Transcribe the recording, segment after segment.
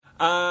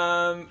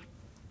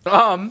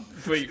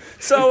Wait.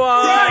 So,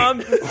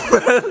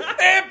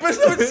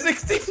 Episode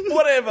 60,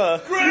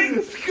 whatever.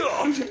 Great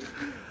Scott!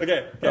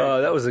 Okay.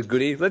 oh, that was a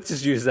goodie. Let's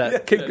just use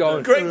that. Keep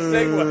going. Great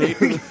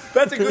segue.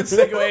 That's a good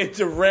segue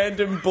into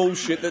random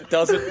bullshit that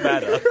doesn't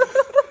matter.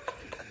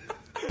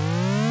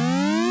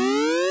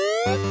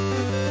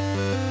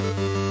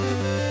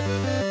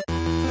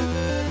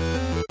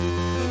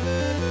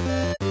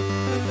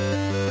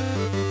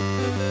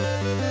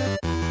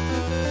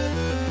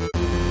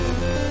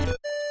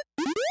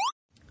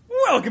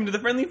 Welcome to the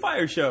Friendly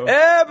Fire Show.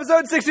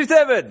 Episode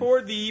 67.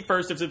 For the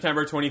 1st of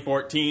September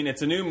 2014,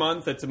 it's a new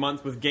month. It's a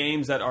month with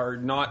games that are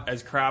not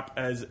as crap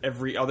as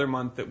every other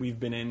month that we've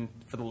been in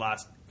for the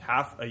last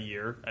half a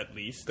year, at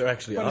least. There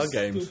actually But are it's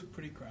games. still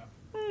pretty crap.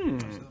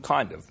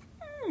 Kind of.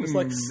 It's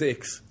like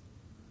 6.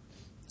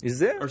 Is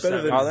there? Or Better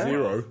seven. Are than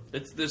there? 0.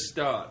 It's the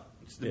start.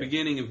 It's the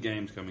beginning of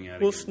games coming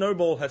out Well, again.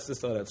 Snowball has to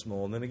start out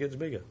small and then it gets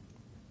bigger.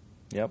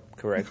 Yep,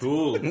 correct.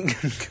 Cool.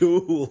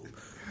 Cool.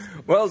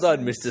 Well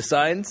done, Mr.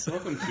 Science.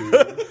 Welcome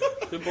to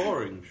The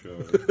Boring Show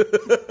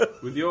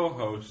with your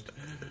host.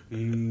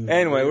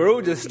 Anyway, we're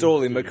all just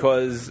stalling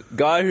because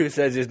guy who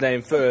says his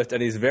name first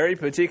and is very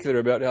particular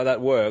about how that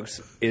works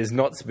is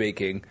not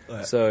speaking.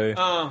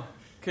 So,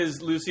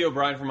 Because Lucy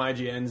O'Brien from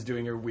IGN's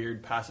doing her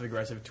weird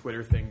passive-aggressive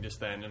Twitter thing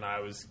just then, and I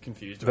was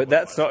confused. but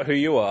that's not who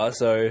you are,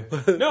 so...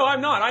 No,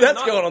 I'm not. I'm That's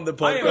not. gone on the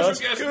I am- podcast.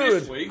 Guess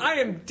Good. this week. I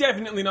am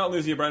definitely not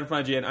Lucy O'Brien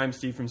from IGN. I'm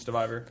Steve from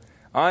Survivor.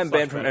 I'm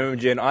Ben Slash from Reddit.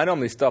 MMG, and I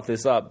normally stuff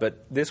this up,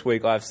 but this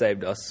week I've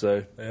saved us,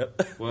 so...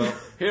 Yep. Well,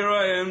 here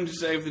I am to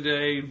save the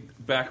day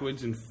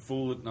backwards and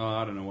full. No,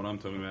 I don't know what I'm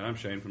talking about. I'm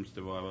Shane from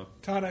Survivor.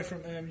 Tano from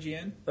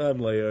MGN.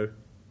 I'm Leo.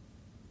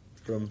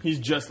 From...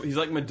 He's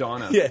like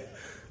Madonna. Yeah.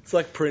 It's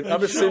like print. I'm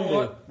a You know symbol.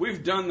 what?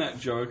 We've done that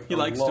joke. He a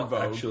likes to lot,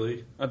 vote.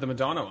 actually. At the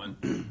Madonna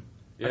one.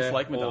 Yeah, just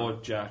like Madonna.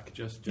 Or Jack.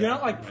 Just Jack. You're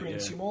not like Yeah.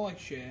 Prince, you're more like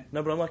Cher.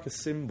 No, but I'm like a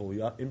symbol.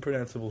 Yeah,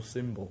 impronounceable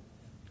symbol.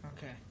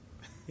 Okay.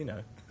 You know,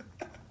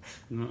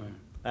 No.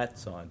 at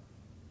sign.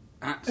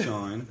 At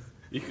sign.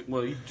 You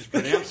just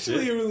pronounced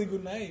Actually, a it. really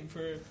good name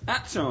for a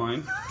At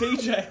sign.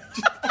 DJ.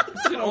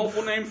 It's an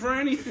awful name for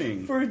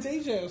anything. For a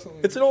DJ or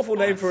something. It's an awful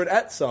name for an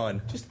at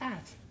sign. Just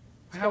at.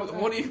 How,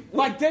 what do you?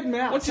 Like Dead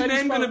Mouse. What's your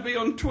name going to be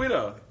on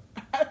Twitter?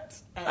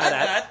 At.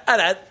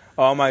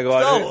 Oh my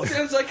Star god. Wars.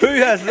 Sounds like Who a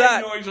has dickhead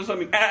that? noise or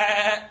something.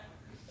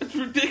 It's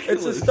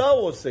ridiculous. It's a Star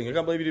Wars thing. I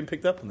can't believe you didn't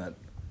pick up on that.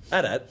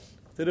 At.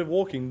 They're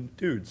walking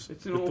dudes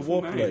It's an with the awful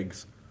walk name.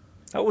 legs.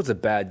 That was a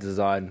bad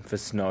design for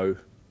snow.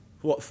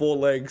 What, 4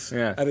 legs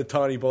Yeah. and a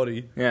tiny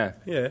body? Yeah.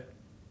 Yeah.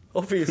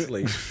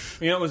 Obviously.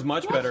 You know, it was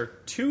much better.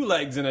 2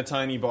 legs and a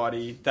tiny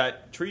body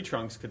that tree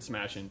trunks could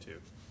smash into.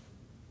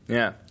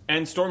 Yeah.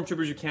 And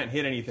stormtroopers you can't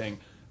hit anything.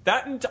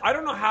 I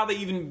don't know how they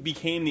even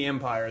became the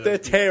Empire. They're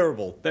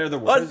terrible. They're the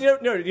worst. You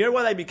know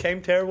why they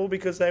became terrible?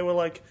 Because they were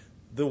like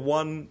the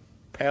one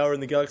power in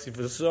the galaxy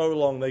for so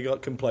long they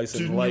got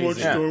complacent and lazy.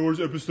 Yeah. Wars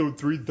Episode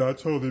 3?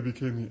 That's how they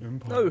became the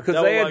Empire. No, because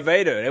They they were had like-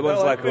 Vader. Everyone's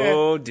they were like, like, yeah.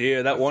 oh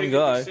dear, that one figured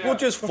guy. this out. We'll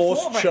just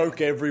force choke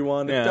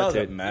everyone. Yeah, It that's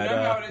doesn't it. matter. You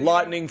know how it-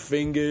 Lightning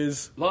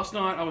fingers. Last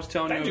night I was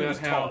telling That you dude about was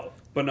how tall.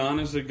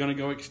 bananas are going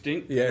to go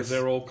extinct Yes. because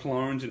they're all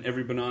clones and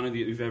every banana that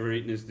you've ever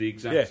eaten is the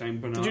exact Yeah. same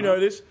banana. Did you know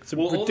this? It's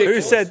Well, all the- Who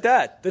ridiculous. said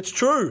that? That's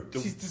true.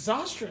 She's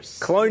disastrous.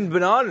 Cloned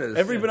bananas.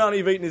 Every banana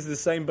you've eaten is the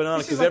same banana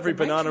This is because like every the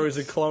banana Matrix.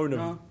 is a clone of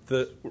No.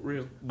 the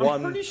Real. I'm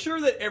one. pretty sure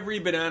that every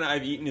banana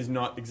I've eaten is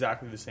not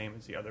exactly the same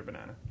as the other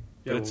banana.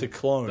 But it's a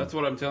clone. That's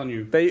what I'm telling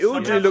you. They all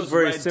Some do have look those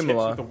very red tips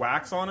similar. with the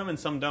wax on them, and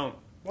some don't.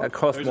 That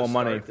costs There's more a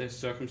money. start. They're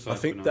circumcised I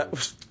think bananas. that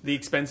was. The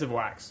expensive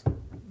wax.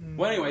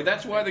 Well, anyway,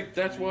 that's why the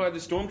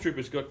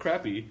stormtroopers got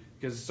crappy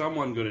because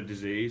someone got a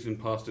disease and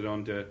passed it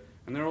on to,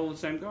 and they're all the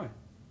same guy.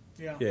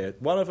 Yeah. Yeah,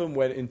 one of them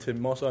went into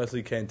Mos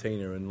Eisley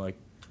Cantina and like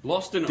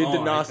Lost an did eye,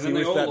 the nasty and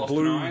then they with all that lost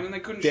blue an eye, and they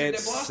couldn't shoot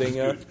dance their blasters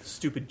singer, good.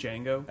 Stupid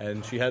Django.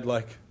 and she had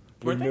like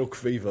blue Were they? milk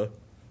fever.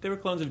 They were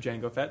clones of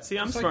Jango Fett. See,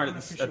 I'm It's like smart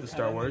unofficial at the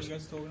Star canon Wars. you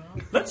guys are talking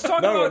about. Let's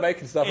talk No, we're about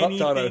making stuff up,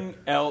 Tano. anything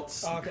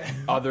else Okay.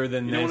 other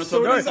than You know this.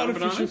 what it is about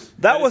unofficial. bananas?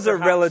 That was is a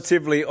perhaps-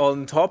 relatively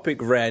on-topic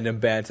random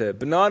banter.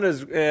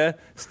 Bananas,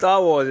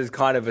 Star Wars is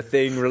kind of a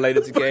thing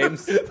related to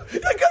games.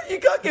 You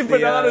can't give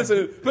bananas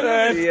a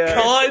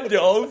kind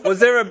of Was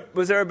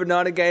there a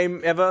banana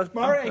game ever?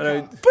 Mario I don't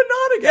know. Kart.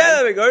 banana game. Yeah,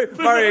 there we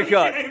go. Mario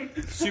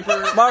Kart.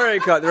 Super.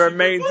 Mario Kart, they're a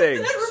main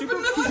thing.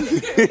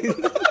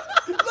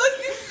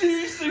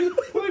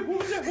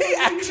 He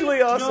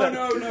actually asked that.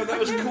 No, that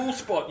was a cool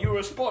spot. You were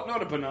a spot,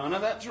 not a banana.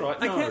 That's right.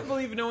 I No. can't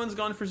believe no one's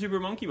gone for Super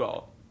Monkey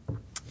Ball.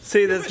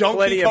 See, there's Donkey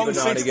plenty Kong of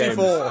banana 64. games.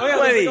 Oh yeah,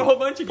 Plenty. there's like a whole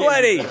bunch of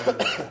games.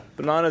 Plenty.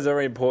 Bananas are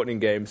very important in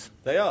games.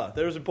 They are.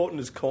 They're as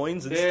important as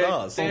coins and They're-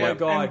 stars. they're- Oh my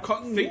god. And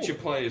cotton Feature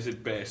wool. players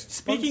at best.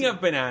 Speaking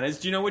of bananas,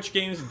 do you know which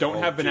games don't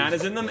have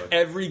bananas in them?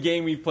 Every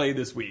game we've played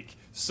this week.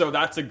 So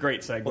that's a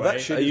great segue. Well, that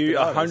shit Are is you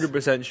bananas.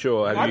 100%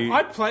 sure? Have you?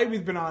 I played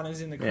with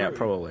bananas in the crew. Yeah,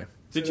 probably.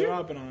 So Did there you?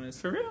 are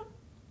bananas. For real?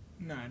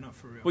 No, not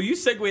for real. Well, you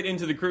segued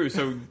into the crew,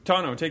 so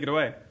Tano, take it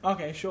away.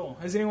 Okay, sure.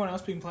 Has anyone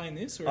else been playing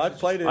this? Or is I it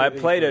just- played it. I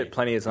played it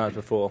plenty of times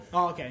before.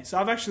 Oh, okay. So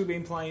I've actually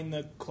been playing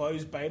the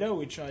closed beta,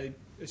 which I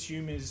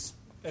assume is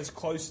as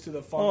close to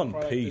the final On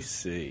product as-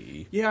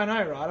 PC. Yeah, I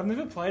know, right? I've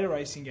never played a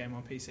racing game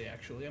on PC,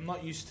 actually. I'm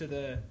not used to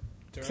the...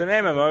 It's an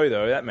MMO,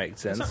 though. That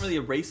makes sense. It's not really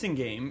a racing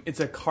game. It's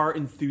a car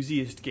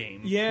enthusiast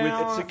game. Yeah,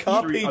 with It's a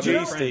car three other PG,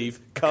 friends. Steve.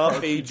 Car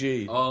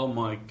PG. Oh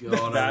my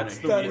god! That's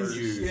I the wanna word. hate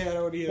you. Yeah, I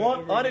don't hear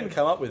What? that I every didn't day.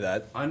 come up with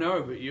that. I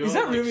know, but you're Is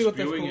that like, really what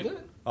they've spewing called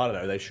it? I don't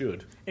know. They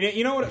should. And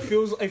you know what it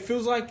feels? It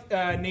feels like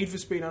Need for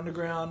Speed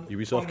Underground.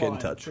 Ubisoft, get in online,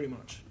 touch. pretty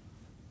much.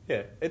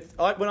 Yeah.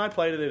 When I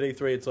played it at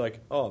E3, it's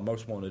like, oh,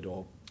 Most Wanted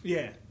or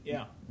Yeah.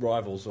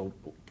 Rivals or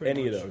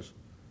Pretty any much. of those.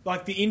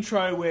 Like the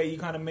intro where you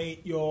kind of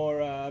meet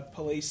your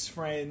police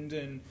friend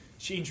and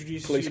she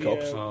introduces Police you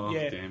cops. to Oh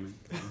yeah, damn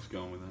it! I was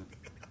going with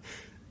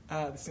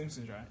that. The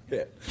Simpsons, right?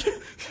 Yeah.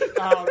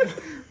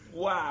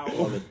 Wow.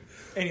 Love it.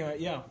 Anyway,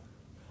 yeah.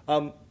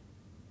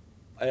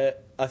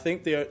 I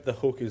think the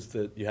hook is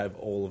that you have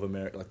all of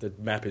America. Like the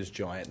map is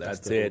giant. That's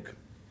That's the it. hook.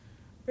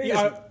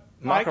 Yeah,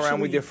 Muck around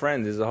with your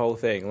friends is the whole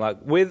thing. Like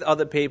with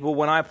other people,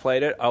 when I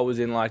played it, I was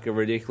in like a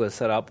ridiculous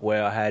setup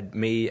where I had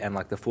me and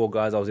like the 4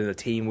 guys I was in a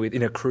team with,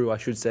 in a crew, I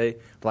should say,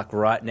 like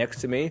right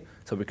next to me,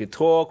 so we could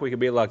talk. We could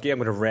be like, "Yeah, I'm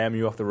going to ram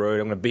you off the road.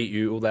 I'm going to beat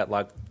you." All that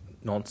like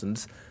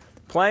nonsense.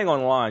 Playing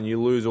online,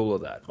 you lose all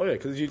of that. Oh yeah,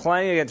 because you.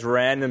 Playing against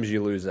randoms,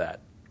 you lose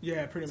that.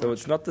 Yeah, pretty much. So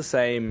it's not the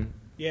same.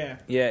 Yeah.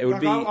 Yeah, it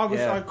would Like, be. I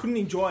yeah. couldn't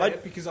enjoy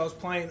it because I was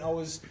playing.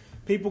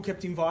 People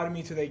kept inviting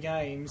me to their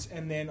games,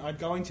 and then I'd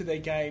go into their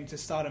game to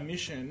start a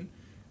mission.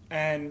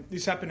 And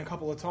this happened a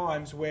couple of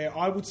times where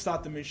I would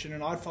start the mission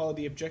and I'd follow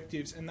the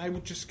objectives, and they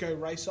would just go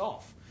race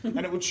off, and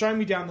it would show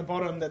me down the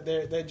bottom that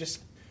they're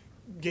just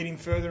getting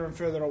further and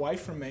further away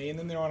from me, and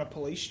then they're on a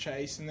police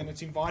chase, and then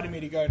it's invited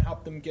me to go and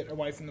help them get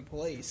away from the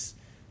police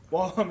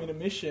while I'm in a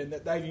mission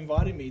that they've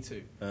invited me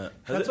to.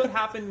 That's what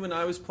happened when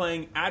I was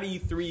playing at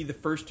E3 the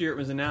first year it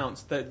was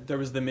announced, that there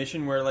was the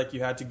mission where like you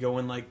had to go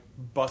and like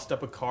bust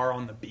up a car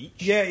on the beach.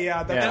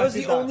 Yeah. And I was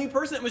the only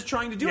person that was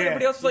trying to do it. Yeah,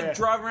 Everybody else was like yeah.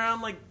 driving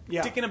around like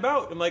Yeah. dicking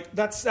about. I'm like,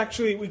 That's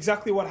actually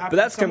exactly what happened.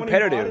 But that's Someone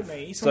competitive.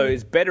 invited me, So someone-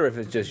 it's better if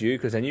it's just you,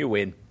 because then you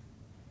win.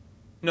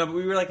 no, but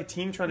we were like a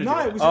team trying to do No,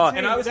 it. it was Oh. a team.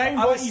 And I was- They I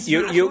invite was-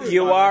 you to You the you, crew.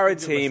 you I are a can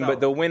do it team, myself.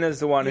 but the winner's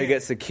the one who Yeah.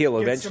 gets the kill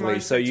Gets the eventually.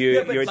 most So XP. you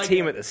Yeah, but you're a like,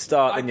 team at the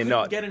start, I and you're couldn't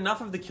not. get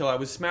enough of the kill. I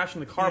was smashing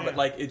the car, Yeah. but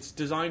like it's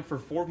designed for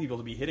 4 people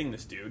to be hitting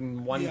this dude,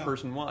 and one Yeah.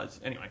 person was.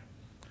 Anyway,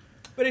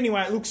 But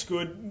anyway, it looks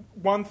good.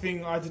 One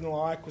thing I didn't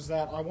like was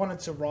that I wanted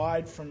to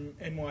ride from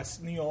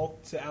NYC, New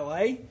York to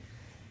LA,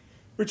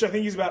 which I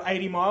think is about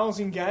 80 miles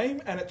in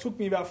game, and it took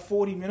me about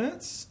 40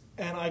 minutes,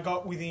 and I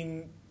got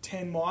within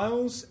 10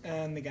 miles,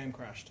 and the game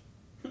crashed.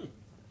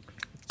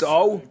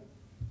 Oh,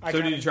 I so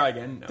did can't- you try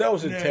again? No. That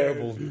was a No.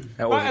 terrible.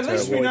 that Well, was at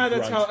least we terrible know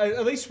that's grunt. how.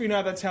 At least we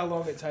know that's how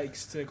long it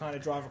takes to kind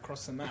of drive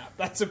across the map.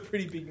 That's a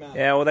pretty big map.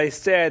 Yeah, well, they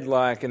said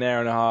like an hour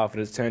and a half,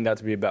 and it's turned out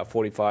to be about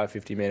 45,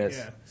 50 minutes.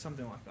 Yeah,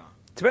 something like that.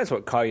 Depends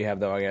what car you have,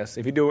 though, I guess.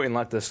 If you do it in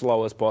like the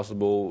slowest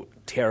possible,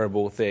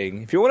 terrible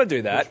thing, if you want to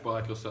do that, Push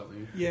bike or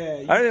something. Yeah,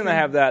 you I don't think they can-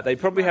 have that. They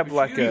probably have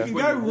like You a. can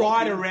When go you're right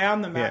walking-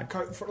 around the map,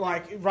 Yeah.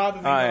 like rather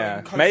than Oh going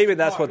yeah, coast maybe to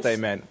that's what coast. they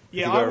meant.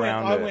 Yeah, to go I went.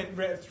 around I it. went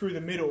right through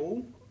the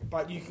middle,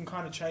 but you can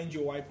kind of change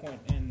your waypoint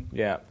and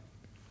Yeah,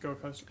 Go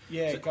coast.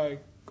 go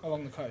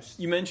along the coast.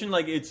 You mentioned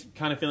like it's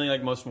kind of feeling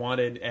like Most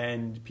Wanted,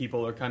 and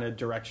people are kind of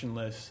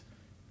directionless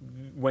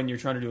when you're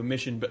trying to do a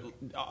mission. But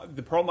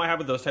the problem I have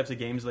with those types of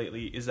games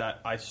lately is that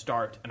I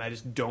start and I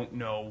just don't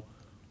know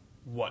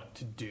what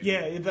to do.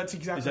 Yeah, that's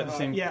exactly. Is that the right.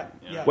 same- Yeah,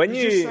 yeah. yeah. When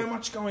There's you- just so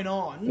much going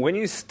on. when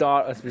you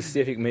start a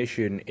specific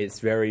mission, it's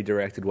very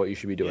directed what you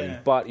should be doing. Yeah.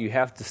 But you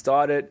have to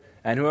start it,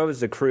 and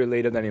whoever's the crew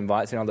leader then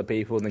invites in other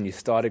people, and then you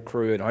start a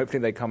crew, and hopefully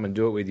they come and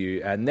do it with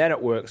you, and then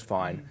it works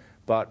fine.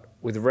 But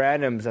with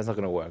randoms, that's not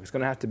going to work. It's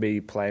going to have to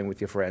be playing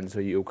with your friends, so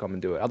you'll come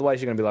and do it.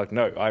 Otherwise, you're going to be like,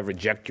 "No, I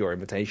reject your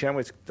invitation. I'm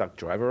just like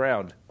drive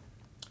around."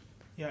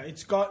 Yeah,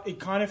 it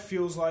kind of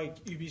feels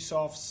like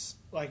Ubisoft's,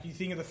 like you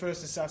think of the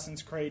first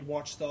Assassin's Creed,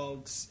 Watch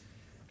Dogs.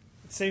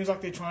 It seems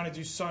like they're trying to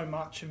do so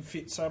much and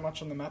fit so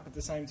much on the map at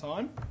the same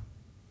time.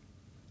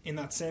 In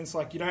that sense,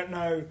 like you don't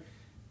know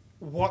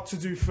what to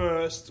do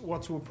first,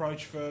 what to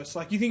approach first.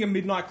 Like you think of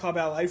Midnight Club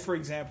LA, for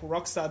example,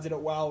 Rockstar did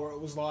it well, where it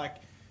was like,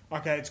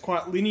 okay, it's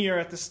quite linear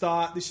at the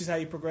start. This is how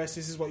you progress.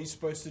 This is what you're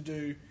supposed to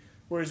do.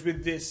 Whereas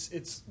with this,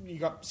 it's you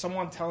got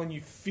someone telling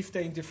you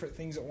 15 different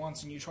things at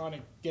once, and you're trying to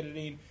get it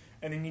in.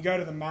 And then you go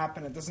to the map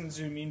and it doesn't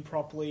zoom in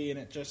properly, and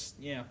it just,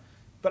 yeah.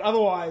 But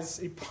otherwise,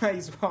 it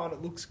plays well and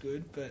it looks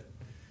good. But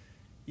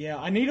yeah,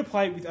 I need to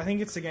play with, I think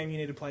it's the game you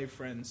need to play with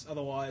friends.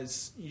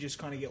 Otherwise, you just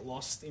kind of get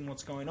lost in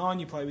what's going on.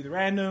 You play with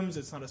randoms,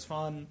 it's not as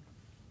fun.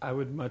 I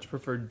would much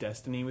prefer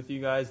Destiny with you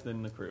guys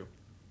than the crew.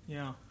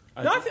 Yeah.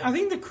 I No, think- I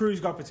think the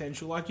crew's got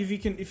potential. Like if you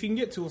can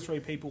get 2 or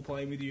 3 people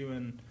playing with you,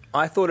 and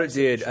I thought it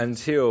did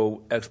until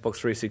Xbox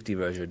 360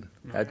 version.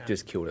 That Okay.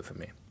 just killed it for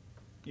me.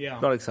 yeah,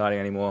 Not exciting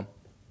anymore.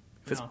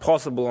 If it's No.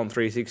 possible on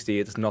 360,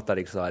 it's not that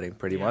exciting,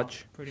 pretty Yeah,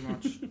 much. pretty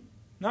much.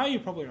 No, you're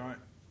probably right.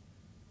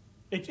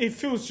 It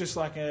feels just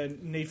like a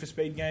Need for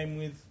Speed game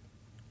with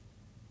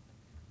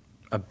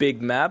A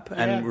big map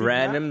and yeah, big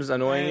randoms map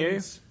annoying you.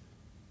 and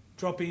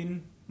drop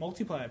in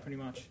multiplayer, pretty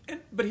much.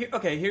 But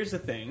here's the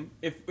thing.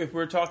 If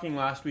we're talking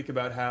last week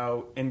about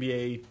how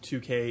NBA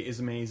 2K is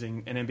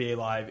amazing and NBA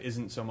Live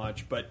isn't so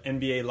much, but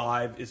NBA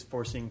Live is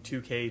forcing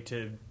 2K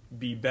to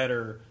be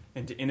better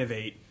and to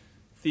innovate,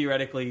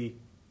 theoretically,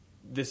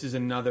 this is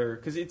another...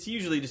 Because it's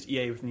usually just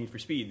EA with Need for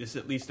Speed. This is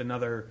at least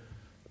another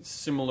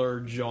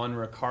similar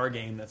genre car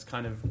game that's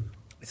kind of...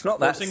 It's not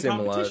that forcing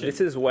similar. competition. This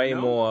is way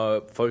No?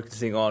 more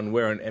focusing on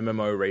we're an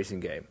MMO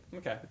racing game.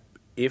 Okay.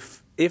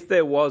 If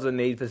there was a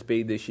Need for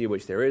Speed this year,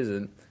 which there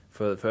isn't,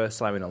 for the first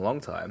time in a long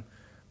time,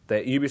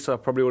 that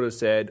Ubisoft probably would have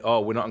said,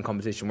 "Oh, we're not in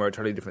competition. We're a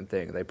totally different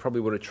thing." They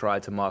probably would have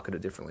tried to market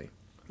it differently.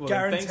 Well,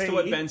 then thanks to what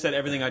Guaranteed. Ben said,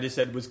 everything I just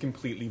said was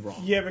completely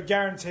wrong. Yeah, but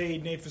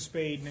guaranteed Need for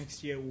Speed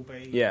next year will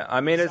be... Yeah,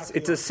 I mean exactly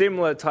it's a like-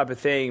 similar type of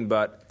thing,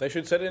 but They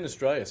should set it in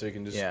Australia so you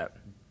can just yeah,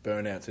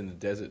 burn out in the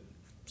desert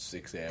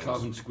 6 hours.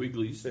 Carbon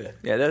squigglies. Yeah.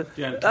 yeah,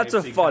 Yeah, that's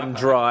a KFC fun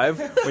car. drive.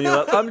 When you're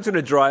like, I'm just going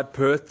to drive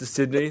Perth to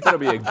Sydney. That'll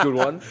be a good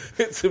one.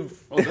 It's some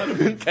Oh, that'd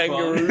be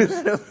kangaroos.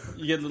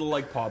 You get a little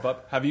like pop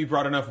up. Have you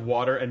brought enough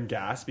water and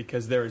gas?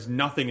 Because there is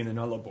nothing in the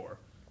Nullarbor.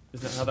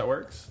 Isn't that how that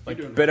works?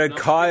 Like, Better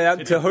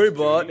kayak to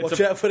Hobart. Watch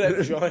out for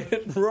that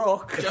giant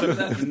rock. Just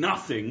that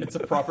nothing. it's a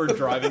proper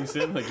driving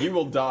sim. Like you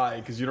will die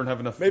because you don't have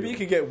enough. Maybe fuel. you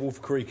could get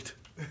Wolf Creeked.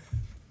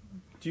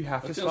 Do you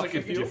have to That stop sounds like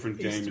a for fuel? different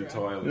game Easter egg.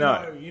 entirely.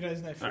 No. you know,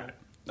 there's no fuel. Alright.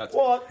 That's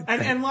What?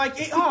 And like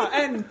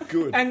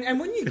Good. and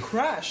when you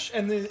crash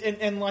and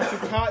like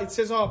your car, it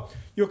says, "Oh,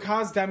 your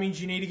car's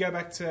damaged. You need to go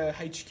back to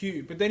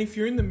HQ." But then if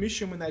you're in the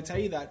mission, when they tell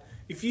you that,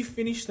 if you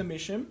finish the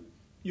mission,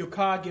 your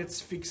car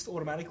gets fixed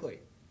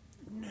automatically,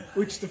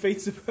 which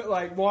defeats the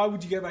like. Why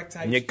would you go back to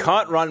HQ? And you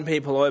can't run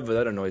people over.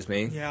 That annoys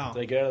me. Yeah,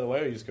 They get out of the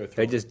way or you just go through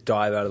They it? just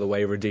dive out of the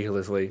way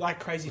ridiculously.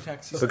 like crazy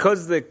taxis.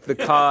 Because the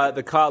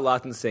car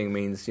licensing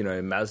means, you know,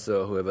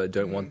 Mazda or whoever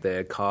don't want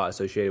their car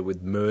associated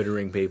with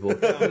murdering people.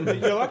 But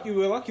you're lucky.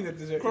 We're lucky that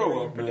there's Grow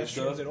no up,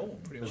 pedestrians Mazda. at all.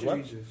 Pretty much.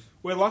 what? Jesus.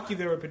 We're lucky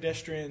there are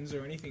pedestrians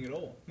or anything at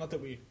all. Not that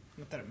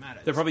it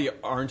matters. There probably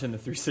aren't in the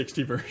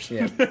 360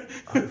 version.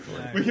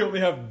 Yeah. We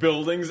only have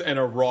buildings and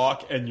a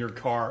rock and your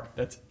car.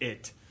 That's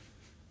it.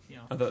 Yeah.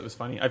 I thought it was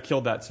funny. I've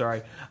killed that.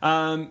 Sorry.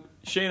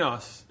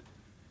 Shanos.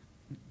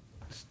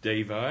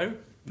 Steve-O.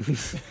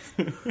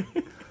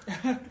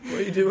 What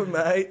are you doing,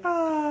 mate?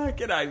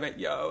 G'day, mate.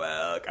 Yo,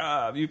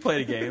 welcome. You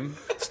played a game.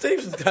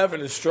 Steve's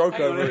having a stroke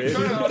Hang on, over I'm here.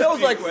 trying to ask That was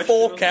you a like question.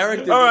 4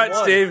 characters. All in right,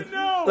 one. Steve.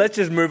 No. Let's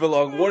just move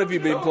along. What have you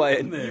been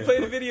playing? You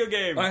played a video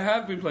game. I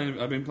have been playing.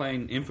 I've been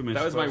playing Infamous.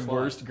 That was my First Light.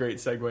 worst great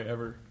segue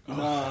ever.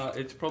 Nah,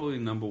 it's probably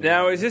number one.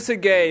 Now, is this a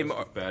game This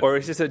is bad. or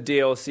is this a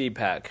DLC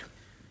pack?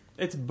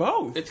 It's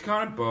both. It's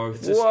kind of both.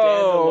 It's a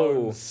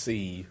Whoa. standalone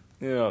C.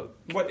 Yeah.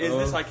 What is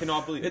this? I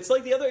cannot believe. It's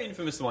like the other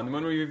infamous one, the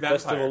one where you're a vampire.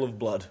 Festival of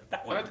Blood.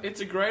 That one. But it's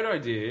a great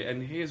idea,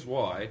 and here's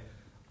why.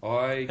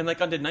 And like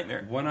Undead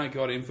Nightmare. When I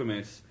got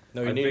Infamous,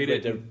 No, you I need beat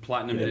it Red and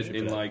platinumed Redemption it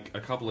in for that. like a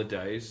couple of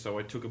days, so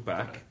I took it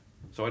back.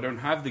 So I don't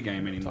have the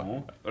game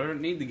anymore, but I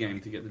don't need the game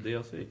to get the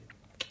DLC.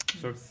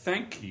 So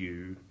thank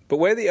you. But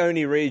we're the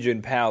only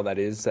region, PAL, that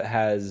is, that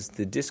has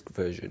the disc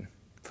version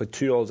for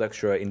 $2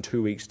 extra in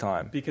 2 weeks'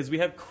 time. Because we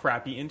have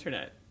crappy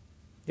internet.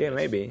 Yeah,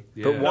 maybe.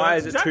 Yeah. But No, why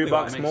that's is it exactly $2 why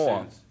it bucks Makes more?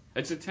 sense.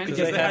 It's a 10 Because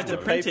Because they they have have to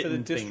to print pay it for the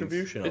in things.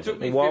 distribution It of took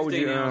it. me Why would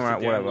 15 you- hours alright,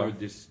 to whatever. download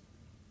this.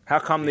 How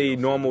come the DLC.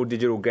 normal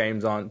digital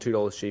games aren't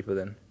 $2 cheaper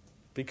then?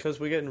 Because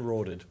we're getting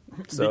rorted.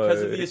 So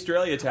because of the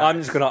Australia tax. I'm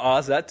just going to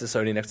ask that to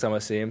Sony next time I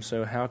see him.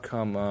 So how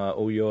come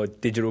all your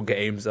digital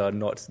games are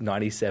not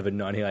 $97,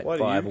 $98, Why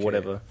do you $5 or care?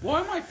 whatever?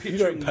 Why am I don't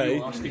picturing pay.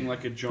 you asking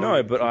like a giant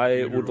No, but I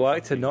computer would or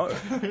like to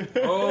something?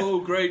 know. Oh,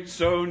 great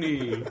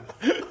Sony.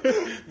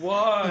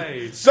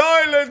 Why?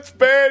 Silence,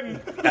 Ben!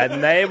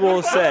 And they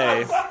will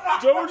say,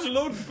 Don't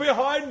look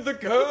behind the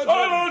curtain.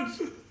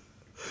 Silence!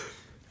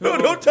 No,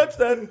 don't touch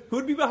that.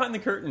 Who'd be behind the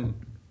curtain?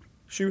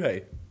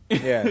 Shuhei.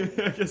 yeah.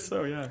 I guess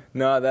so, yeah.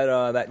 No,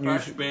 that new...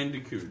 Crash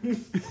Bandicoot.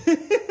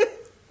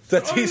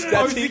 That's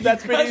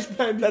Crash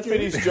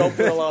been his job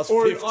for the last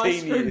Or an 15 ice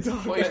cream years.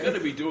 Well, he's got to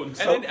be doing And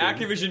something. then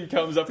Activision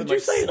comes up and you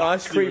like say an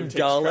slaps ice you cream and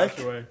takes Dalek?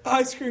 Crash away.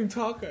 Ice cream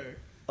taco.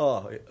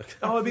 Oh,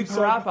 Oh, it'd be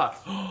So-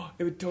 Parappa.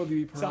 It would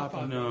totally be Zappa.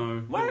 Parappa. No.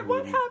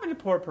 What happened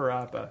to poor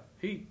Parappa?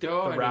 He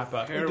died rapper.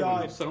 of He heroin or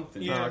died.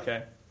 something. Yeah. Oh,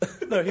 okay.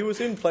 no, he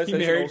was in PlayStation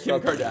He married Kim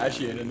All-Star.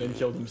 Kardashian and then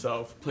killed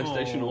himself.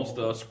 PlayStation Oh.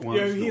 All-Star Squad.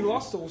 Yeah, he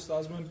lost All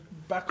Stars. Went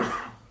back.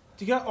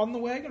 Do you go on the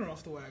wagon or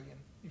off the wagon?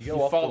 You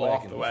go off the fall off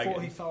wagon. the Before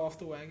wagon. he fell off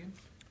the wagon.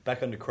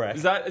 Back under crack.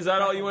 Is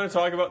that all you want to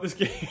talk about this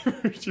game?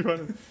 Or do you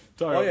want to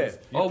talk about yeah. this?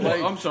 Oh,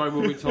 well, I'm sorry,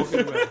 what were we talking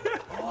about?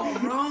 Oh,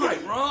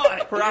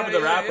 right. Parappa the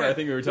Rapper, I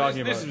think we were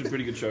talking This about. is a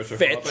pretty good show so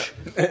Fetch.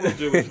 far. But what we'll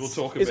do is we'll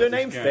talk about Is her this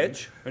name game.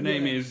 Fetch? Her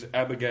name is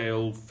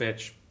Abigail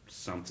Fetch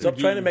something. Stop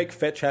trying to make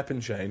fetch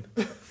happen, Shane.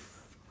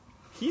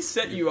 He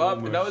set you up,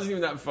 and that Almost. wasn't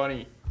even that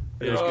funny.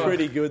 It was Oh.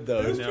 pretty good though.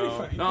 It was pretty No.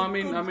 funny. No, I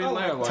mean, Leo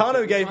likes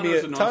Tano it. gave me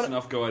Tano's a- a nice Tano-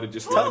 enough guy to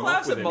just Tano let him off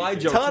laughs with at my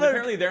anything. jokes, and Tano-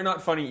 apparently they're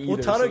not funny either. Well,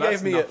 Tano so that's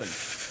gave me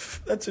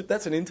nothing.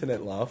 that's an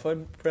internet laugh.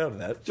 I'm proud of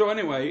that. So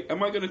anyway,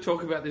 am I going to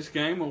talk about this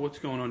game or what's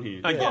going on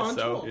here? I Yeah. guess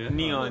so. Yeah.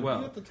 Neon. Well,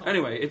 You got the top.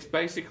 anyway, it's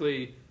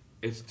basically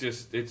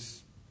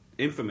it's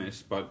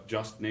infamous, but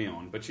just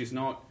Neon. But she's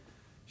not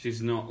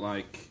She's not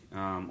like.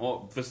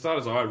 Or for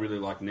starters, I really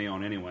like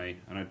Neon anyway,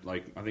 and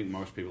I think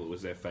most people it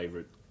was their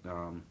favorite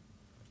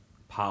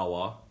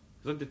power.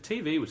 Like the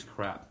TV was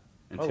crap.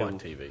 Until, like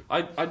TV.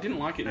 I didn't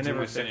like it until never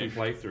my second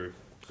finished. playthrough.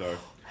 So,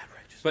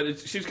 but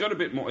she's got a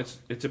bit more.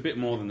 It's a bit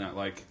more than that.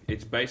 Like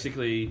it's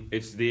basically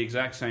it's the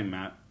exact same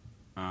map,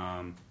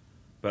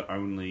 but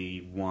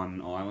only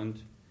one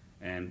island.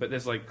 But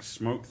there's like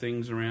smoke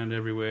things around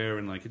everywhere,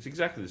 and like it's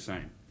exactly the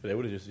same. But they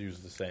would have just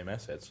used the same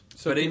assets.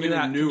 So but can even you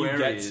in new can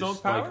you areas, get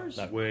smoke like, powers?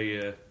 where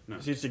you no.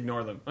 So you just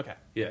ignore them. Okay.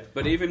 Yeah,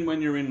 but even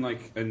when you're in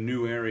like a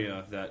new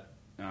area that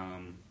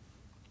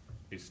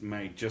is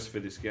made just for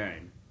this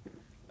game,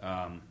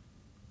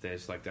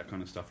 there's like that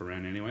kind of stuff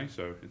around anyway,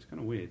 so it's kind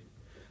of weird.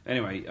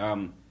 Anyway,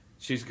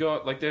 she's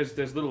got like there's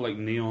little like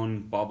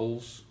neon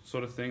bubbles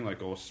sort of thing,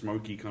 like or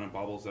smoky kind of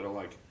bubbles that are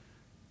like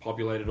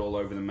populated all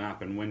over the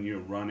map. And when you're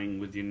running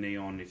with your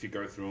neon, if you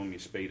go through them, you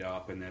speed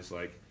up. And there's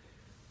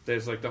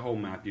like the whole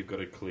map you've got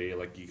to clear.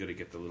 Like you got to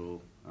get the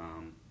little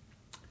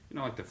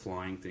like the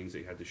flying things that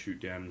you had to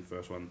shoot down in the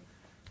first one,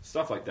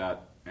 stuff like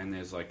that. And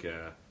there's like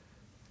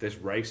there's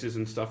races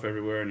and stuff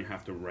everywhere, and you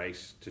have to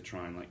race to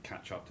try and like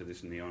catch up to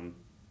this neon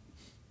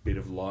bit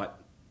of light.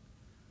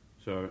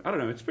 So I don't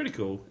know, it's pretty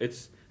cool.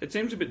 It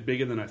seems a bit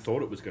bigger than I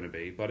thought it was going to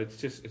be, but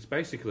it's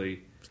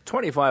basically It's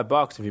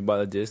 $25 if you buy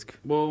the disc.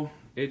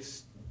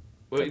 it's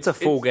a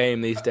full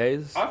game these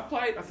days.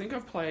 I think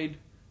I've played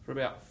for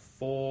about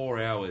 4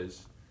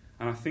 hours,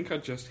 and I think I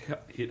just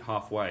hit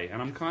halfway,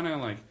 and I'm kind of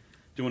like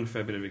doing a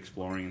fair bit of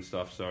exploring and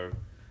stuff. So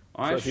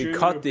I if you assume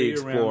cut it'll the be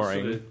around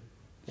exploring, sort of-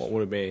 what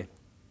would it be?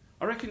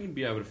 I reckon you'd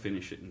be able to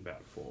finish it in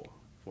about 4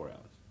 hours.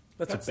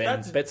 That's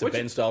That's- a which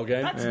Ben is- style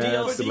game. That's Yeah,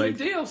 DLC. that's the Even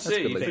big- that's the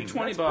DLC big for thing.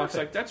 $20, That's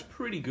like that's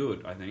pretty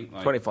good. I think.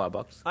 Like,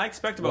 $25. I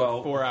expect about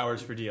Well, 4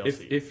 hours for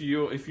DLC. if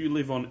you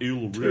live on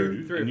Uluru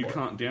 3 or and you 4.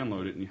 can't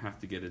download it and you have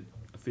to get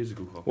a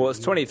physical copy. Well, it's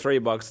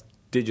 $23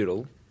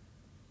 digital.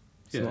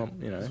 It's Yeah, not,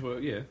 that's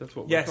what, that's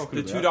what yes, we're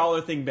talking the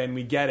about. $2 thing, Ben.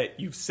 We get it.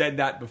 You've said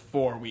that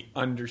before. We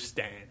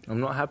understand.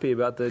 I'm not happy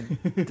about the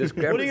discrepancy.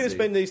 What are you going to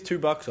spend these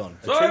 $2 on?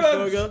 A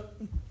Silence! cheeseburger?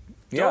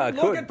 Yeah, I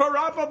Don't look could. at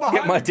Parappa behind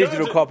Get my the digital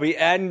curtain. copy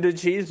and a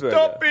cheeseburger.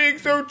 Stop being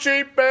so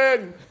cheap,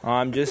 Ben!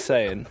 I'm just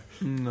saying.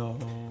 No.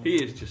 He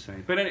is just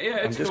saying, but yeah,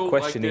 I'm it's just cool.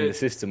 questioning like the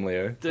system,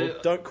 Leo. Well,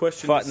 don't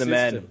question Fighting the the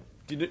man. system.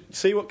 Did you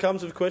see what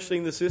comes of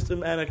questioning the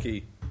system?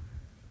 Anarchy.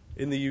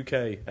 In the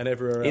UK and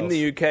everywhere else. In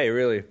the UK,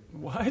 really.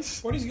 What?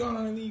 What is going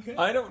on in the UK?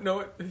 I don't know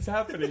what is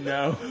happening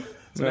now.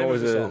 That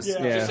was a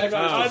Yeah.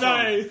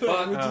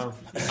 I know.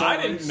 But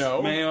I didn't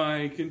know. May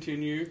I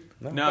continue?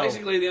 No.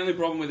 Basically, the only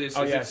problem with this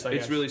Oh, is yes, I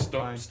it's guess. really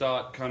Fine.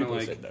 start kind of People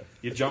like said no.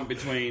 you jump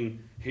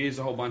between here's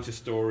a whole bunch of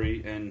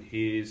story and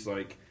here's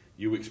like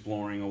you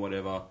exploring or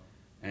whatever,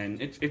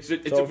 and it's So a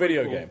video pretty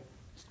cool- game.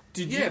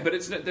 Yeah, but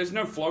there's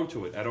no flow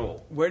to it at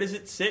all. Where does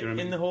it sit You know what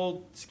I in mean? the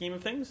whole scheme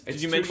of things? Did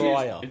It's you 2 mention? years,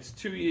 Prior. It's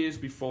 2 years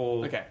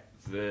before Okay.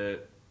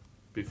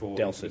 before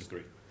Delson. Infamous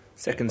 3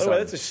 second By the way,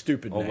 son. that's a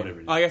stupid or name. whatever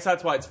it is. I guess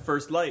that's why it's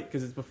First Light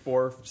because it's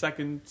before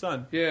Second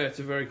Son. Yeah, it's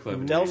a very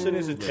clever. Delson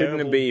is a Shouldn't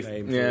terrible it be-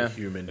 name yeah. for a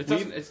human. It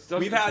doesn't,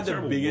 We've had the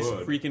terrible biggest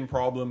word. freaking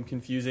problem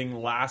confusing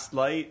Last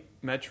Light,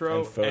 Metro,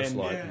 And First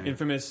Light. Yeah.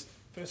 Infamous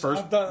First-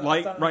 First I've done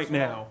Light it right as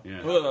well. now.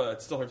 Yeah. Ugh,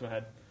 it still hurts my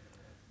head.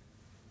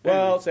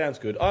 Well, it sounds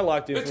good. I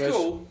liked It's Infamous.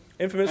 cool.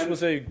 Infamous And-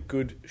 was a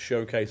good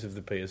showcase of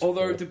the PS4.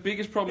 Although the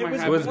biggest problem I was-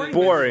 have It was with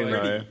boring, is,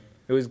 like, though.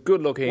 It was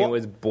good looking. What- It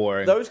was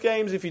boring. those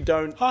games, if you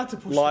don't Hard to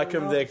push like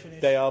through, them, hard to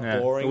finish. they are Yeah,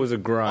 boring. it was a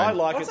grind. I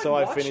like Well, it, it's so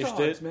like I Watch finished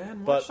Dogs, it.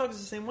 man. But Watch Dogs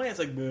is the same way. It's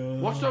like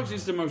Watch Dogs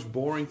is the most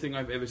boring thing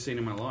I've ever seen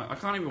in my life. I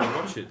can't even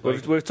watch it.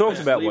 We've talked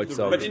just about leave Watch the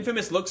Dogs. But room.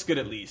 Infamous looks good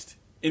at least.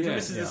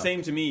 Infamous is Yeah. the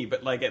same to me,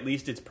 but like at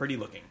least it's pretty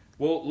looking.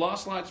 Well,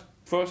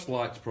 First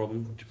Light's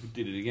problem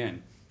did it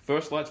again.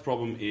 First Light's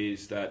problem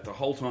is that the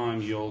whole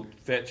time your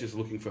Fetch is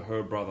looking for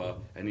her brother,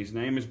 and his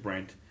name is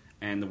Brent,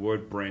 and the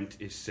word Brent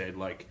is said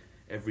like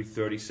every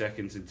 30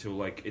 seconds until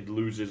like it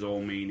loses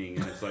all meaning,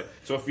 and it's like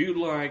so if you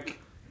like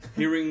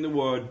hearing the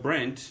word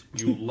Brent,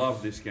 you'll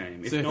love this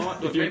game. If So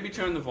not, if your- maybe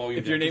turn the volume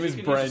If down. your name 'cause is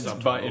you can use the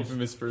Brent, buy subtitles.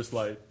 Infamous First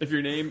Light. If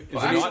your name is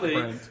Well, not actually,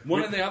 Brent,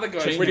 one of the other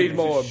guys' we need names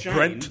more is Shane.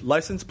 Brent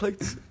license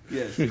plates.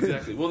 Yes,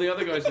 exactly. Well, the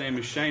other guy's name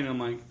is Shane. I'm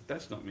like,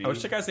 that's not me. I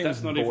wish that guy's name That's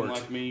was not even Bort.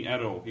 like me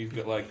at all. He's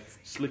got like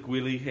slick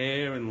willy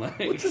hair and like.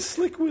 What's a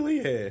slick willy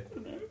hair?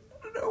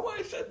 I don't know why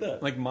I said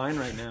that. like mine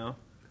right now,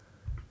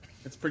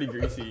 it's pretty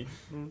greasy.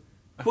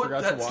 I Put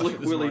forgot that to wash slick it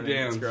this willy morning.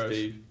 It's down, gross.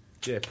 Steve.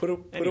 Yeah, put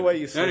Anyway. away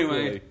your slick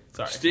Anyway, willy.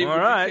 Sorry. Steve, All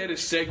would right. you care to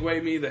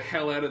segue me the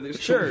hell out of this?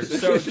 Sure. conversation?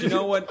 So, do you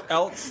know what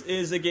else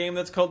is a game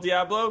that's called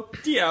Diablo?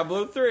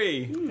 Diablo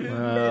 3.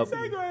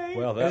 Segue.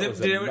 Well, that was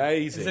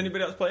amazing. Has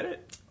anybody else played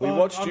it? We On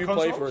watched you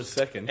play consoles? for a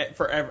second.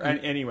 Forever.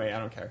 Anyway, I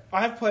don't care.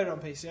 I have played it on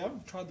PC. I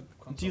haven't tried the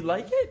console. Do you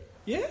like it?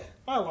 Yeah,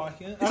 I like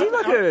it. It seems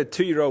like a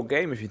 2-year-old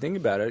game if you think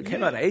about it. It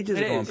came Yeah, out ages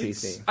It ago on is.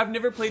 PC. I've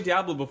never played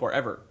Diablo before,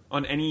 ever.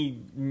 On any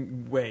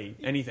way,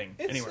 anything,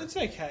 anywhere. It's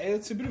okay.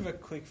 It's a bit of a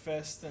click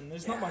fest, and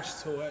there's not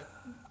much to it.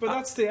 But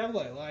that's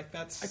Diablo. Like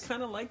that's. I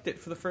kind of liked it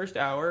for the first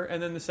hour,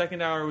 and then the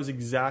second hour was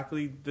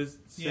exactly the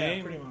same.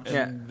 Yeah, pretty much.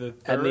 And the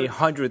And the third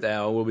 100th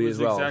hour will be was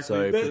as well. exactly-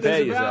 So There-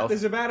 prepare yourself.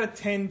 There's about a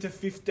 10 to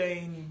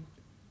 15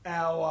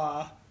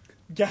 hour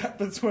gap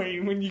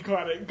between when you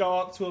kind of go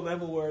up to a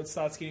level where it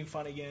starts getting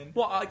fun again.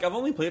 Well, like I've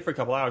only played for a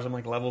couple hours. I'm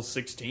like level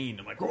 16.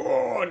 I'm like,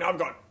 oh, now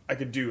I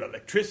could do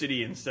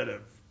electricity instead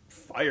of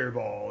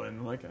fireball,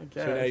 and like I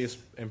guess. So now you're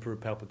Emperor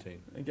Palpatine.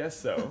 I guess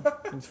so.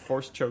 It's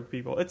force choke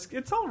people.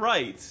 It's all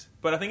right,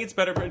 but I think it's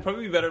better. It'd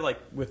probably be better like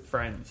with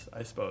friends,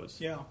 I suppose.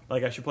 Yeah.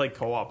 Like I should play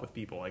co-op with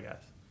people. I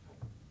guess.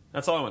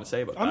 That's all I want to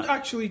say about I'm that.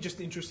 actually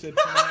just interested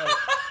to know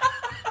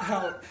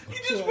how. You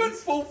just went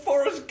full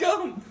Forrest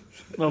Gump.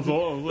 That's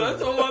all.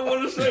 That's all I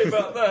want to say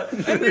about that.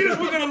 And you were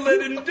going to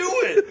let him do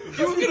it.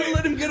 You were going to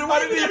let him get away I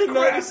with didn't that even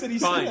crap. notice that he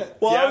Fine. said it.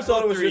 Well, I was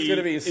Diablo thought it was just 3 going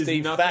to be a is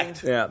Steve nothing-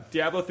 fact. Yeah.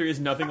 Diablo 3 is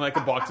nothing like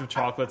a box of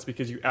chocolates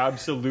because you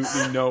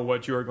absolutely know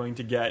what you are going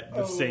to get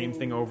the same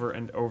thing over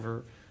and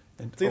over.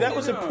 And See, that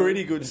was a No.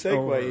 pretty good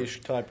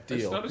segue-ish type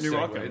It's deal. not a You're segue.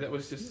 welcome. That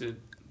was just a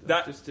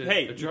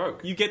hey,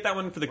 joke. You get that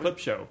one for the clip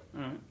show.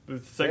 All right. The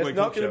It's Segway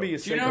not clip going to be show. a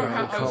Do you know segue.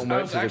 how I I can't was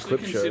wait for the actually clip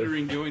show.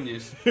 considering doing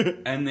this,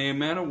 and the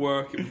amount of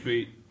work it would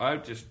be? I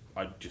just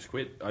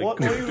quit.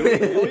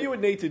 All you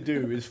would need to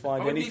do is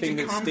find anything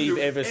that Steve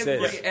ever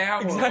says. Every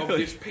hour Exactly. of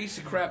this piece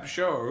of crap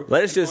show.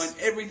 Let's and just-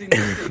 find everything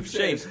that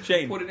Steve says.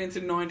 Shane. Put it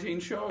into 19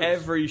 shows.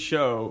 Every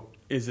show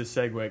is a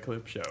Segway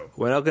clip show.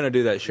 We're not going to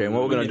do that, Shane.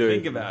 What we're When going you to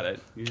think do? about it.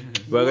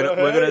 We're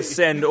Hey. gonna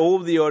send all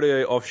of the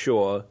audio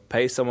offshore,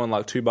 pay someone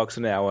like $2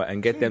 an hour,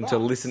 and get them to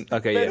 $2? listen.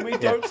 Okay, Then yeah, we yeah.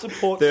 don't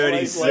support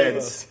 30 slave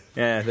labour. cents.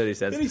 Yeah, 30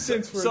 cents. 30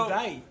 cents for So- a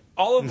day.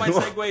 All of my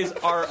segues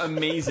are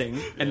amazing,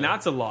 and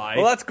that's a lie.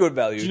 Well, that's good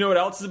value. Do you know what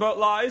else is about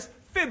lies?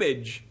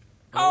 Fibbage.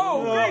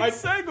 Oh, No, great I-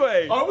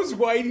 segue. I was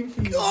waiting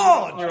for you.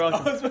 God! to do You're that.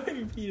 welcome. I was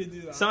waiting for you to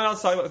do that. Someone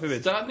else talk about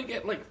Fibbage. Starting to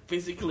get like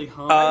physically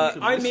hard. to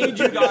I listen made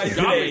you to guys this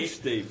today, garbage,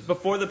 Steve.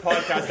 before the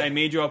podcast, I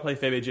made you all play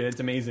Fibbage, and it's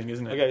amazing,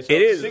 isn't it? Okay, so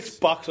It is.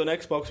 $6 on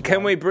Xbox Can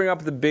One. we bring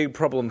up the big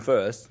problem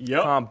first?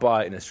 Yep. Can't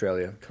buy it in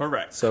Australia.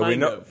 Correct. So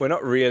kind we're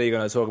not really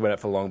going to talk about it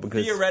for long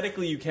because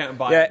Theoretically, you can't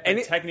buy Yeah, it, but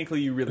any-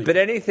 technically, you really but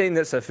can. anything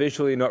that's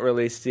officially not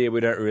released here, we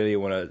don't really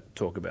want to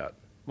talk about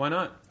Why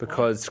not?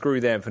 because screw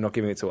them for not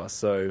giving it to us.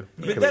 So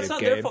But that's not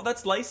their fault.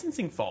 That's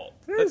licensing fault.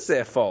 It's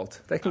their fault.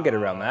 They can get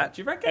around that.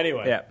 Do you reckon?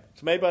 Anyway, Yeah.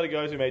 it's made by the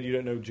guys who made You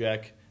Don't Know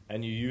Jack,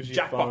 and you use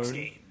your Jackbox phone,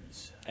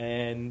 games.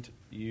 and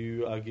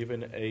you are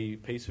given a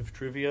piece of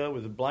trivia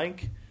with a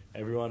blank.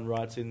 Everyone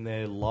writes in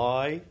their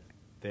lie,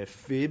 their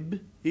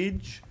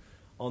fibbage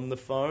on the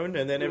phone,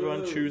 and then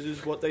everyone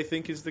chooses what they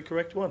think is the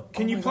correct one.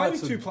 Can you my play God,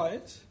 with so- 2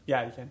 players?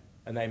 Yeah, you can.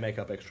 And they make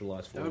up extra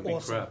lies for That you. would be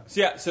Awesome. crap.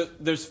 So yeah, so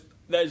there's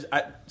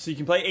so you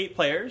can play 8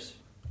 players,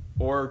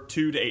 or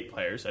 2 to 8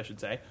 players, I should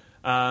say.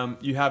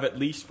 You have at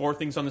least 4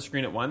 things on the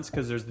screen at once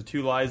because there's the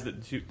 2 lies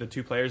that the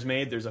two players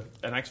made. There's an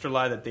extra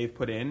lie that they've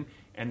put in,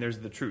 and there's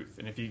the truth.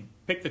 And if you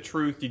pick the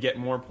truth, you get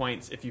more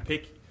points. If you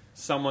pick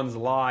someone's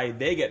lie,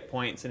 they get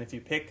points. And if you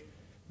pick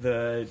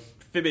the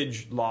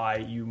fibbage lie,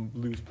 you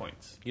lose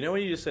points. You know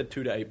when you just said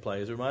 2 to 8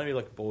 players, it reminded me of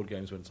like board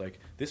games when it's like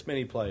this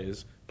many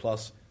players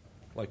plus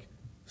like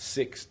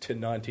 6 to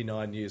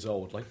 99 years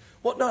old. Like,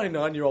 what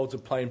 99-year-olds are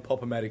playing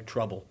Pop-O-Matic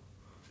Trouble?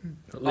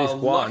 At least A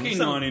one. lucky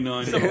Some-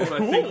 99 some year old. I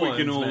think we cool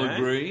can all ones, man.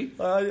 agree.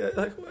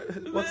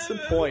 What's the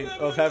point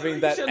of having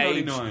that You said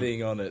age 99.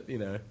 thing on it, you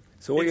know?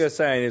 So what you're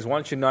saying is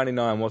once you're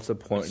 99, what's the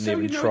point in So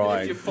even you know that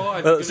trying? if you're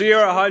 5, So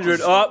you're 100.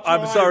 Oh,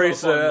 I'm sorry, up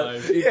sir. on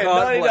life. You Yeah, can't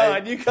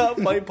 99, play. you can't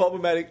play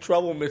Pop-O-Matic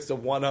Trouble, Mr.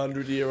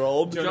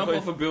 100-year-old. Do you Jump wanna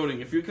off a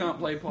building. If you can't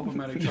play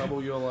Pop-O-Matic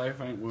Trouble, your life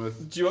ain't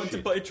worth. Do you want to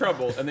shit. play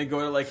Trouble? And they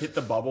go to like hit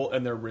the bubble,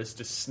 and their wrist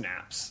just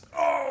snaps.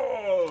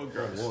 Oh,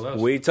 gross. Well, that's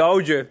We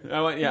told you.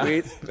 I went, yeah.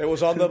 We- It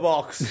was on the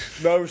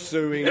box. No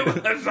suing.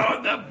 That's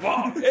on the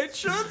box. It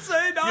should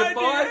say You're 5.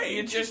 98.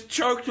 You just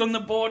choked on the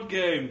board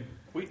game.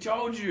 We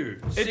told you.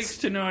 6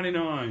 to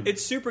 99.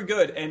 It's super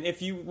good, and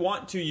if you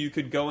want to, you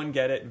could go and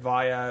get it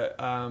via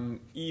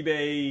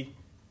eBay,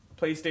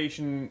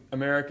 PlayStation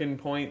American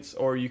points,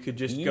 or you could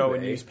just go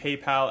and eBay? use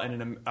PayPal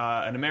and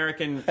an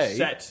American Hey.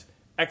 set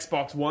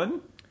Xbox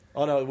One.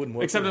 Oh, no, it wouldn't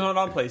work. Except it's not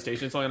on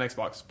PlayStation; it's only on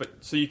Xbox. But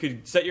so you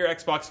could set your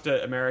Xbox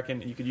to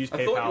American, and you could use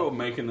I thought you were PayPal.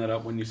 making that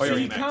up when you Oh, said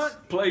yeah, You Max. can't,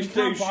 you PlayStation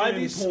can't buy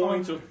this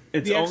points. on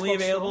It's the only Xbox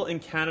available store, in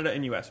Canada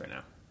and US right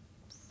now,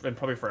 and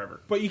probably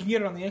forever. but you can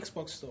get it on the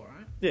Xbox store,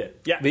 right? Yeah.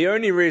 Yeah. The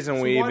only reason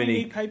So we why even do you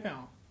need need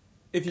PayPal?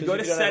 If you 'Cause go you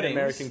to don't have an settings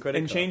American credit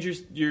and card.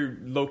 change your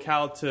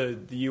locale to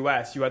the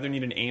US, you either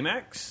need an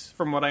Amex,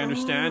 from what I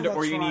understand, or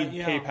that's you right, need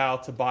yeah.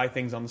 PayPal to buy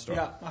things on the store.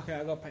 Yeah, okay,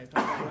 I got PayPal.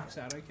 That works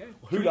out, okay.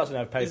 Who doesn't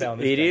have PayPal in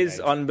this It day and is age?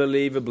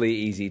 unbelievably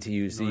easy to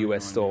use the 99,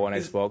 US store on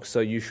Xbox, so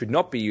you should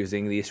not be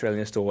using the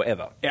Australian store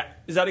ever. Yeah.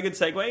 Is that a good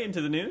segue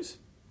into the news?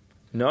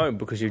 No,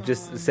 because you've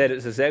just said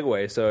it's a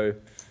segue, so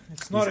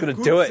It's you're not just a going to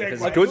good do it. segue. If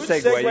it's a good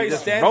segue, you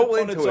just stands roll upon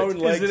into its own it.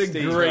 legs, Is it a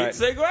Steve. great Right.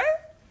 segue?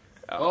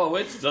 Oh,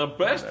 it's the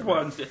best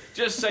one.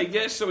 Just say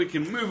yes so we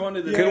can move on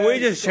to the. Can we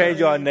just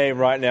change our name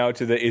right now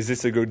to the Is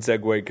This a Good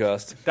Segway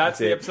Cast? That's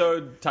the it.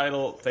 episode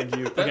title. Thank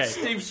you. Okay. That's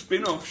Steve's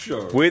spin-off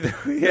show. With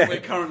that we're yeah.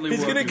 currently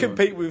He's going to working on.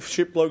 compete with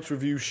Shit Blokes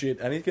Review Shit,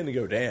 and he's going to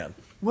go down.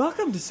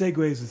 Welcome to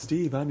Segways with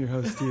Steve. I'm your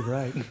host, Steve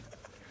Wright.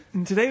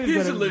 And today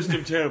Here's a list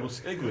of terrible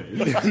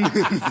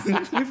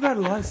segues. we've got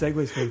a lot of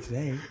segues for you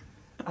today.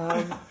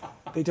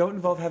 They don't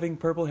involve having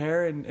purple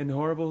hair and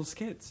horrible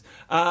skits.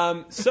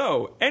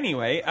 So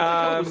anyway,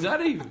 Was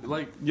that even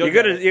like? You're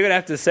gonna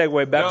have to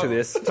segue back to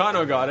this.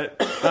 Tano got it.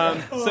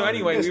 So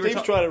anyway, we were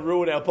Steve's trying to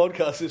ruin our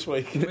podcast this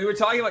week. we were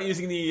talking about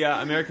using the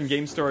American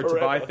Game Store to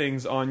buy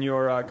things on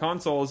your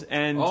consoles,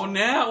 and Oh,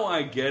 now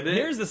I get it.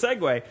 here's the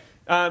segue.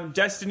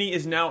 Destiny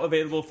is now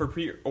available for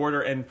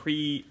pre-order and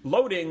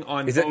pre-loading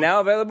on. Is both, it now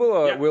available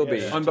or Yeah. it will Yeah, be?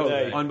 yeah. on both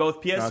Today. on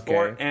both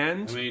PS4 Okay.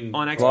 and I mean,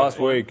 on Xbox Last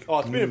One. week. Oh,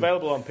 it's been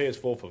available on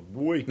PS4 for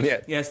weeks. Yeah.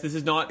 Yes, this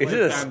is not. Is like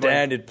it a fanboy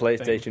standard thing.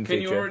 PlayStation Can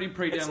feature? you already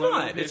pre-download It's it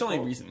not. on It's only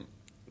PS4? recent.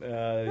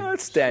 No,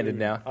 it's standard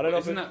now. I don't know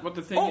if Isn't it, that what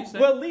the thing Oh is?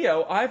 Then? well,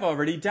 Leo, I've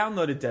already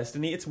downloaded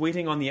Destiny. It's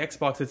waiting on the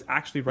Xbox. It's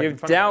actually right in You've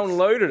front of us.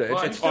 downloaded it.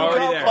 Well, It's you already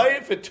can't there. play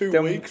it for 2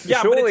 Then weeks.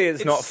 Yeah, but surely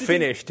it's it's not sitting-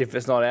 finished if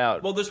it's not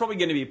out. Well, there's probably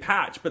going to be a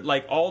patch, but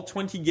like all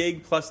 20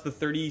 gig plus the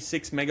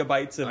 36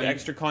 megabytes of Are you-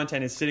 extra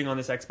content is sitting on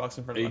this Xbox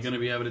in front Are of you us. going to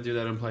be able to do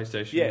that on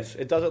PlayStation? Yes,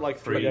 it does it like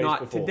 3 days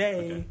Not before.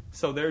 today. Okay.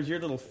 So there's your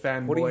little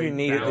fanboy. What do you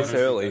need it No, this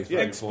that's- early? that's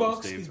very Xbox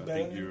important, Steve. is I better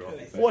think than you're off.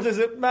 PS4. What does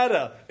it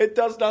matter? It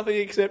does nothing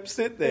except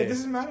sit there. It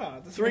doesn't matter.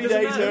 It doesn't 3 matter.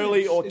 days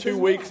early or It 2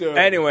 doesn't weeks matter. early.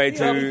 Anyway, The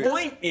to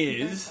point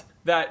is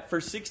that for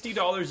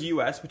 $60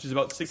 US, which is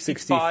about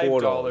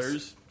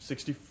 $65,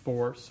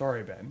 64.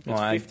 Sorry, Ben. oh,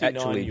 I 59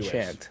 actually US.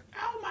 checked.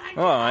 Oh my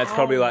Oh, that's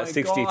probably like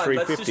my God.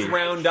 Let's 63.50. just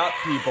round up,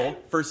 people.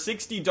 For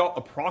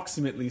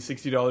approximately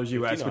 $60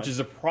 US, 59. which is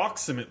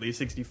approximately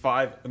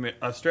 65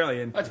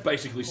 Australian, That's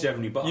basically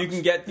 $70. you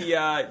can get the.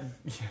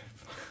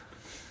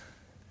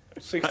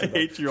 60 I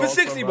hate you for all so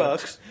 60 much.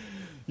 bucks.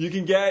 You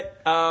can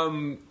get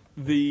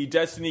the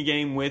Destiny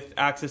game with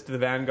access to the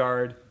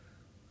Vanguard.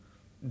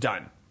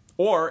 Done.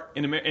 Or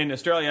in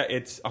Australia,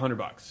 it's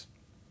 $100.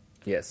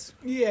 Yes.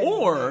 Yeah.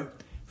 Or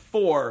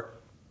for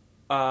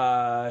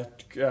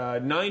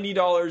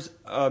 $90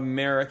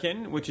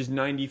 American, which is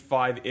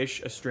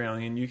 95-ish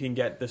Australian, you can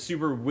get the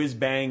Super Whiz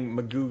Bang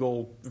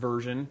McGoogle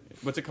version.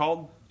 What's it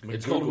called?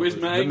 It's called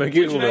Whizbang. The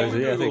McGoogle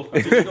version, yeah, I think.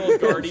 Digital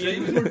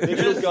Guardian.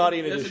 Digital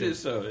Guardian Yes, Edition. it is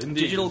so.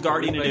 Indeed. Digital It's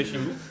Guardian called Whizbang.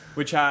 Edition,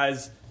 which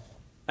has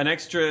an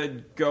extra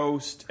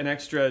Ghost, an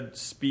extra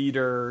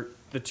Speeder,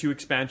 the 2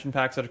 expansion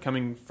packs that are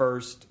coming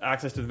first,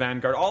 access to the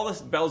Vanguard, all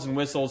this bells and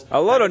whistles. A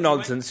lot that of if you went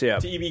nonsense, yeah.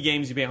 To EB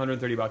Games, you pay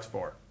 $130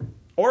 for.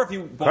 Or if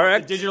you bought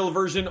Correct. the digital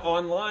version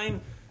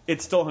online,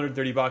 it's still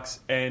 $130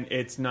 and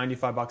it's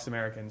 $95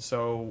 American.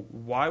 So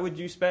why would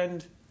you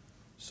spend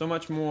so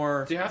much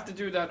more Do you have to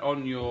do that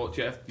on your?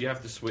 Do you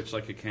have to switch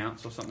like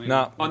accounts or something?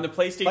 No. on the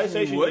PlayStation?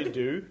 PlayStation you would. you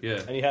do,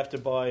 Yeah. and you have to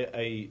buy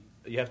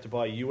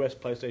US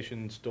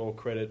PlayStation Store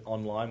credit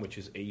online, which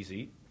is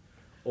easy.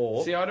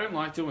 Or See, I don't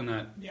like doing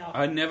that. Yeah.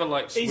 I never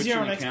like switching Easier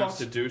on accounts Xbox.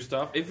 to do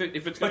stuff. If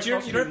it's But going to you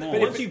cost don't me have more. to,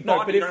 once you've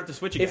bought it, you don't have to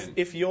switch again.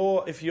 if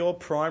your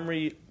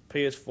primary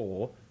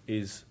PS4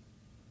 is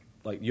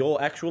like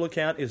your actual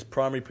account is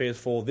primary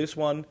PS4, this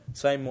one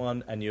same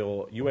one, and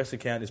your US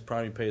account is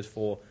primary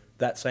PS4,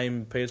 that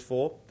same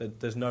PS4,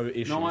 there's no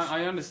issues. No,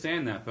 I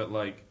understand that, but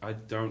like I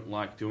don't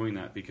like doing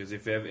that because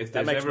if there's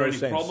That makes ever no any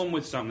sense. problem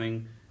with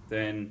something,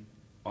 then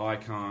I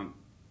can't.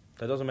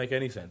 That doesn't make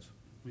any sense.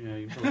 Yeah,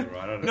 you're probably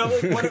right. I don't No,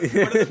 know. what are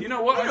the- You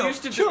know what? No, no, I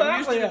used to do. chill I out,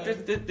 used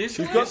to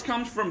Leo. this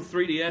comes from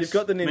 3DS. You've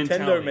got the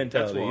Nintendo mentality,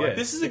 That's why. yeah.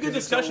 This is a good Because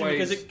it's discussion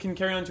always- because it can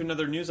carry on to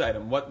another news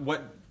item. What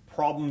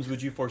problems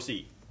would you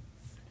foresee?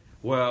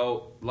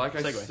 Well, like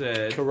I Segue.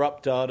 said,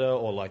 Corrupt data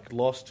or like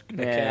lost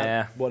Yeah.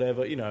 account,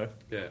 whatever, you know.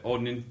 yeah, or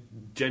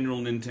general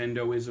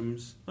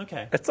Nintendo-isms.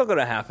 Okay. It's not going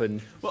to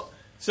happen. Well,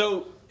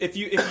 so if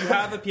you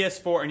have a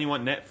PS4 and you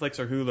want Netflix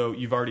or Hulu,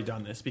 you've already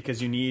done this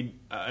because you need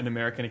an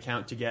American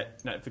account to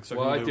get Netflix or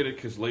Well, Hulu. I did it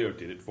because Leo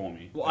did it for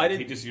me. Well, I did-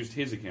 He just used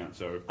his account,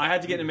 so I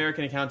had to get an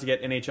American account to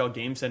get NHL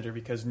Game Center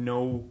because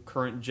no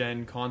current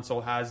gen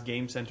console has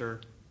Game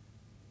Center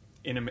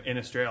in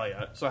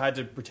Australia. So I had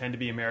to pretend to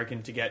be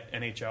American to get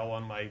NHL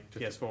on my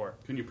PS4.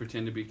 can you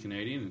pretend to be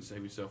Canadian and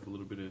save yourself a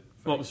little bit of?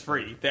 Well, it was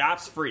free. The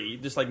app's free,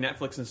 just like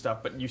Netflix and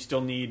stuff, but you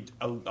still need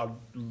a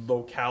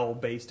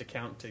locale-based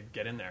account to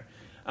get in there.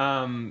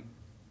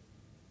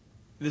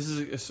 This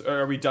is.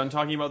 Are we done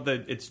talking about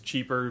the? It's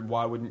cheaper.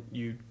 Why wouldn't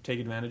you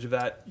take advantage of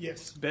that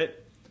Yes.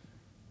 bit?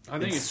 I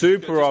think It's it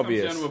super just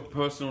obvious. Comes down to a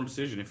personal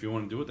decision. If you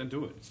want to do it, then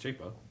do it. It's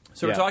cheaper.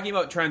 So Yeah. we're talking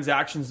about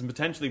transactions and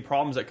potentially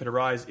problems that could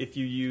arise if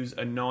you use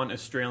a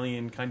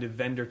non-Australian kind of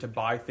vendor to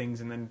buy things,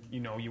 and then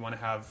you want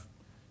to have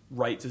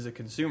rights as a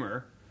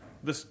consumer.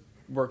 This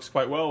works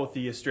quite well with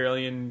the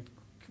Australian.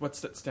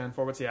 What's that stand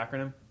for? What's the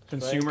acronym?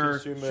 Consumer.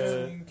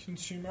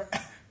 Consumer.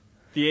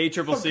 The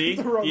ACCC.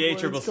 The wrong The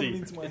words coming ACCC.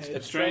 into my head.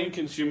 Australian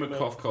consumer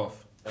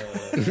cough.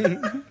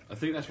 I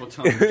think that's what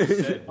Tom just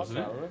said, I wasn't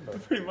can't it? remember.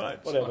 Pretty much.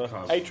 Whatever. I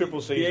can't-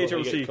 ACCC The is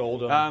what they ACCC. get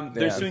called on.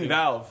 They're Yeah. suing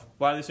Valve.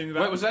 Why are they suing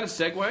Valve? Wait, was that a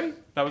segue?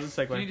 That was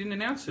a You segue. didn't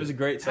announce it. It was a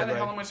great How the segue.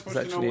 hell am I supposed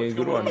It's to know actually what's a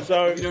good going one. on?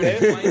 So You don't they're-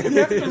 explain You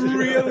have it. to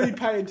really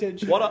pay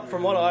attention.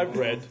 From what I've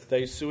read,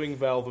 they're suing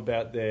Valve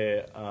about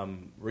their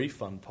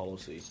refund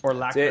policy. Or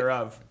lack That's it.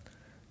 thereof.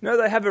 No,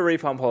 they have a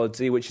refund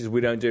policy, which is we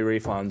don't do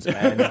refunds,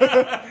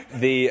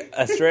 and the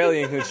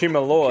Australian consumer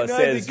law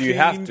says you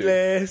have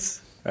to.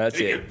 That's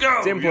There you it.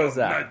 go, Simple you as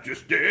that.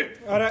 majesty.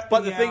 But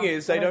the thing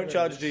is, they don't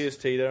charge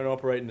GST. They don't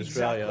operate in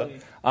Australia.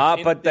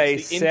 Exactly. But they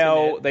it's the sell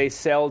internet. they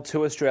sell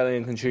to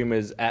Australian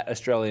consumers at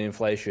Australian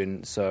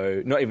inflation.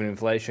 So not even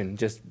inflation,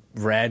 just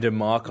random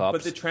markups.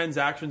 But the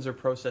transactions are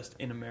processed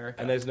in America.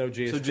 And there's no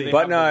GST. So do they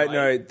But have no, the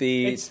no.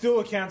 The It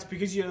still accounts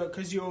because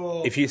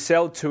you're if you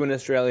sell to an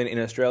Australian in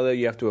Australia,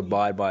 you have to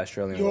abide by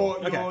Australian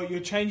law. you're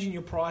changing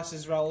your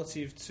prices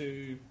relative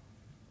to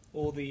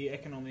all the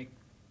economic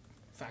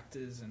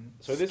factors and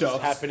So this Stuff.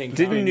 is happening.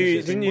 Didn't behind you- the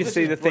scenes. didn't you Well, this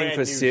see is the thing brand for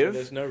new, so Civ?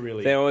 There's no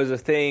really. There was a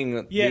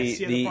thing. Yes,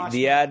 yeah, the the price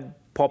the went ad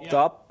popped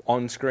Yeah. up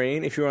on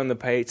screen. If you're on the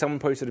page, someone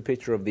posted a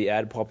picture of the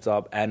ad popped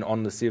up, and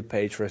on the Civ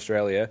page for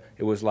Australia,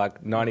 it was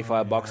like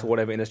 $95 or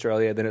whatever in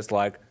Australia. Then it's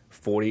like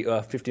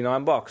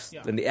 $59.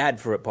 Yeah. Then the ad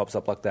for it pops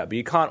up like that. But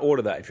you can't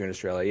order that if you're in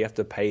Australia. You have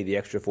to pay the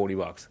extra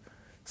 $40.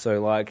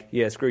 So like,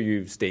 yeah, screw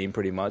you, Steam.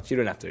 Pretty much, you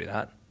don't have to do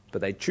that. But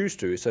they choose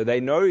to, so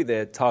they know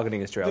they're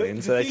targeting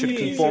Australians, so they should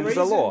conform to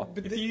the law.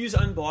 If you use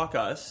Unblock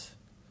Us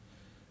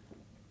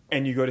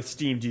and you go to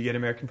Steam, do you get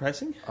American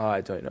pricing?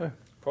 I don't know.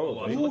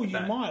 Probably. Look Oh, at you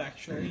that. might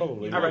actually.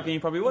 Probably. I reckon you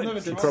probably would. I've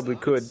never You tried probably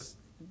that. could.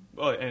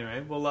 Well,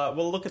 anyway,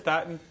 we'll look at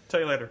that and tell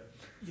you later.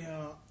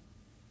 Yeah,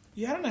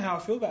 I don't know how I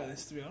feel about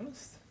this, to be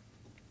honest.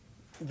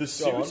 The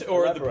Go on, suit or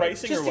the elaborate.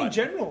 pricing Just or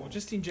what?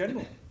 just in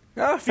general.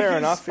 Ah, fair Because,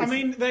 enough. I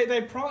mean,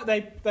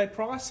 they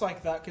price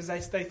like that because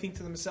they think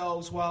to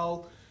themselves,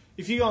 well,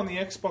 if you go on the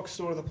Xbox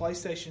store or the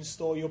PlayStation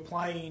store, you're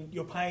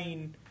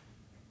paying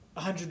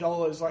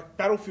 $100. Like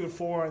Battlefield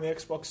 4 on the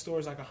Xbox store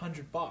is like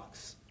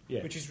 $100,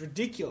 Yeah. which is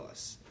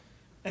ridiculous.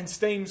 And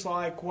Steam's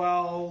like,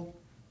 well,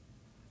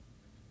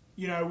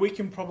 we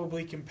can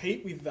probably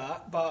compete with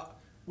that, but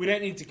we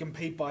don't need to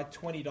compete by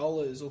 $20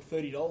 or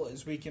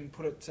 $30. We can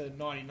put it to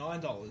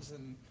 $99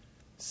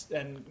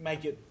 and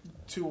make it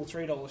 $2 or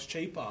 $3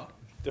 cheaper.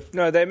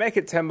 No, they make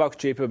it $10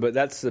 cheaper, but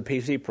that's the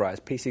PC price.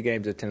 PC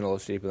games are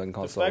 $10 cheaper than The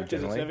console fact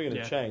is, it's generally. never going to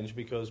Yeah. change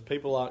because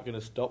people aren't going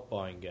to stop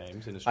buying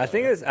games in Australia. I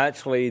think it's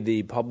actually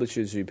the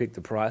publishers who pick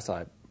the price,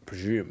 I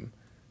presume.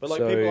 But like,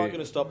 So- people aren't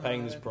going to stop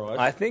paying this price.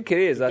 I think it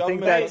is. The I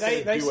think government-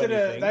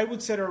 that's, They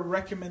would set a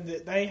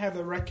recommended. They have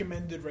a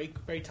recommended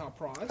retail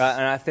price. and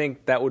I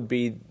think that would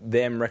be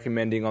them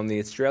recommending on the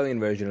Australian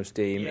version of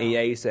Steam. Yeah.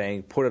 EA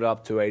saying put it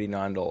up to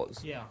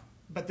 $89. Yeah,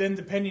 but then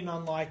depending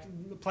on like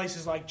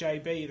places like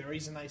JB, the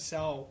reason they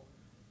sell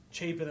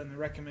cheaper than the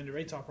recommended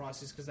retail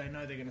price is because they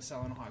know they're going to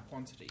sell in a high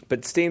quantity.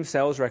 But Steam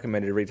sells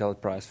recommended retail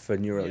price for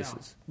new Yeah.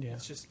 releases. Yeah.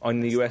 It's just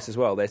On the US as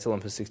well, they sell them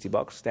for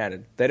 $60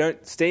 standard. They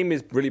don't. Steam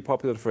is really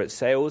popular for its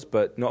sales,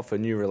 but not for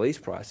new release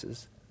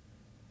prices.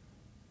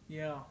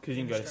 Yeah, Because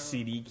you can go to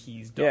CD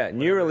keys. Yeah,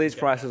 new whatever release to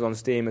get prices on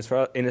Steam as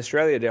far in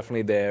Australia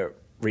definitely they're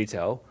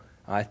retail.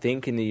 I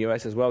think in the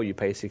US as well you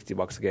pay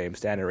 $60 a game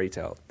standard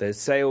retail. There's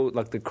sale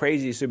like the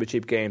crazy super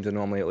cheap games are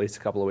normally at least a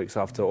couple of weeks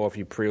after, or if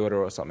you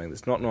pre-order or something.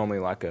 It's not normally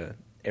like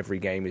every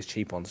game is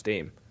cheap on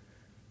Steam,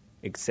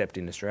 except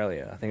in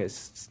Australia. I think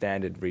it's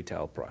standard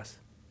retail price.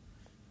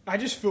 I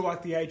just feel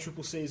like the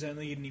ACCC is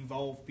only getting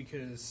involved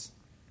because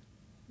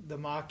the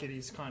market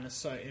is kind of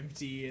so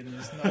empty and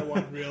there's no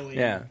one really.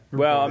 Yeah.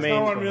 Well, I There's no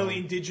mean, one really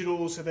in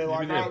digital, so they're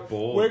like, they're "Oh,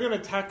 bored." we're going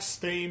to tax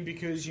Steam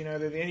because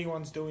that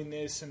anyone's doing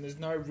this and there's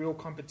no real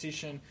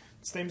competition."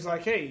 Steam's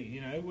like, "Hey,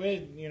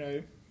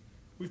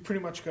 we've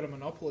pretty much got a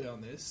monopoly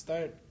on this.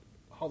 Don't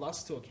hold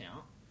us to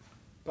account."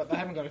 But they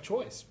haven't got a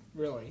choice,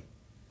 really,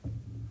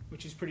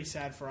 which is pretty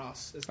sad for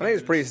us. As I think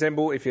it's pretty gamers.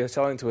 simple. If you're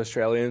selling to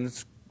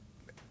Australians,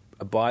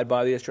 abide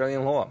by the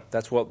Australian law.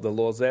 That's what the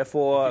law's there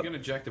for. You're going to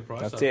jack the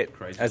price That's up it.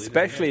 crazily,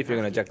 Especially then if you're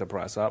you going to have jack the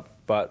price up.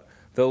 But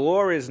the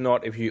law is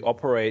not if you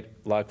operate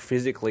like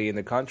physically in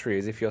the country,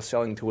 as if you're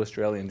selling to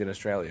Australians in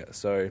Australia.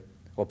 So,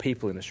 or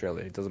people in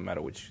Australia. It doesn't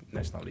matter which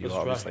nationality you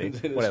are, obviously.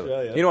 Australians in Whatever.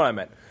 Australia. You know what I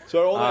meant.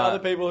 So all the Uh, other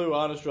people who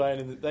aren't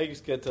Australian, they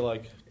just get to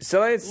like.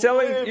 Selling.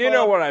 Live You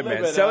know up, what I live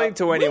meant. it Selling up.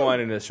 to anyone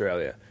in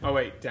Australia. Oh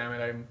wait, damn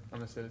it!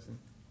 I'm a citizen.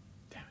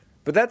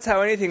 But that's how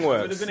anything I would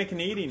have works. been a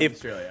Canadian If- in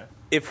Australia.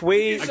 If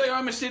we. You say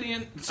I'm a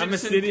citizen. I'm a damn it.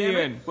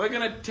 citizen. We're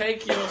going to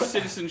take your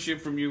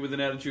citizenship from you with an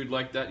attitude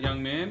like that,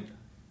 young man.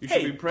 You should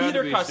Hey, be proud to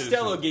Peter be a Costello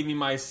citizen. gave me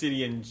my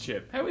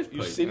citizenship. How is You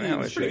Pete? city-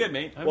 Yeah, It's pretty good,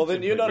 mate. Well,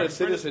 then you're not a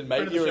Friend of- citizen, friend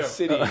mate. of the You're a show.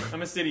 city.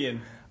 I'm a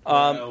citizen.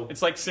 Well,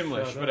 It's like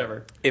Simlish,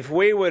 whatever. If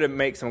we were to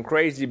make some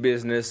crazy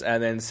business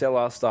and then sell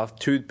our stuff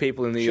to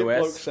people in the Shit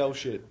blokes US, sell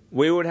shit.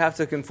 we would have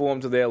to conform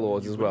to their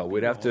laws as well.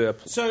 We'd have to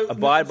So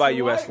abide by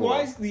so US law.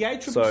 Why is the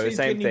ACCC So, same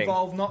getting thing.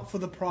 involved not for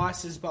the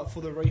prices but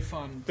for the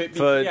refund? But,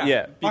 For yeah,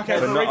 yeah, Okay,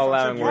 for the not refund.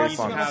 allowing So price has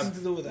got refunds. nothing to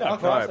do with it. No, Okay.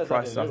 price No, has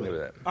price nothing nothing to to do do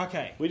with it.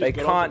 Okay. We They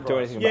just got off can't the do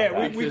price. anything about Yeah,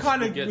 that. we Because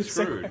kind we of get would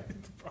screwed.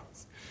 separate the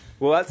price.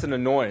 Well, that's an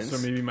annoyance. So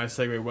maybe my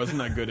segue wasn't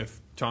that good if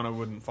Toronto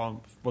wasn't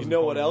You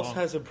know what following else along.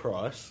 has a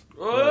price?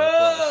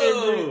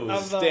 Whoa!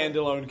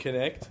 Standalone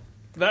Connect.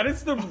 That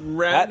is the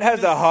That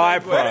has a high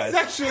segue. price. It's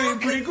actually a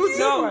pretty good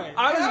No, segue.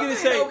 I was How gonna the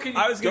say. hell can you-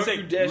 I was gonna don't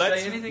say. you dare say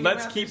Let's anything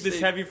let's about keep this, this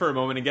Steve. heavy for a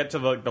moment and get to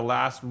the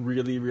last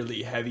really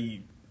really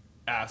heavy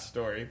ass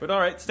story. But all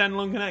right,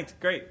 standalone Connect,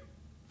 great,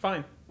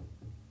 fine.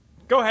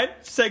 Go ahead,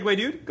 segue,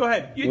 dude. Go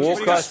ahead. You Walk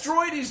just us-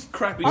 destroyed his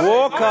crappy.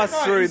 Walk I don't us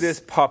know, through is- this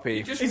puppy.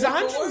 You just Is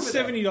walked all over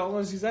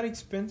 $170? Is that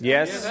expensive?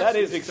 Yes. That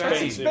is That's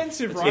expensive.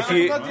 expensive, right? If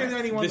you- I'm not the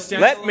only one. The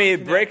that- Let me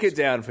Standalone break Connect it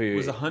down for you.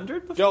 Was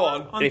 100 before? Go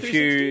on. If 360?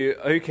 you,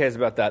 who cares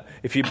about that?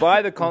 If you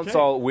buy the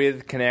console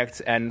with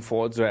Kinect and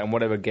Forza and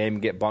whatever game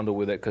get bundled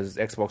with it, because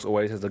Xbox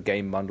always has a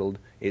game bundled,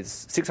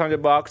 it's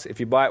 $600. If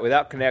you buy it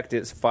without Kinect,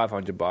 it's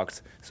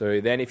 $500. So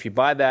then, if you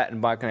buy that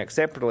and buy Kinect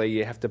separately,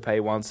 you have to pay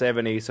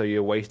 $170. So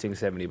you're wasting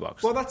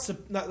 $70. Well,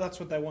 that's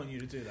what they want you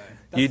to do, though.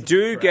 That's You the-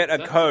 do get a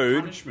That's the code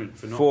punishment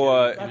for not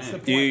for getting That's the Kinect.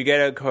 point. you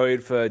get a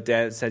code for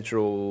Dance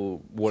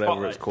Central, whatever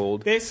Spotlight. it's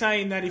called. They're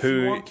saying that if you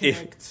Who, want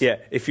Kinect,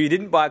 if you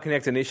didn't buy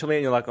Kinect initially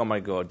and you're like, oh my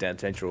god, Dance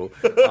Central,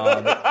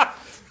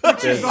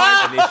 there's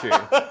an issue.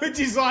 which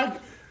is like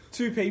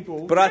two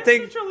people. But I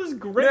think Central is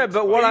great. yeah,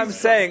 but what I'm Please,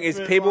 saying is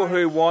but people like-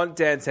 who want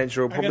Dance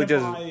Central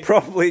gonna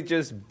probably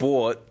just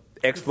bought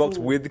Xbox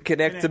full with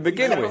Kinect to Kinect.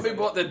 begin They with. probably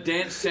bought the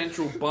Dance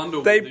Central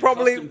bundle. They with the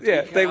probably- custom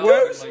yeah, they decals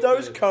were- and, like,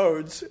 Those the-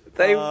 codes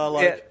They- are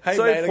like, yeah, hey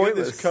so man, I got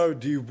pointless. this code.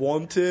 Do you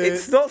want it?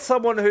 It's not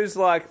someone who's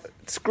like,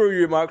 screw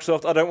you,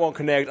 Microsoft, I don't want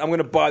Kinect, I'm going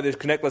to buy this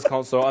Kinectless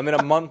console, and then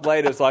a month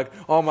later it's like,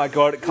 oh my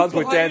god, it comes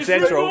with Dance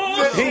Central.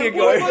 Here you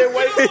go.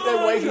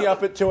 They're waking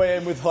up at 2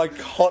 a.m. with like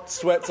hot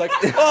sweats, like,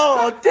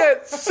 oh,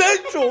 Dance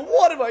Central,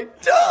 what have I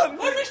done?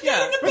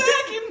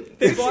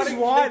 They bought, is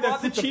why they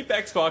bought the that's the- cheap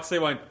Xbox. They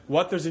went,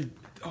 what? There's a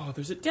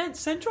Dance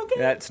Central game?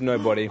 That's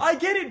nobody. I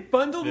get it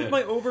bundled Yeah. with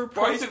my overpriced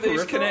Both of these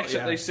peripheral. connects Yeah.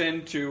 that they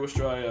send to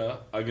Australia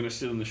are going to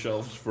sit on the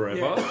shelves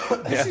forever.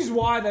 This is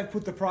why they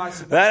put the price.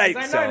 At That ain't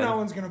they know selling. no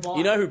one's going to buy.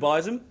 You know who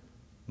buys them?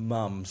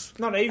 Mums.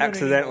 not even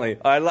Accidentally.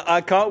 anymore.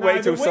 I can't No,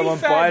 wait till the Wii someone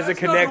fan- buys a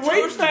that's not Kinect. the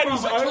Wii fan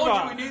is I told you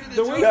over. we needed it The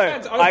to- Wii No,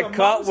 fan's over. I can't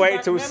Mums wait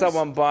back till mems.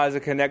 someone buys a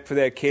Kinect for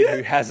their kid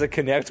who has a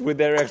Kinect with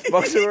their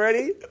Xbox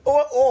already.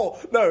 Or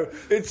no,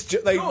 it's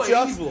they You're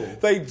just evil.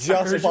 they Here's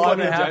just what buy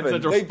gonna them. happen. Dance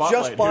Central They just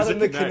Spotlight. buy Here's them a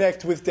the Kinect.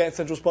 Connect with Dance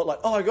Central Spotlight.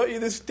 Oh, I got you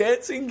this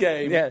dancing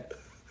game. Yeah.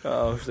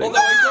 Oh, see. Although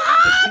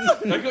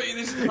I got you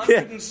this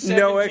 $170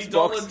 no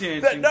Xbox.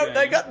 dancing No, game.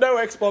 they got no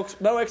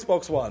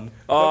Xbox One.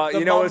 Oh, The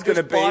you know what mum it's gonna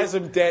just be? buys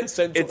them Dance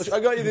Central. It's- I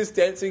got you this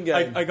dancing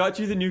game. I got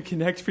you the new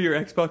Kinect for your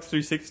Xbox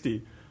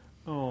 360.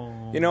 Oh.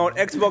 You know what?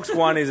 Xbox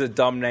One is a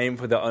dumb name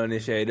for the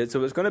uninitiated,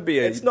 so it's going to be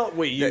a. It's not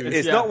Wii U.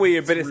 It's Yeah, not Wii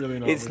U, but it's really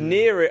not it's Wii U.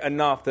 near it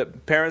enough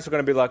that parents are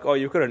going to be like, "Oh,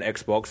 you've got an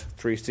Xbox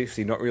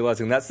 360," not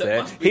realizing that's That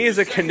there. must be Here's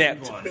the a second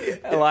Connect.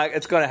 one. Like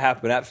it's going to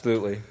happen,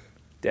 absolutely.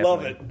 Definitely.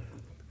 Love it.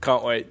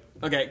 Can't wait.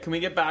 Okay, can we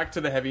get back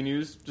to the heavy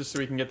news just so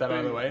we can get that out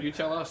of the way? You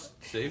tell us,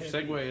 Steve.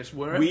 Segue us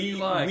wherever We- you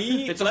like.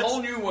 we- It's a let's-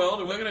 whole new world,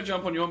 and we're going to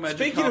jump on your magic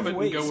Speaking of carpet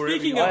Wii- and go wherever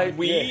Speaking you of like.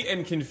 Wii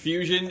and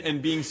confusion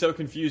and being so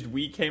confused,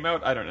 Wii came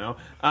out. I don't know.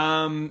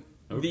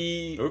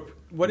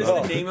 What is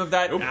the name of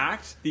that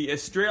act? The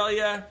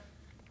Australia.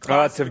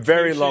 Oh, it's a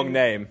very long Classification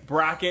name.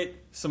 Bracket,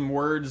 some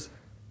words,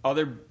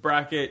 other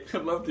bracket, I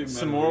love the amount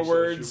some of more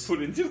research words. you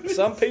put into this.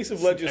 Some piece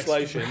of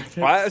legislation.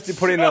 I actually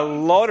put in a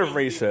lot of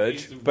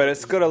research, but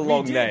it's got a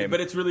long We did, name. but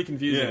it's really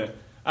confusing.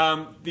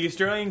 The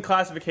Australian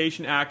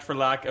Classification Act, for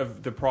lack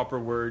of the proper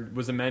word,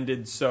 was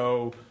amended,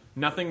 so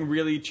nothing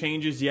really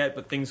changes yet,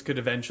 but things could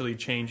eventually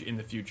change in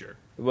the future.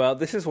 Well,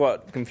 this is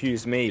what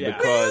confused me Yeah.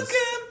 because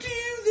Welcome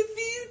to the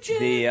future.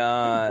 the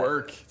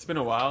Work. It's been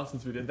a while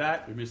since we did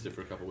that. We missed it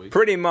for a couple of weeks.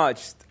 pretty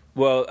much.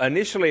 Well,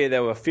 initially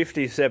there were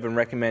 57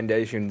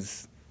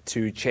 recommendations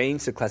to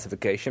change the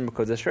classification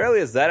because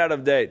Australia is that out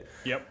of date.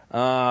 Yep. Hey,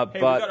 But we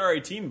got our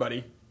 18,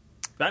 buddy.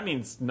 That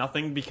means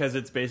nothing because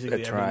it's basically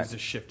That's everything's right.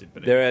 just shifted.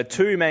 But there are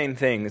two main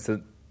things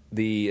that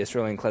the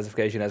Australian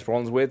classification has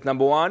problems with.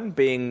 Number one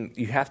being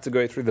you have to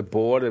go through the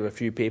board of a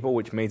few people,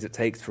 which means it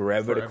takes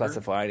forever to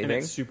classify anything.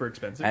 And it's super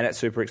expensive. And it's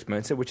super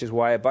expensive, which is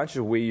why a bunch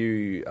of Wii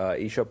U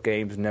eShop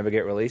games never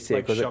get released here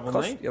Like because Shovel it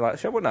costs Knight? like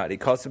Shovel Knight. It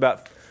costs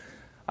about,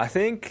 I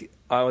think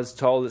I was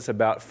told it's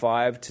about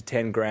 $5 to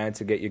 $10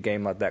 to get your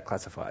game like that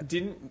classified.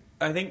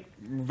 I think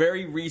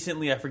very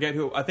recently, I forget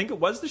who, I think it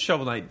was the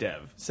Shovel Knight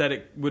dev, said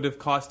it would have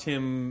cost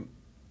him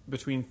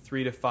between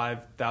 $3,000 to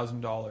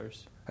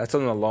 $5,000 That's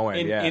on the low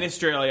end, in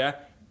Australia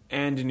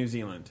and in New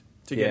Zealand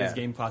to get Yeah. his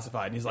game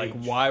classified. And he's like,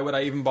 why would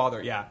I even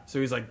bother? Yeah. So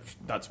he's like,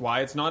 that's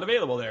why it's not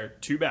available there.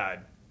 Too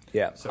bad.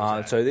 Yeah. So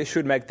sad. So this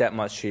should make that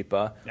much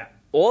cheaper. Yeah.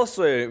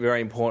 Also,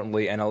 very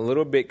importantly, and a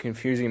little bit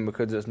confusing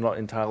because it's not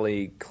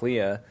entirely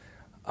clear,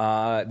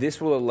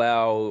 this will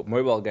allow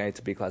mobile games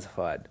to be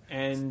classified.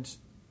 And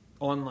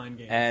online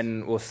games.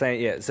 And we'll say,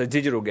 yeah, so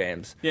digital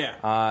games. Yeah.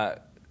 Uh, well,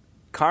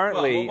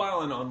 currently,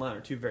 mobile and online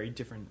are two very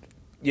different.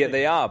 yeah,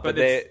 they are, but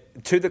they're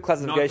it's to the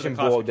classification not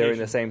for the board, they're in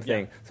the same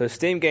classification. thing. So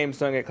Steam games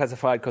don't get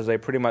classified because they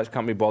pretty much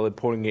can't be bothered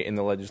putting it in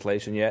the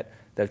legislation yet.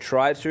 They've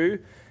tried to,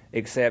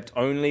 except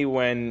only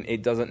when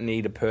it doesn't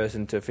need a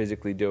person to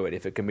physically do it.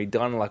 If it can be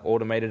done like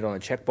automated on a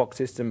checkbox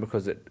system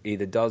because it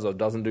either does or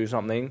doesn't do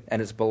something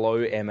and it's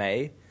below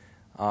MA,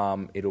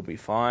 it'll be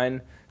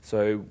fine.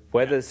 So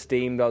whether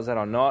Steam does that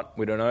or not,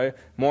 we don't know.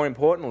 More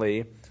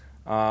importantly,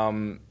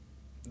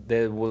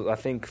 there was, I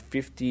think,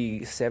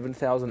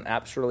 57,000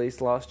 apps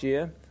released last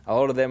year. A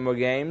lot of them were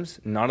games.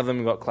 None of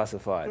them got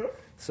classified.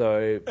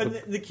 So,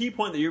 And the key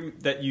point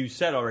that you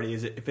said already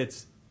is that if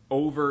it's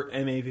over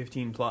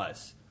MA15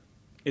 plus,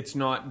 it's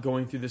not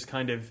going through this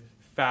kind of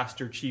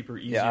faster, cheaper,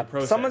 easier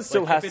process. Someone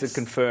still Like, has if to it's-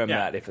 confirm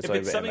that if it's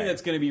over something MA.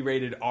 that's going to be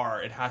rated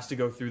R, it has to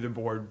go through the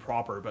board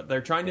proper. But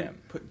they're trying to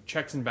put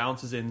checks and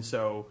balances in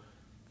so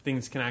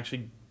things can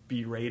actually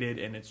be rated,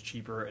 and it's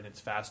cheaper, and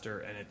it's faster,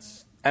 and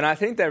it's... And I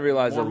think they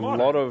realize More a modern.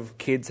 lot of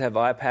kids have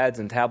iPads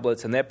and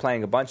tablets and they're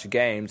playing a bunch of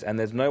games and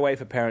there's no way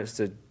for parents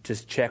to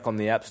just check on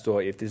the App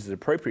Store if this is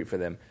appropriate for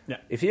them. Yeah.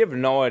 If you have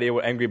no idea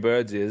what Angry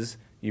Birds is,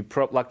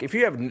 if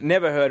you have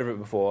never heard of it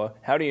before,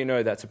 how do you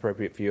know that's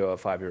appropriate for your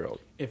 5-year-old?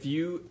 If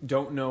you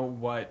don't know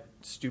what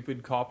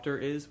Stupid Copter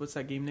is, what's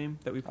that game name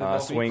that we played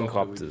last week? Swing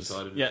Copter, we Copters.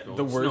 decided Yeah, it's called.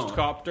 the It's worst not.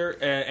 copter,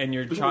 and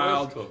your The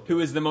child, worst copter. who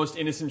is the most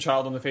innocent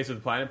child on the face of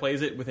the planet,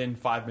 plays it. Within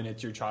 5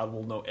 minutes, your child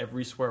will know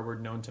every swear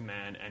word known to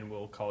man and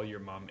will call your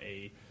mum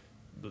a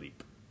bleep.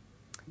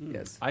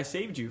 Yes. I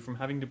saved you from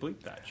having to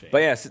bleep that, Shane. But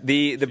yes,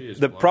 the Cheers,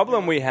 the Block.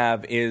 problem we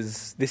have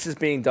is this is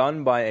being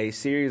done by a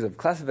series of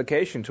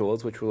classification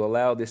tools which will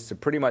allow this to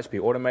pretty much be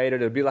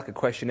automated. It'll be like a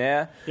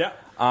questionnaire. Yeah.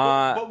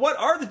 Uh, but what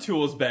are the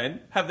tools, Ben?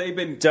 Have they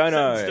been Don't set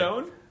know. in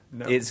stone?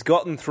 No. It's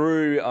gotten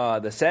through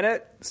the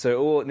Senate, so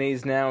all it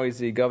needs now is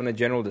the Governor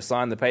General to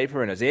sign the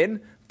paper and it's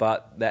in,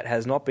 but that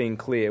has not been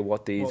clear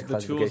what these Well, the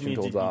tools classification need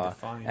to tools be are.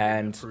 defined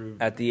and And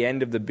approved. at the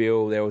end of the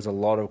bill, there was a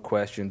lot of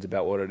questions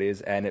about what it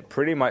is, and it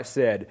pretty much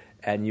said,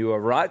 and you are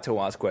right to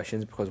ask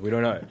questions because we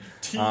don't know.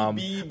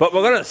 TBD. But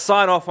we're going to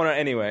sign off on it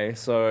anyway,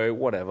 so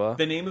whatever.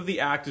 The name of the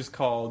act is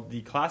called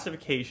the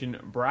Classification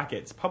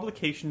Brackets,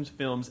 Publications,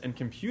 Films, and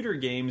Computer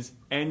Games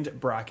End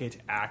Bracket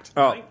Act.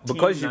 Oh,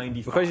 because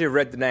 1995. you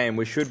read the name,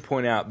 we should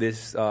point out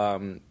this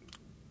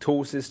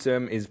tool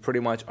system is pretty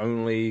much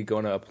only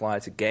going to apply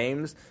to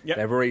games. Yep.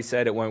 They've already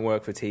said it won't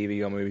work for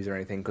TV or movies or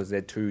anything because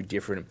they're too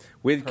different.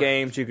 With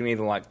games, you can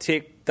either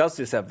tick, does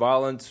this have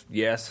violence?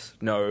 Yes,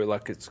 no.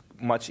 It's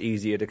much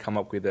easier to come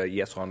up with a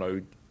yes or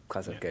no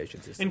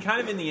classification system. And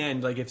kind of in the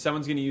end, if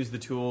someone's going to use the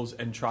tools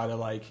and try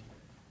to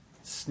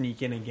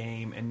sneak in a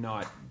game and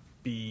not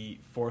be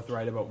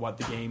forthright about what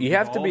the game You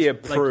have to be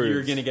involves, approved.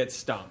 you're going to get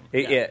stung.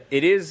 It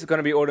is going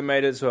to be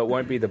automated, so it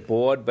won't be the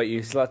board, but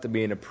you still have to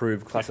be an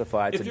approved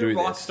classified If to you're do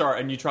this. Rockstar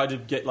and you try to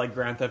get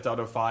Grand Theft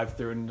Auto 5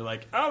 through and you're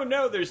like, oh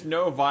no, there's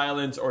no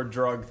violence or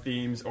drug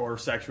themes or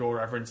sexual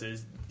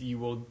references, you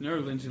will No,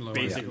 Lindsay Lohan.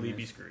 basically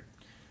be screwed.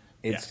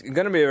 It's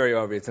going to be very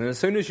obvious, and as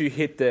soon as you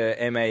hit the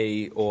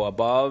MA or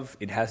above,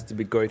 it has to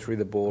go through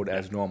the board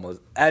as normal.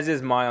 As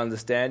is my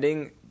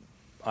understanding.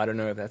 I don't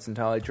know if that's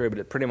entirely true, but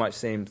it pretty much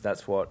seems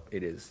that's what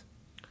it is.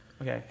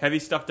 Okay, heavy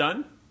stuff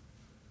done?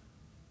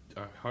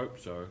 I hope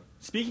so.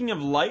 Speaking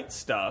of light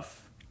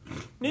stuff,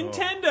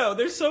 Nintendo,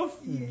 they're so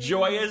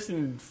joyous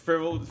and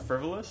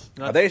frivolous.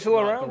 Are they still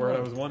Not around? the word I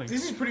was wanting.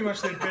 This is pretty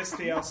much their best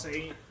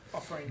DLC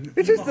offering.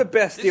 This is the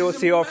best This is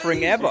DLC offering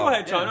amazing. ever. Go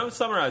ahead, Tono,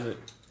 summarize it.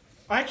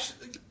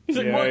 Actually, He's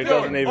like, Yeah, "What he the-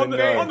 doesn't even on the,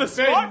 know. On the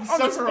spot? On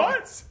the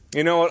Summarize. spot?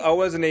 You know what? I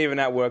wasn't even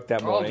at work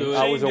that morning. do it.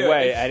 I was Shane, do it.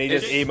 away, It's- and he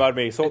just it's- emailed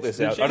me, sort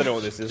this out. I don't know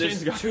what this is.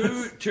 Shane's got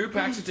There's two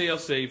packs of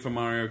DLC for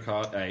Mario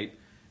Kart 8.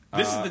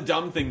 This is the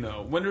dumb thing,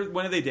 though. When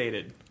are they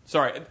dated?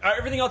 Sorry,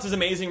 everything else is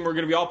amazing. We're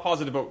going to be all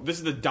positive, but this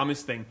is the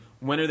dumbest thing.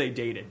 When are they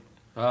dated?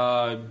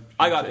 I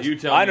got this. You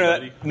tell I me, know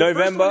buddy. that. The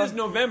November. first one is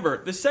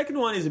November. The second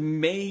one is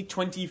May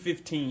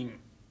 2015.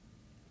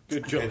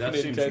 Good job, that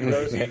seems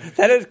Nintendo.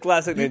 That is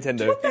classic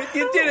Nintendo.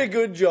 You did a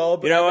good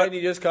job. You know and what? then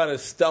you just kind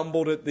of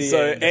stumbled at the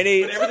So end.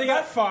 any But everything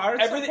that far.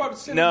 It's everything- like,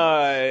 what,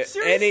 no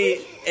Seriously?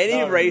 any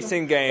No.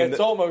 racing game.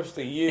 It's almost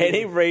a year.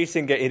 Any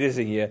racing game, it is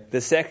a year.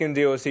 The second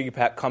DLC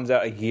pack comes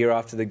out a year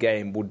after the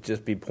game would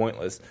just be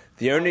pointless.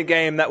 The only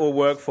game that will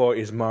work for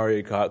is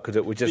Mario Kart because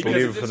it would just Because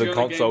live it's for the the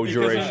only console game-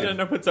 Because duration.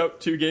 Nintendo puts out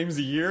 2 games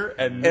a year,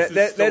 and this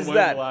is still There's one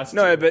that. of the last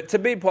No, 2. but to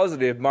be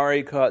positive,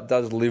 Mario Kart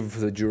does live for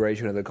the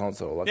duration of the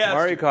console. Like Yeah, that's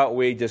Mario true. Kart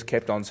Wii just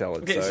kept on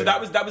selling. Okay, so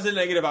that was a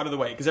negative out of the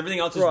way because everything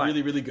else is Right.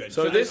 really, really good.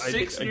 So There's I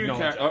 6 new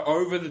acknowledge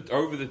characters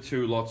over the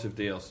 2 lots of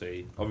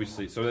DLC,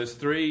 obviously. So there's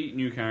 3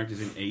 new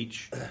characters in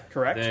each.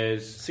 Correct.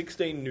 There's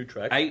 16 new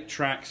tracks. 8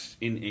 tracks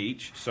in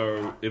each,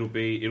 so it'll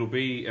be a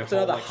It's whole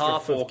another extra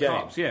half of 4 game.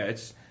 cups. Yeah,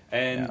 it's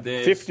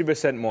there's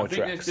 50% more I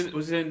think tracks.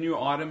 was there new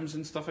items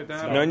and stuff like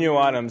that? No new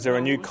items. There are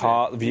new What was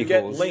car it?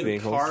 vehicles. Link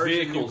vehicles. cars.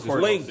 Vehicles is what I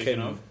was Link thinking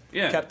and of.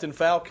 Yeah. Captain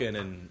Falcon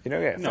and You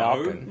don't get No.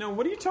 Falcon. No,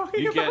 what are you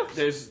talking You about? get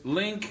there's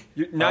Link.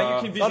 Now you're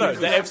oh confusing no, me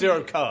the with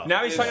F-Zero car.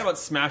 Now he's talking about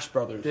Smash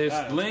Brothers.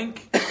 There's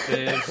Link.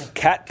 There's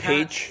Cat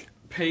Peach.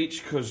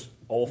 Peach because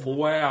awful.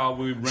 Wow,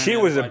 we ran She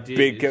out was of a ideas.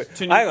 big.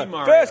 Tanuki Hang on.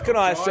 Mario. First, can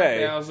I Dry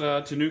say?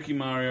 Bowser, Tanuki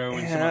Mario,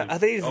 and some Yeah, other- are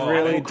these Oh, really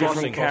Animal different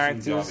Crossing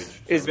characters? garbage.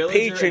 Is Villager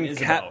Peach and and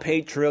Isabelle. Cat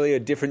Peach really a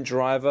different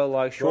driver?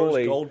 Like,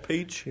 surely. Rose Gold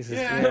Peach. This is-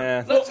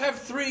 Yeah, let's have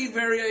 3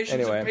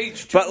 variations Anyway. of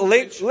Peach. But two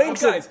Link- Peach.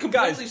 Link's Oh, a- it's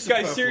completely Guys,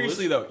 superfluous.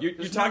 seriously though, you're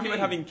There's talking no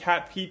about need. having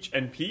Cat Peach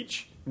and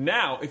Peach.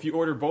 Now, if you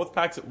order both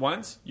packs at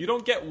once, you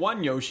don't get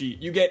one Yoshi.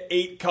 You get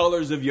 8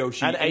 colors of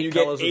Yoshi, And 8 you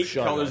colours get of 8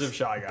 Shy colors Guys. of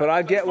Shy Guy. But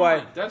I get why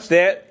fine. That's-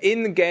 they're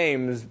in the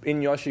games,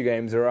 in Yoshi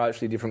games, there are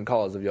actually different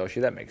colors of Yoshi.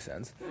 That makes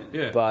sense.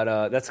 Yeah.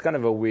 But that's kind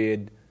of a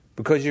weird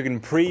because you can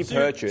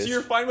pre-purchase. So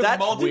you're fine with That's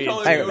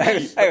multicolored weird. Hang on,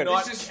 Yoshi, hang on. but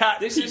not Cat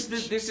This is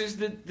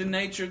Peach. the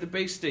nature of the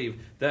beast,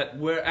 Steve. That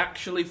we're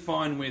actually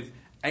fine with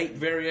 8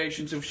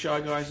 variations of Shy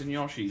Guys and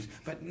Yoshis,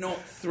 but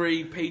not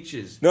 3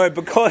 Peaches. No,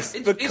 because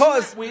Isn't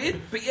that weird?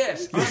 But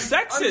yes, You're I'm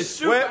sexist.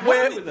 super We're- happy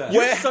we're- with that.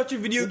 You're We're- such a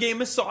video game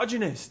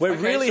misogynist. We're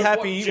Okay, really so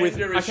happy what with.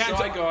 gender is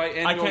Shy Guy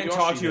and I your can't Yoshi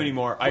talk to you then?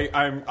 anymore.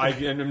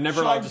 I'm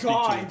never allowed to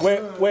speak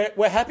to you.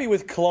 We're happy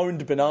with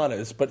cloned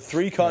bananas, but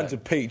 3 kinds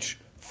of peach.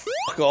 Fuck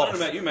I don't know off.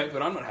 about you, mate,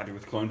 but I'm not happy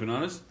with cloned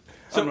bananas.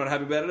 I'm not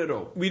happy about it at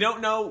all. We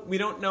don't know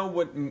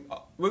what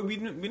we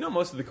know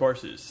most of the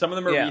courses. Some of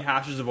them are Yeah.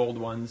 rehashes of old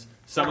ones.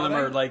 Some Are of them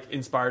they? are like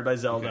inspired by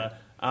Zelda.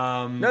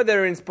 no,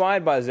 they're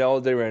inspired by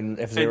Zelda and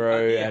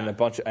F-Zero And, yeah. and a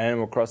bunch of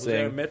Animal Was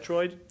there a Crossing,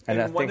 Metroid?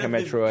 and I and one think a of the-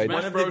 Metroid. one Smash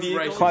of the Bros. vehicles-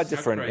 Races, Quite how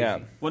different, crazy. yeah.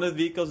 One of the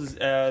vehicles is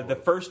the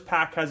first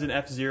pack has an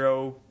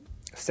F-Zero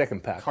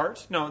Second pack.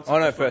 cart. No, it's Oh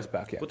no, the first first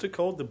pack. Yeah. What's it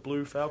called? The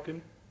Blue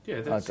Falcon?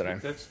 Yeah, that's, I dunno.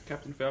 that's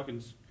Captain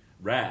Falcon's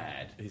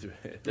rad. He's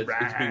It's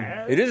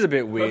been It is a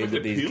bit weird Perfectly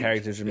that these cute.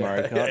 characters in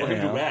Mario Kart. you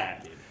know.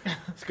 rad.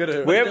 got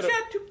a. Where- it's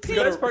got a-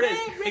 The best part is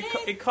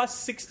it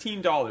costs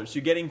 $16.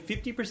 You're getting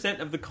 50%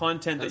 of the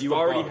content that you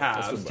already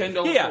have. It's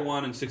 $10 Yeah. for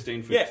one and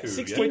 16 for Yeah, two.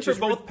 16 Which for is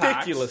both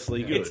packs.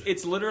 ridiculously good.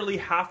 It's literally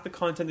half the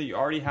content that you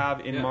already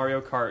have in Yeah.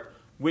 Mario Kart.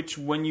 Which,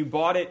 when you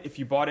bought it, if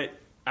you bought it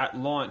at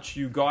launch,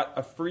 you got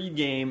a free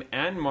game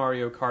and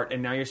Mario Kart,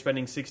 and now you're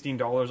spending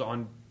 $16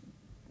 on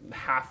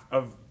half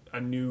of a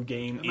new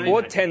game. in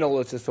Or that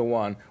 $10 just for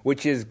one,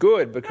 which is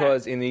good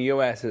because in the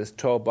US it's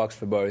 $12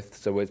 for both,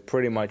 so it's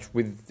pretty much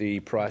with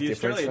the price The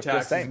difference Australian it's the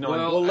tax is same. not-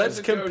 Well, let's as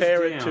it goes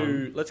compare it down,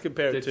 to. Let's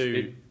compare it It's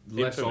to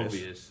less Infamous.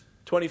 obvious.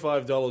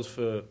 $25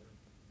 for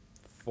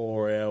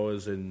 4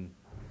 hours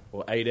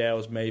or 8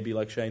 hours maybe,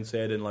 like Shane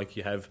said, and like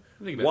you have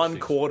I think about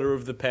 1/4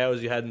 of the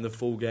powers you had in the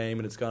full game,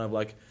 and it's kind of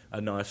like a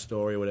nice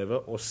story or whatever.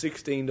 Or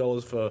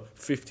 $16 for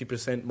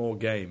 50% more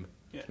game.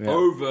 Yeah. Yeah.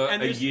 Over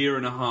And a there's- year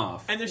and a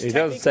half. And there's It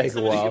does technically take a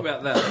some- while. Think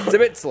about that. It's a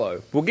bit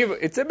slow.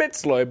 It's a bit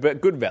slow,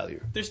 but good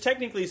value. There's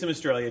technically some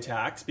Australia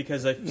tax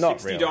because if Not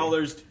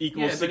 $60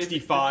 equals Yeah, but if-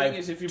 65, the thing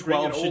is, if you bring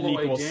 12 it all should the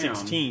way equal down,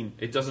 16.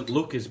 It doesn't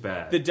look as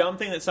bad. The dumb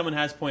thing that someone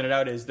has pointed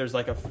out is there's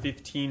like a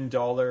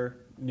 $15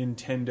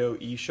 Nintendo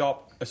eShop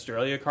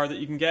Australia card that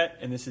you can get,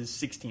 and this is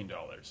 $16.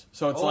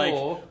 So it's Or like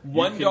you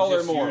 $1 can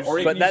just more, use or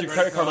you But can use your that's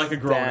credit card like a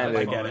grown up.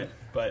 I standard. get it,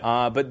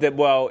 but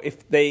But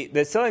if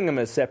they're selling them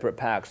as separate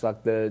packs,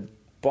 like the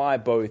buy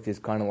both is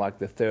kind of like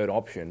the third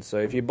option. So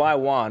if you buy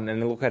one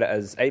and look at it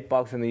as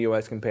 $8 in the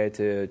US compared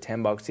to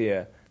 $10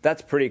 here,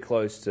 that's pretty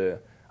close to.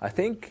 I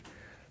think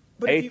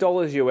But if you-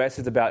 $8 US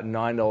is about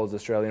 $9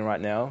 Australian right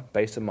now,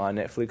 based on my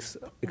Netflix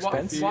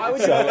expense. why would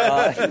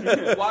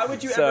you, why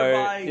would you So, ever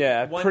buy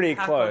yeah, one pretty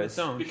pack close. on its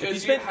own?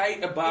 because If you you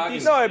hate a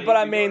bargain. No, Steve. but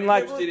I You mean, got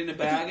like- interested in a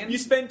bargain. You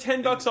spend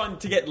 $10 on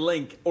to get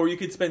Link, or you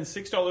could spend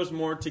 $6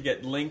 more to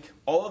get Link,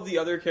 all of the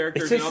other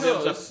characters, It's and all the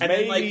other just- stuff, and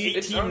then like maybe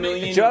it's 18 only-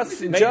 million.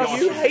 Just- Maybe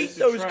just- you hate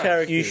those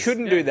characters. You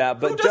shouldn't Yeah. do that,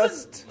 Who but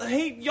doesn't just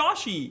hate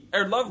Yoshi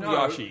or love No,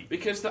 Yoshi?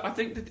 because I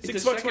think that the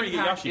 $6 more second you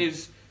get pack Yoshi.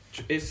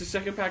 is the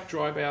second pack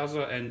Dry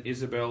Bowser and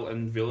Isabelle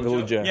and Villager.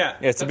 Villager. Yeah.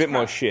 it's a That's bit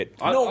more crap. shit.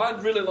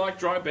 I'd really like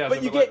Dry Bowser,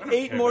 But you like, I get don't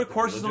 8 care more about the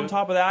courses on Villager.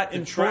 top of that, The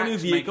and 4 new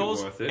tracks make it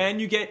vehicles, worth it.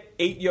 and you get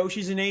 8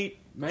 Yoshis and 8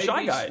 Maybe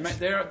Shy Guys.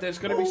 there's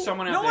going to be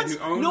someone out no there one's,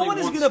 who only no one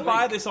is wants going to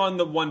buy Link. this on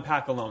the one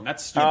pack alone.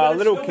 That's stupid.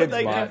 Little Still, kids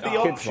they buy have it. the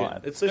Kids option. buy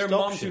it. It's They're just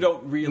moms option. who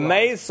don't realize.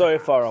 May's so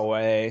far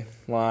away.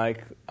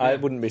 Like I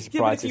wouldn't be Yeah, but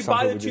surprised if you some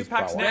buy the people 2 just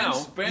packs buy one.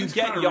 now, Ben's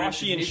you get kinda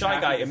Yoshi rich, and he's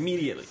Shy Guy happy.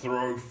 immediately.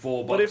 Throw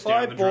 $4 But if down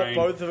I the bought drain.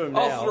 both of them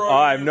I'll now- throw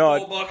I'm you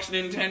not- $4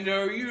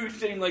 Nintendo. You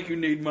seem like you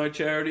need my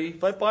charity.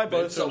 If I buy both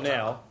of them Sultan.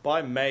 now,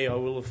 by May I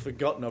will have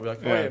forgotten. I'll be like,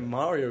 oh Yeah. yeah,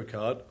 Mario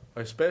Kart.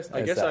 I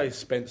guess that? I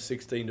spent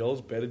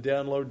 $16. Better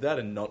download that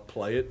and not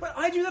play it. But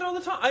I do that all the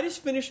time. I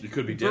just finished You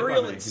could be dead by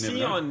Burial now, at you Sea never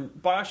know. on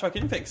Bioshock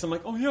Infinite. 'Cause I'm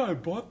like, oh yeah, I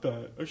bought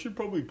that. I should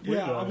probably play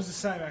Yeah, that. I was the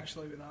same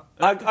actually with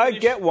that. I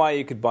get why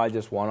you could buy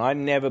just one. I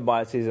never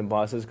buy season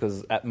passes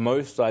because at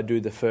most I do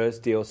the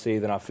first DLC,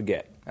 then I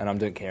forget and I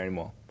don't care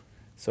anymore.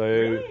 So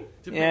Really?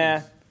 yeah,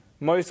 Depends.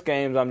 most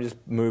games I'm just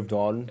moved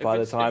on by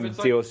the it's- time if it's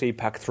like- DLC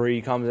Pack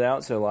 3 comes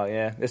out. So like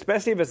yeah,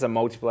 especially if it's a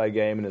multiplayer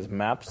game and there's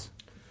maps.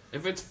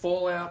 If it's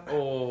Fallout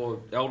or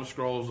Elder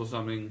Scrolls or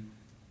something,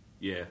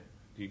 yeah,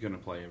 you're going to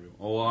play everyone.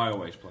 Or I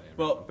always play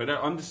everyone. Well- but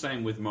I'm the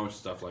same with most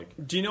stuff. Like,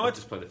 Do you know I what?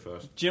 just play the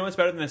first. Do you know what's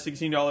better than a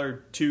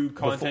 $16 2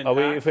 content Before,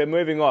 pack? if we're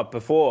moving on,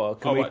 before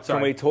Oh, what? can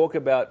Sorry. we talk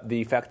about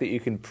the fact that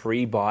you can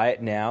pre-buy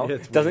it now? Yeah,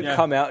 It doesn't weird.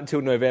 come out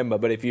until November,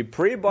 but if you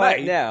pre-buy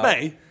it now,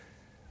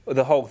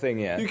 The whole thing,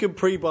 yeah. You can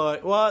pre-buy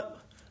what?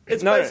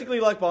 It's No, no.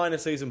 basically like buying a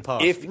season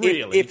pass. If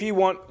really, you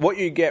want, what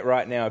you get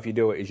right now, if you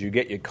do it, is you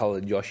get your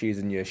coloured Yoshis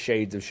and your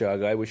shades of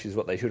Shargo, which is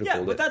what they should have Yeah,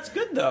 called but it. that's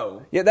good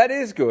though. Yeah, that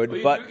is good, Well,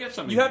 you but do get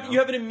something You have now. you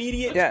have an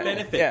immediate Yeah,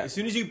 benefit yeah. as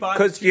soon as you buy.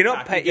 because you're not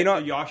pack, paying, you you're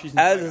get not the Yoshis and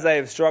as Dragon.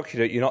 they've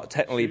structured it, you're not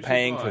technically As soon as you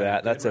paying for buy that.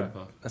 it, That's Dead a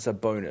Rapper. that's a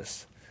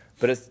bonus.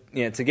 But it's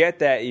to get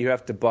that, you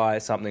have to buy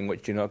something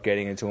which you're not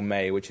getting until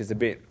May, which is a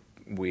bit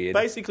weird.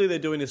 basically they're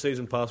doing a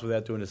season pass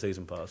without doing a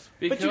season pass.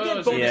 Because But you get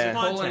you bonus can't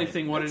content. call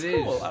anything what That's it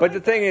is. cool. But the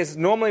thing is,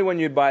 normally when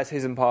you buy a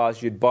season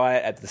pass, you'd buy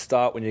it at the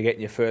start when you're getting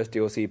your first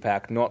DLC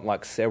pack, not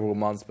like several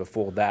months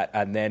before that,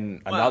 and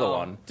then another Well,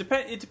 one.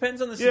 It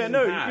depends on the Yeah, season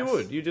no, pass. you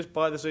would. You just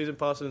buy the season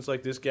pass and it's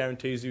like this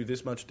guarantees you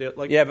this much deal.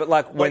 Like Yeah, but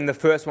like when the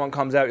first one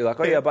comes out, you're like,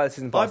 oh yeah, buy the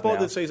season pass I bought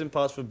now. the season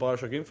pass for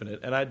Bioshock Infinite,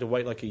 and I had to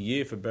wait like a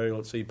year for Burial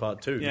at Sea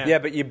Part 2. Yeah. Yeah,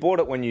 but you bought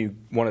it when you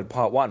wanted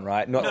part one,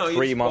 right? Not No, you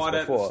 3 just months bought it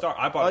at the before. start.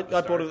 I I, bought it. At the I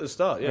start. bought it at the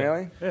start. Yeah.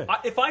 Really? Yeah.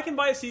 If I can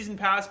buy a season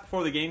pass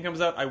before the game comes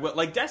out, I will.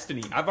 Like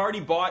Destiny, I've already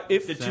bought the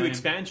two Same.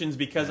 expansions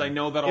because I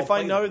know that I'll If I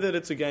play know them. that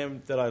it's a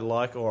game that I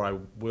like or I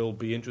will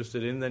be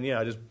interested in, then yeah,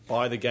 I just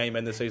buy the game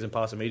and the season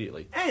pass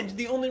immediately. And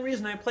the only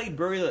reason I played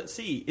Burial at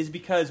Sea is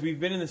because we've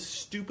been in this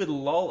stupid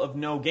lull of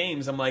no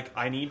games. I'm like,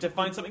 I need to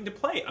find something to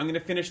play. I'm going to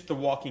finish The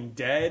Walking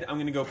Dead. I'm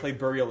going to go play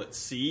Burial at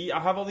Sea. I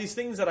have all these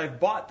things that I've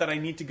bought that I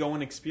need to go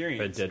and experience.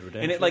 Red Dead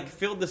Redemption. And it like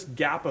filled this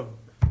gap of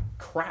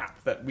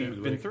crap that we've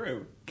David been Lake.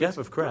 through. Gap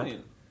of crap.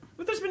 Brilliant.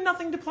 But there's been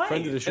nothing to play.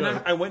 Friend of the show.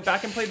 And I went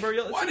back and played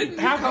Burial at Why Sea. didn't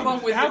you How come good-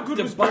 up with how the, good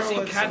the was buzzing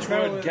Burial at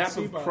catchword gap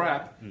Sea, of by the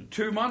crap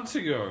 2 months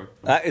ago?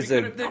 That is They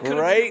a could've- they could've been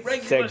great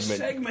regular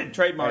segment.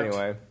 Trademarked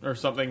Anyway. or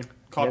something.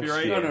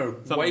 Copyright. Yeah. No,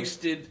 Something.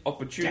 wasted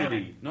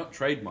opportunity, not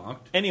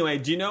trademarked. Anyway,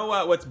 do you know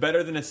what's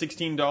better than a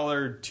 $16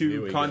 Here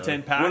two we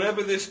content pack?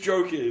 Whatever this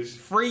joke is.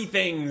 Free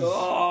things.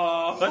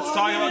 Oh, Let's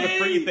talk about the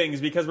free things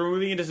because we're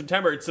moving into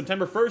September. It's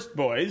September 1st,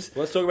 boys.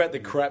 Let's talk about the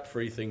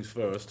crap-free things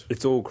first.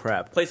 It's all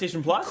crap.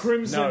 PlayStation Plus.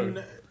 Crimson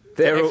No.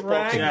 They're all,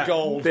 Xbox Yeah.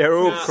 Gold. they're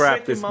all Yeah. crap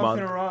second this month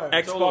in a month. row.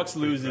 Xbox pretty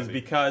loses funny.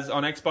 because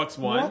on Xbox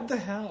One. What the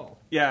hell?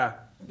 Yeah.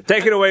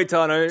 Take it away,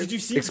 Tano. Did you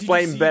see?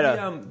 Explain did you see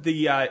better.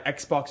 The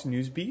Xbox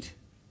news beat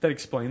that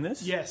explained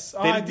this. Yes, They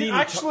I didn't did, even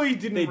actually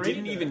didn't. They read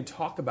didn't it. even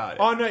talk about it.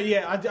 Oh no,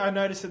 yeah, I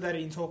noticed that they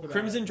didn't talk about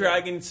Crimson it.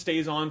 Dragon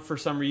stays on for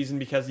some reason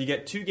because you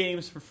get 2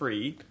 games for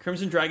free.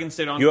 Crimson Dragon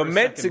stayed on. You for are a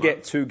meant second to get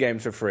month. 2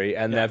 games for free,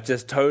 and Yeah. they've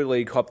just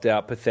totally copped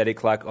out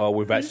pathetic, like, oh,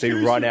 we've actually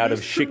Who's- run out of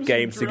who's shit Crimson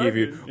games to give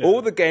you. Dragon? Yeah.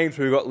 All the games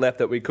we've got left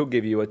that we could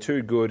give you are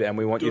too good, and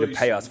we want you to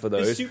pay us for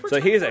those. Super So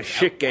Time here's a Force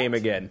shit out game yet?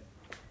 again.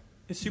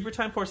 Is Super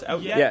Time Force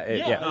out Yeah. yet?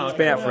 Yeah, Oh, it's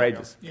been out for okay.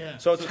 ages. Yeah,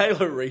 So it's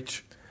Halo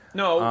Reach.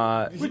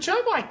 No, which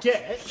I might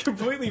get.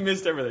 completely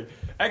missed everything.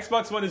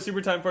 Xbox One is Super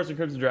Time Force and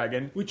Crimson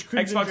Dragon. Which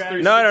Crimson Xbox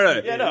Dragon- 360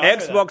 No. Yeah, no, I know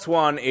Xbox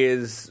One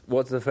is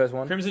what's the first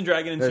one? Crimson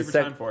Dragon and The Super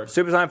sec- Time Force.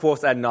 Super Time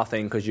Force had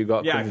nothing because you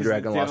got Yeah, Crimson 'cause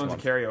Dragon the last other month.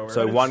 one's a carryover.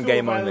 So But it's one still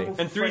game only. available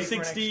for And free for an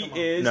 360 extra month.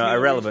 is No, gonna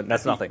irrelevant. reach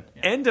That's at the nothing.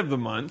 End of the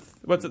month.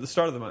 What's at the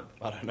start of the month?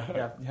 I don't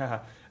know. Yeah.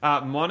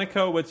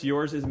 Monaco, what's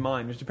yours is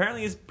mine, which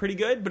apparently is pretty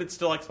good, but it's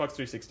still Xbox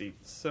 360.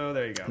 So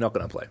there you go. Not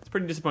gonna play. It's a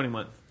pretty disappointing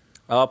month.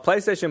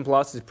 PlayStation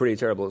Plus is pretty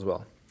terrible as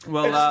well.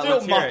 Well, It's let's still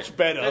hear much it.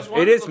 better. There's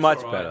one It that is looks much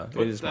alright. better. What's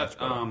It is much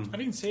better. I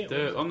didn't see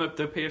it. On the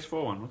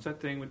PS4 one. What's that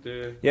thing with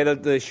the? Yeah,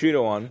 the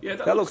shooter one. Yeah,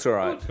 that that looks looks-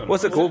 alright. looks kinda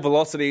What's it cool. called?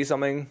 Velocity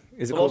something?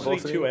 Is it called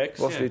Velocity Velocity 2X.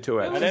 Velocity Yeah.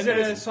 2X. And Is then it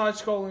a there's-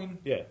 side-scrolling?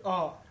 Yeah.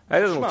 Oh, That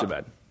doesn't look Shmup. too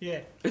bad. yeah.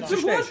 It's No.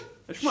 a what?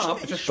 A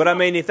shmup. It's a But I shmup.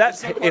 mean, if that's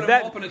It's not quite if a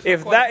that mop and it's not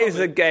if quite that a is a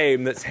puppet.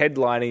 game that's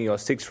headlining your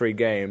 6 free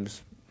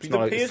games, it's The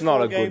not, PS4 it's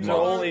not a good games are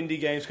all mod. indie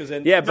games because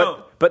then Yeah,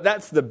 No. but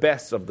that's the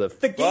best of the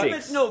The game six.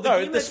 that's, no, the No,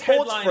 game the that's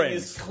Sports headlining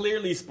Friends. is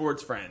clearly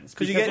Sports Friends.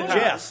 'Cause you because get it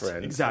has- Jest.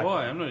 Friends. Exactly.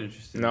 Why? I'm not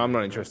interested. No, I'm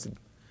not interested.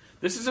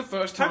 This is the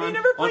first Have time you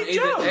never on played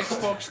either Joe?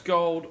 Xbox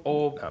Gold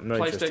or I'm not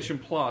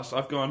PlayStation Plus.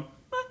 I've gone.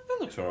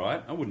 That looks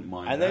alright. I wouldn't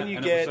mind. And that. then you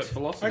it get- was at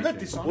Velocity I got too.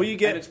 this on. well, you And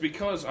get it's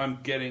because I'm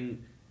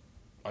getting.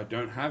 I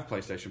don't have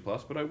PlayStation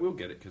Plus, but I will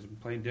get it because I'm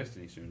playing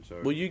Destiny soon. So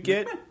well, you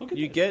get Look at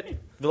you that. get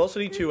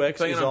Velocity 2X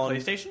Playing is it on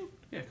PlayStation?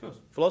 yeah, of course.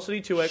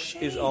 Velocity 2X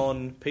is Shame.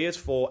 on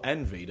PS4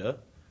 and Vita.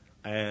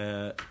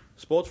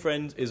 Sports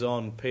Friends is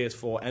on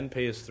PS4 and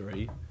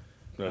PS3.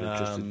 Not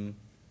interested.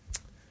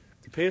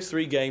 The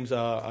PS3 games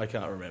are I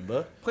can't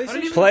remember.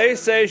 PlayStation?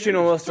 PlayStation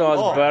All Stars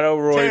Oh,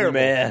 Battle Royale, terrible,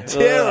 man.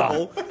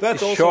 terrible.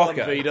 That's also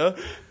Shocker. on Vita.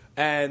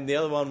 And the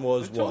other one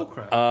was It's all what?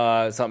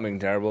 crap. Something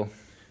terrible.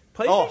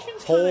 Oh,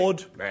 PlayStation's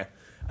Horde.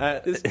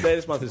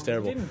 This month is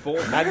terrible. Didn't bold.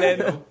 And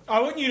then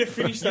I want you to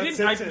finish You that didn't,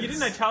 sentence. you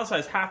didn't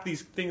italicize half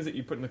these things that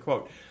you put in the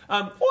quote.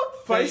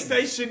 What?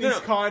 PlayStation No, is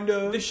no. kind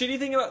of... The shitty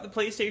thing about the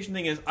PlayStation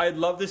thing is, I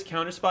love this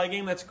Counter Spy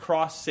game that's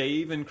cross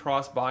save and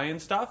cross buy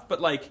and stuff, but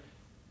like,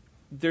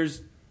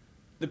 there's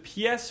the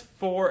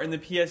PS4 and the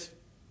PS.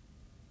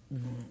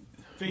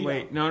 Vita.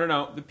 Wait,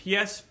 no. The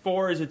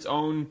PS4 is its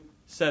own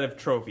set of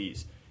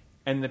trophies,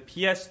 and the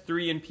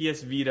PS3 and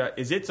PS Vita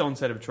is its own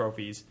set of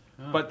trophies.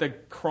 But the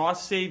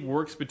cross save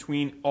works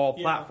between all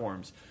Yeah.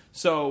 platforms.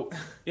 So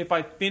if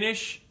I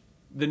finish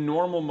the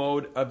normal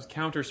mode of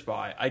Counter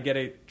Spy, I get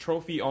a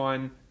trophy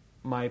on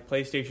my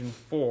PlayStation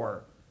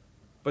 4.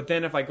 But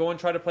then if I go and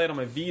try to play it on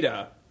my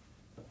Vita,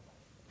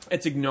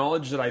 it's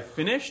acknowledged that I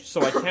finished,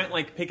 so I can't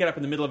like pick it up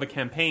in the middle of a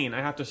campaign.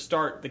 I have to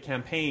start the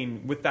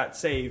campaign with that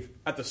save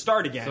at the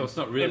start again. So it's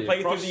not really and play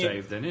a through cross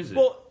save, then, is it?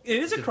 Well,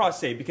 it is a cross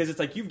save because it's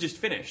like you've just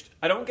finished.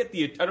 I don't get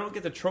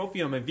the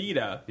trophy on my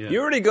Vita, Yeah.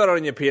 You already got it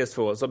on your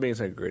PS4. Stop being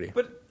so greedy.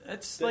 but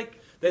it's like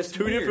there's it's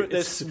two weird. different-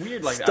 It's there's-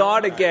 weird like that.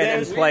 Start again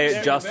and There's- play it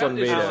there's- just on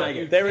there's- Vita.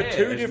 like- There are Yeah,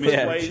 two there's different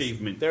mission ways.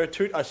 achievement. There are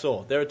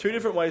two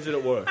different ways that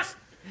it works.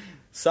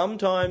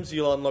 Sometimes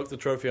you'll unlock the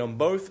trophy on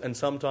both, and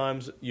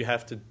sometimes you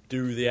have to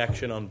do the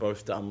action on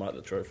both to unlock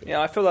the trophy.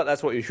 Yeah, I feel like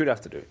that's what you should have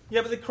to do.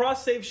 Yeah, but the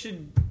cross save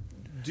should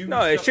do.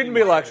 No, it shouldn't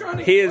be like,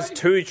 here's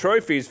 2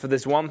 trophies for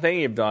this one thing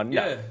you've done.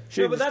 Yeah. No,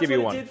 should No, but just that's give what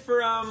you it one. did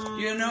for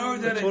You know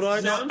that That's what I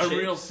it's not know. a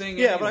real thing.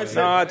 Yeah, but I anyway.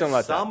 said No, I don't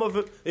like that. some of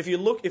it. If you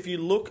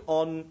look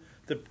on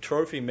the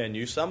trophy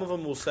menu, some of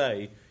them will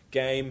say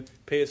game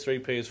PS3,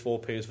 PS4,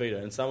 PS Vita,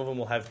 and some of them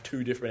will have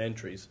 2 different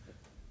entries.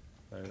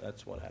 So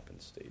that's what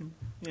happens, Steve.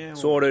 Yeah, well,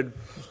 Sorted.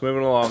 Just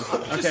moving along.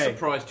 I'm just Okay.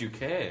 surprised you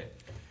care.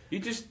 You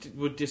just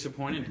were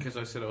disappointed because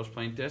I said I was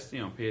playing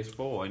Destiny on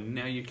PS4, and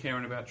now you're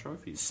caring about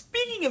trophies.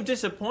 Speaking of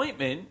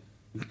disappointment,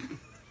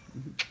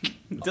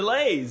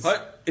 delays. Hi,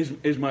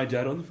 is my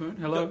dad on the phone?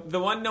 Hello. The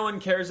one no one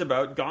cares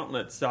about,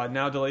 Gauntlets,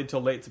 now delayed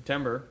till late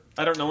September.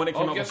 I don't know when it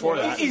came Oh, out guess before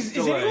what? that. Is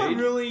delayed. anyone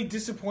really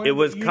disappointed? It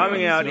was that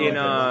coming out Unity's in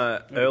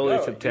not- early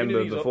No, September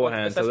Unity's-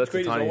 beforehand, so Assassin's that's a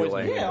Creed is tiny always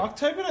delay. delayed. Yeah,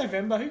 October,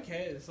 November. Who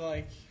cares?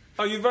 Like,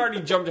 Oh, you've already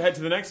jumped ahead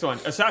to the next one.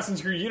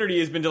 Assassin's Creed Unity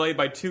has been delayed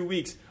by 2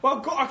 weeks. well,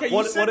 okay, you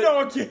What- said what no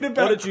one cared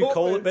about. did you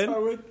call it, Gauntlets, Ben? I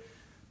would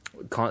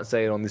Can't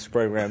say it on this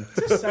program.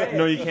 just say it.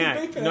 No, you can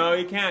can't. beep it No, out.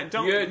 you can't.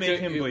 Don't Yeah, make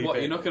him bleep what,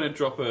 it. You're not going to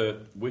drop a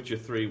Witcher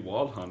 3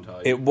 Wild Hunt,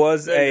 are you? It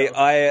was There you a. go.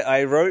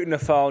 I wrote in a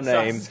file name.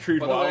 Assassin's Creed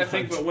By the way, I Wild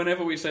think Hunt. that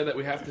whenever we say that,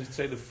 we have to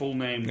say the full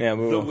name. Yeah,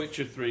 we The will.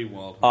 Witcher 3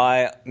 Wild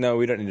Hunt. No,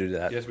 we don't need to do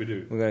that. Yes, we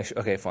do. We're gonna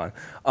okay, fine.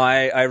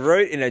 I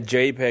wrote in a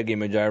JPEG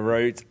image. I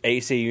wrote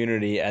AC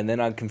Unity, and then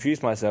I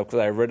confused myself because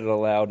I read it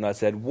aloud, and I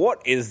said,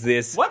 "What is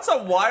this? What's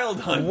a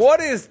Wild Hunt?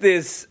 What is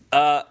this?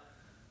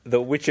 The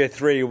Witcher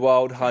 3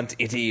 Wild Hunt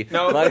itty?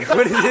 No. Like,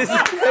 what is this?"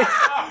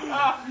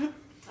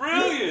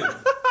 Brilliant!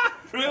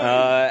 Brilliant!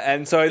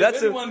 And so if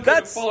that's anyone could have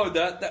that's followed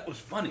that. That was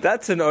funny.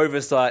 that's an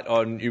oversight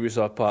on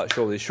Ubisoft part,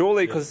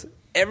 surely, because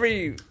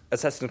every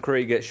Assassin's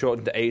Creed gets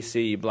shortened to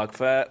AC Black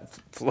Flag.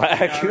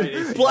 Yeah, right,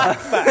 AC. Black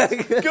Fat.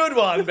 Good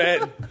one,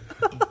 Ben.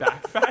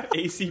 Back fat?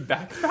 AC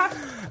back fat?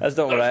 That's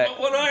not what That's I. not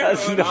what I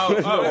That's heard. not I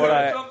what heard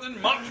I.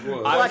 something much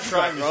worse. I was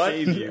trying to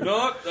save you.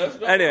 No, that's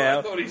not Anyhow.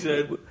 what I thought he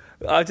said.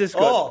 I just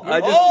got. I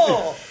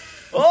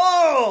just.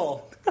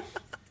 Oh!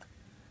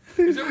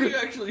 Is that what you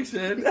actually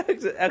said?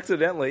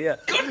 Accidentally, yeah.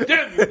 God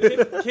damn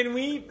you! Can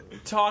we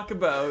talk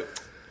about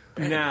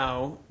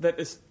now that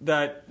Great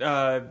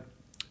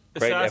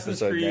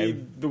Assassin's episode Creed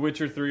name. The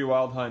Witcher 3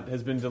 Wild Hunt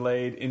has been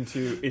delayed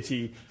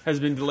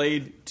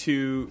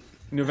to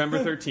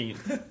November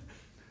 13th.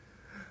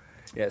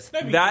 Yes.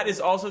 That is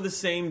also the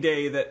same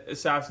day that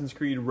Assassin's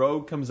Creed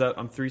Rogue comes out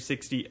on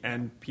 360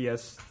 and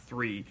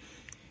PS3.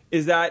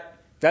 Is that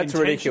That's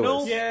intentional?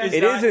 ridiculous. Yeah. Is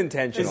It that- is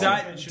intentional. Is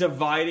that Intentional.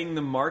 dividing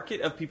the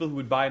market of people who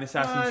would buy an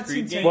Assassin's it's Creed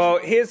game? intentional. Well,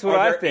 here's what Are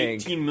I there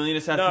think. 18 million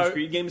Assassin's No,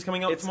 Creed games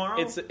coming out tomorrow?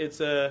 It's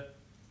a.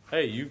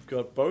 Hey, you've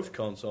got both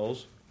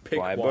consoles. Pick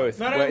Buy one. both.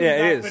 Not Well, only yeah,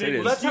 that, it is. but It it is.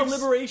 Well, that's how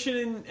Gives-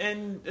 Liberation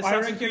and I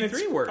Assassin's reckon Creed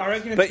 3 work. I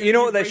reckon But it's you know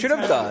gonna what they give should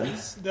have done?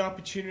 retailers the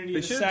opportunity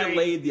They to should have say,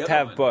 delayed the To other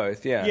have one.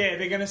 both, yeah. yeah,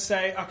 they're going to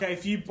say, okay,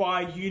 if you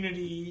buy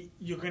Unity,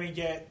 you're going to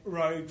get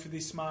Rogue for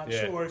this much,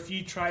 Yeah. or if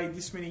you trade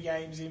this many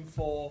games in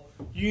for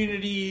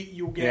Unity,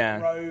 you'll get Yeah.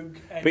 Rogue.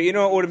 And But you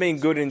know what would have been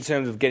good in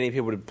terms of getting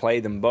people to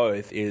play them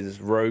both is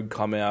Rogue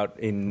come out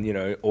in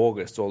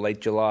August or late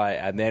July,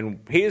 and then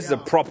here's the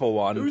Yeah. proper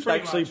one. Who's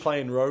Pretty actually much.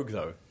 playing Rogue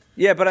though?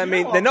 Yeah, but I You know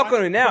mean what? they're not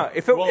going to now.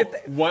 If Well,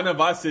 if one of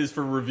us is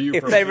for review. they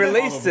purposes.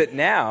 released it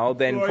now,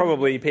 then Rogue-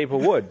 probably people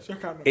would.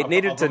 Shotgun. It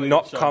needed I'll to probably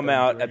not shut come them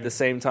out doing at the it.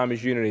 same time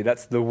as Unity.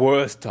 That's the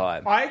worst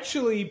time. I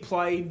actually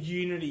played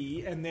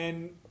Unity, and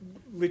then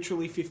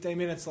literally 15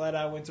 minutes later,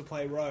 I went to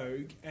play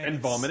Rogue. and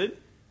it's- vomited.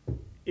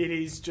 It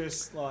is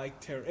just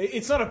like terrible.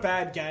 It's not a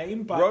bad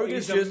game, but Rogue it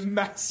is is just- a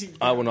massive.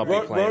 I will not be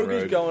Rogue, playing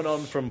is Rogue. going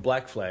on from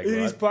Black Flag, It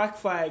right? is Black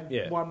Flag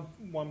Yeah.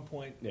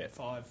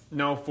 1.5.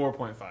 No,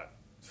 4.5.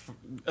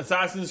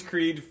 Assassin's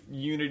Creed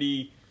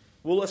Unity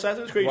Well,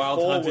 Assassin's Creed Wild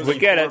 4 Hunt was... is We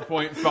get it.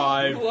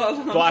 4.5. Wild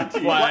Hunt. Black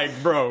Flag,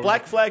 bro.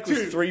 Black Flag was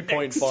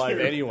 3.5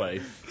 anyway.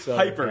 So.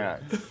 Hyper. Yeah.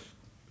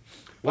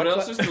 What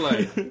else is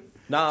delayed?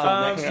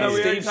 Nah, no, we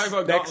already Steve's talked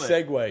about next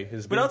Gauntlet. segue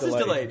has been What else is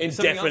delayed. delayed? Is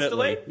something else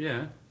Indefinitely. delayed?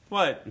 Yeah,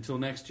 What? until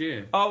next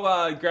year.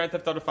 Oh, Grand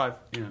Theft Auto 5.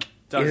 Yeah.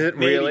 Done. Is it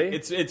Maybe. really?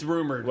 It's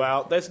rumored.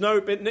 Wow, there's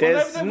no... Been,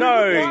 There's there's no- been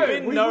no,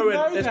 We would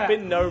know there's that.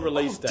 been no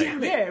release date.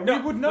 Damn it. Yeah, No,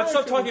 we would know. Let's if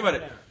stop talking was about it.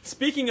 coming out.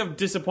 Speaking of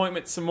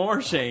disappointment, some more,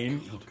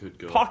 Shane. Oh, good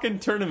God. Pokken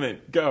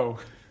Tournament, go.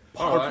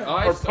 All right,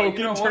 I or sta- you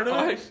know Pokken what?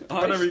 tournament? I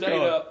Whatever you stayed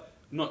call it. up.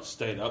 Not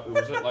stayed up. It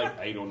was at like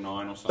 8 or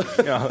 9 or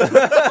something. Yeah.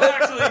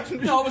 Well, actually,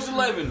 no, it was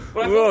 11.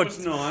 But I thought it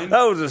was 9.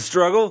 That was a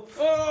struggle.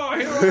 Oh,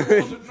 here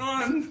I was at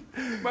 9.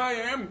 I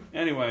am.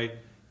 Anyway,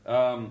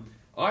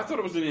 I thought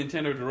it was a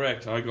Nintendo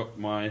Direct. I got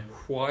my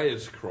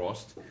wires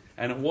crossed,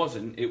 and it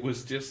wasn't. It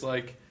was just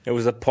like It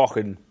was a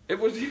pocket. it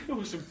was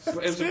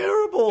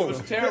terrible. It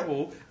was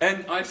terrible,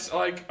 and I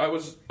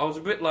was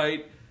a bit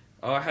late.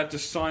 I had to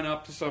sign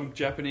up to some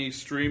Japanese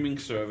streaming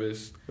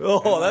service. Oh,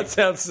 And, that like,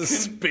 sounds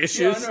suspicious.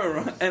 Yeah, I know,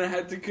 right? And I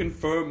had to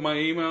confirm my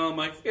email. I'm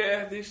like,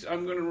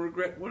 I'm going to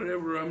regret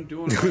whatever I'm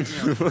doing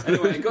right now.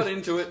 Anyway, I got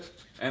into it,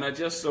 and I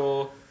just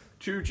saw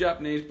 2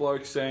 Japanese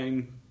blokes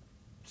saying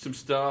some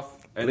stuff.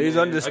 And Please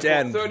then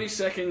understand. I got 30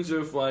 seconds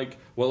of like,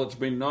 well, it's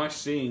been nice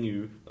seeing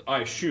you.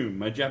 I assume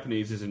my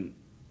Japanese isn't.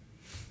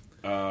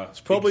 It's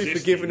probably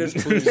existing. forgiven us,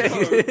 please.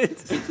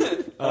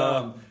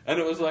 And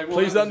it was like, well,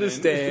 Please that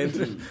was in.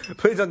 understand.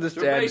 Please So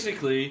understand.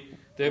 basically,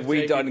 they've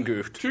We taken done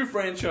goofed. 2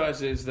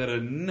 franchises that are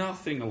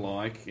nothing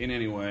alike in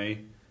any way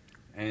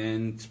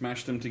and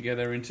smashed them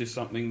together into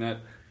something that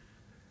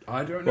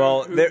I don't know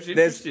Well, who's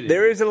interested in.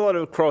 there is a lot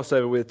of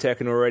crossover with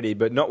Tekken already,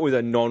 but not with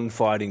a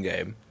non-fighting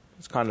game.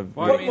 It's kind of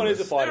Well, Pokemon is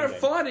a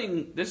fighting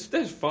game.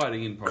 There's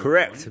fighting in Pokemon.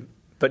 correct,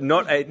 but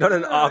not an Yeah,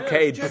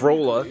 arcade technically,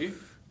 brawler.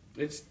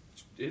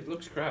 It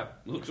looks crap.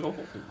 It looks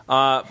awful.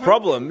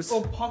 Problems.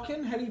 Or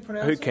Pokken? How do you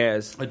pronounce Who it?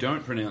 cares? I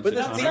don't pronounce But it.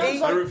 that Tano.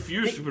 sounds I like-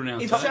 refuse to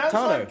pronounce It it. sounds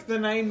Tano. like the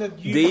name that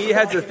you. The E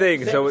has a like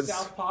thing, in so it's-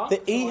 South Park, The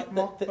to, E, like,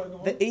 mock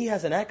Pokemon. the E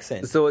has an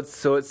accent. So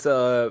it's It's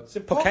a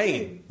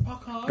Pokken.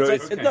 Pokken. No,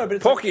 It's it's- like, no, but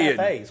it's Pokkien. like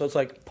cafe, so it's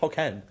like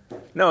Pokken.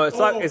 no, it's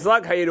Oh.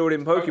 like how you do it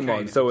in Pokemon.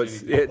 Okay, So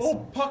it's it's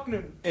Oh,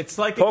 Pokken. It's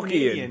like a Pokkien.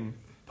 Canadian.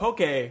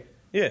 Poke.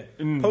 Yeah,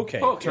 Pokken.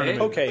 Pokken.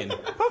 Pokken.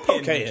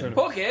 Pokken.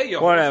 Okay, you're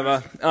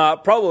whatever.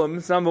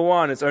 Problems. Number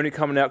 1, it's only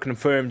coming out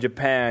confirmed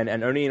Japan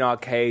and only in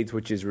arcades,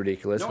 which is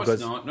ridiculous. No, because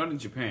it's not. Not in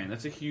Japan.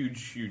 That's a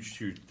huge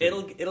thing.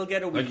 It'll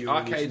get a Wii like U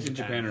arcades release in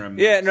Japan are.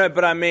 Yeah, no,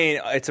 but I mean,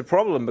 it's a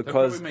problem They'll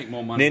because probably make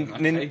more money on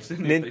arcades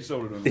than if they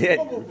sold it on.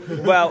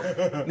 yeah, well,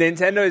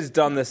 Nintendo's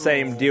done the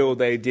same deal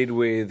they did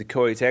with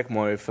Koei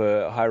Tecmo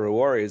for Hyrule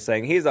Warriors,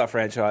 saying, "Here's our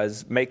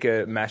franchise, make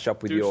a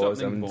mashup with Do yours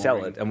something and sell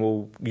boring. it, and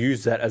we'll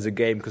use that as a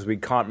game because we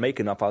can't make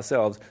enough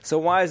ourselves." So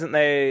why isn't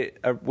there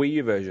a Wii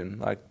U version?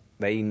 Like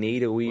they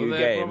need a Wii U Well,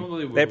 there game.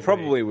 probably will There be.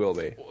 probably will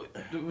be.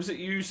 Was it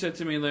you said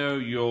to me,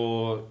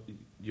 Leo?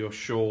 You're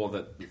sure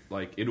that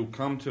like it'll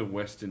come to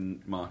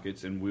Western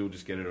markets and we'll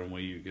just get it on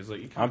Wii U because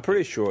like you can't. I'm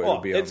pretty sure it'll Oh,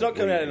 be. it's on not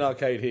coming Wii out in U.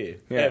 arcade here.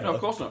 Yeah. Ever. No,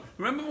 of course not.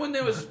 Remember when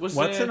there was What's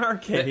there an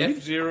arcade? the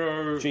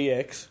F-Zero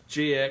GX.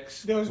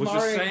 GX There was the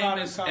Mario same Kart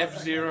as and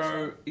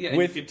F-Zero. Yeah, and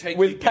With- you could take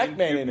with your Pac-Man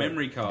GameCube in it.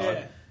 memory card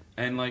Yeah.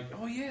 and like,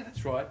 oh yeah,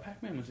 that's right,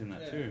 Pac-Man was in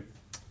that too.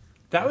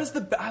 That was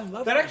the. I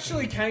love That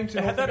actually came to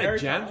They had North that at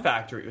America. Jam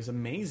Factory. It was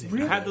amazing.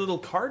 It had the little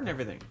card and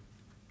everything.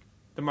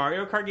 The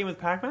Mario Kart game with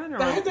Pac-Man.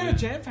 They had that at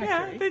Jam Yeah,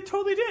 Factory. they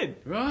totally did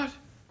Right.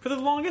 for the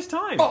longest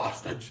time.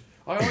 Bastards!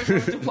 I always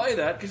wanted to play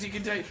that because you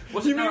could take.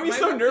 Was You it- made no, me maybe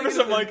so I'm nervous.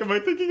 thinking I'm of the- like, am I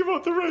thinking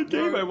about the right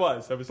game? No. I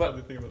was But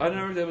totally thinking I about.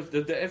 know there was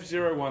the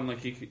F-Zero one.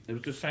 Like you could, it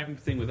was the same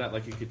thing with that.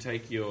 Like you could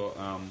take your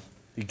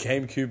Your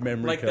GameCube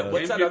memory Like the- card.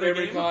 what's that GameCube other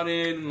memory game? card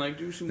in and like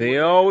do some. The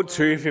old And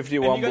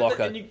 251 you, got blocker.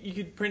 the, and you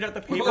could print out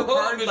the paper Oh,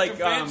 card Mr. like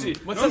Fancy.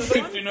 what's no that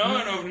other one?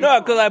 59 over No,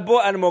 because I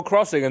bought Animal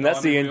Crossing, and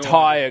that's the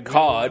entire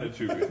card.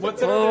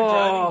 What's that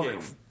Oh. other driving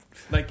game?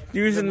 Like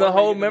Using one the where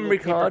whole you get little memory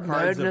paper card,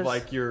 cards madness. of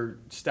like your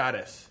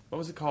status. What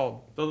was it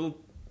called? The little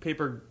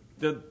paper,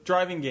 the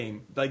driving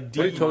game, like D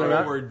What are you talking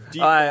about? forward,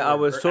 D I forward,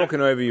 was or talking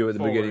F over you at the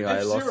forward. beginning.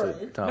 I lost F-Zero?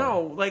 it. Tom.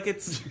 No, like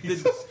it's the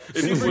If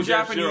it super was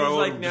Japanese, F-Zero, I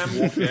like would just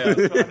Namco. walk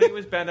out. I think it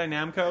was Bandai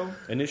Namco.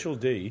 Initial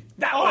D.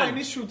 That Oh, one.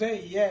 Initial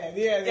D. Yeah.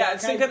 Yeah,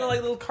 it's some kind of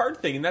like little card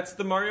thing, and that's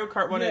the Mario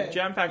Kart one Yeah. at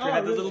Jam Factory. Oh,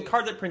 had the really? little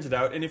card that printed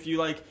out, and if you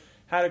like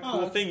had a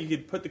cool Oh. thing, you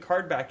could put the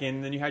card back in,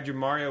 and then you had your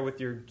Mario with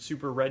your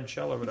super red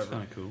shell or That's whatever.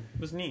 kind of cool. It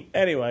was neat.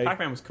 Anyway,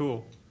 Pac-Man was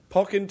cool.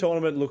 Pokken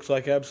Tournament looks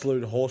like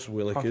absolute horse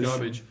willikers.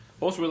 Garbage.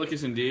 Horse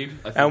Willikers indeed.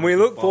 I think And we can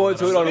look file forward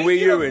that to it up. on Wii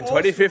Speaking U of in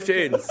horse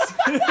 2015.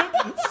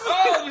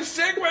 Oh, the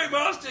Segway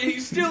Master!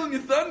 He's stealing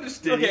your thunder,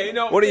 Steve. Okay,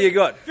 no. What do you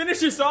got?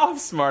 Finish us off,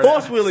 smart.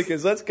 Horse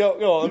willikers, let's go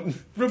on.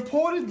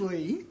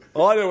 Reportedly,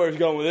 Oh, I know where he's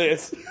going with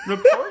this.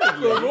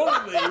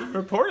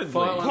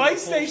 Reportedly.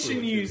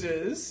 PlayStation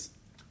users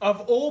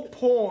of all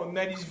porn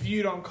that is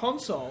viewed on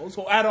consoles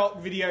or adult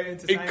video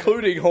entertainment,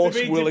 Including horse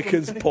to be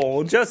willikers diplomatic,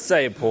 porn. Just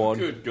say porn.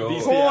 Good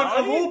God. porn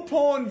of all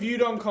porn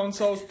viewed on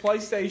consoles,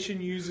 PlayStation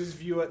users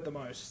view it the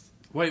most.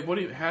 Wait, what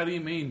do you? How do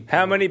you mean?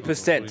 How many What do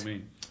percent? you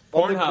mean?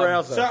 On the Pornhub.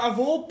 browser. So of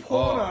all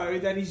porno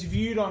that is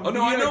viewed on, Oh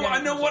no, I video know, I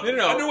game know what, No, no,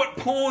 no. I know what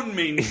porn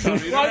means.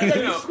 Tony. Right, No, no,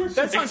 no, no.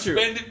 That's not true.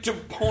 Expand it to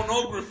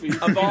pornography.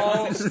 Of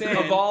all, Understand.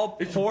 of all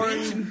It's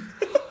porn,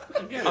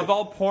 of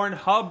all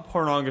Pornhub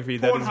pornography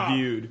that is Pornhub.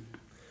 viewed,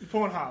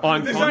 Pornhub.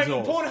 On There's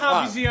consoles.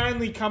 Pornhub is the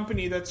only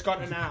company that's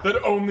got an app.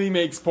 that only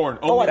makes porn.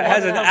 Oh, Only that That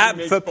has an one app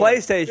makes for porn.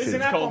 There's an PlayStation.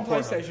 app called on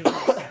Pornhub.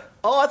 PlayStation.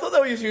 Oh, I thought they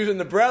were just using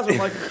the browser. I'm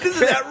like,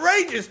 this is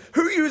outrageous.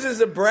 Who uses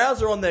a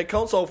browser on their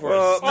console for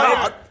Well, a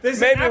start?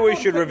 There's an Maybe app we on-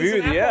 should review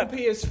there's the an app. on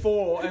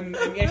PS4 and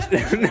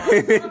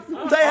Xbox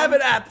One. They have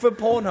an app for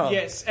Pornhub.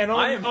 Yes, and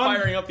I am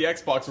firing up the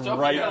Xbox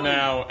right yelling.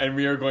 now, and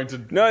we are going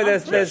to. No,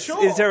 there's. pretty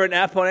sure. Is there an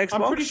app on Xbox?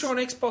 I'm pretty sure on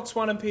Xbox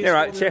One and PS4. Yeah,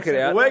 right, check it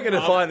out. We're going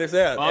to find this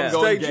out. I'm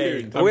Stay going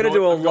gay. tuned. We're gonna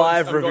do a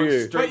live I'm going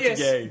review. straight But yes,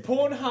 to gay.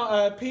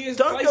 Pornhub, PS.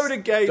 Don't go to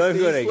gay. Don't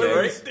go Steve, to gay.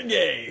 please. Straight to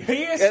gay.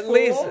 PS4. At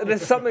least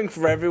there's something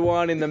for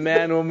everyone in the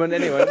man, woman.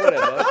 Anyway,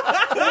 whatever.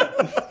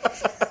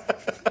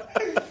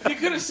 You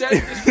could have said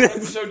this for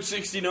episode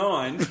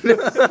 69. Straight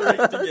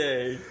to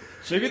gay.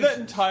 Maybe that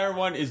entire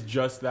one is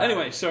just that.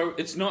 Anyway, so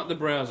it's not the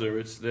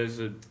browser. There's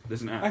an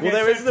app. Okay, Well,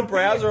 there is so the for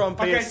browser on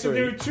Okay, so PS3.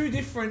 there are two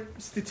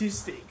different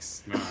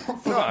statistics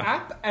for the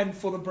app and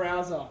for the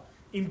browser.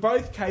 In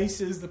both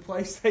cases, the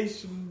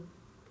PlayStation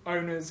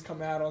owners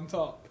come out on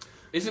top.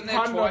 Isn't there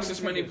I'm twice not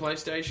as many intended.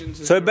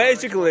 PlayStations? As So there are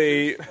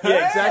basically,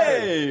 Yeah,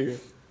 exactly.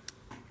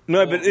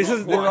 no, but this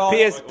is we're all-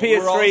 PS3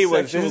 we're all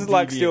was. This is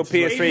like still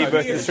sexual deviants. PS3 Even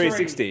versus PS3.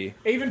 360.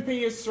 Even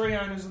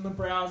PS3 owners on the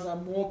browser,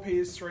 more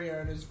PS3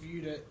 owners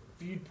viewed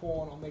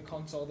porn on their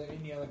console than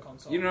any other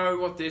console. You know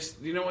what this?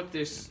 You know what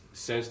this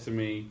says to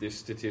me? This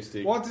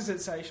statistic What does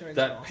it say, Shane?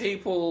 that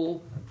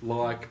people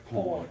like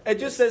porn. It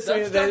just says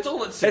That's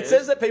all it says. It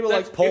says that people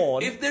That's- like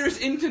porn. If there is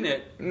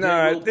internet, No,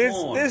 there will this-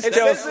 porn. this It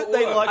tells- says that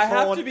they like I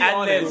have porn to be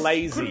and they're honest.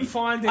 lazy. Couldn't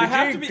find it. I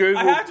have, to be,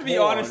 Google I have to be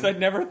porn. honest, I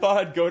never thought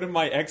I'd go to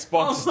my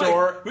Xbox Oh,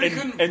 store we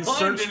couldn't and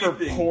find search for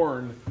anything.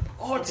 porn.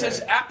 Oh, it says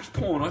apps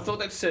porn. I thought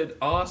that said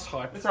arse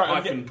hyphen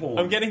Sorry, porn.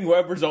 I'm getting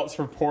web results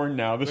for porn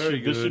now. This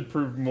Very should good.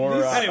 prove more.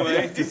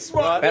 Anyway, This is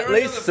what there At are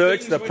least other search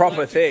things the we'd proper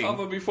like to thing.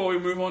 cover before we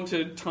move on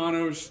to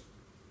Tano's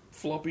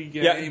floppy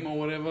game Yeah, or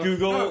whatever.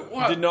 Google No,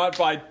 what? did not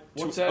buy.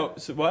 What's that? Oh,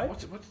 so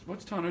what?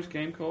 What's Tano's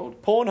game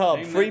called? Pornhub,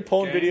 Name free that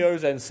porn game.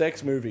 videos and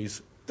sex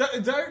movies.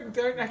 Don't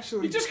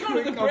actually. You just go to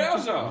the click on-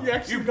 browser. You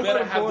actually You go better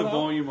to have the Pornhub.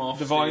 volume off.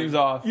 The volume's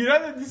off. You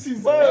know that this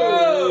is.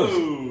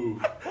 Whoa!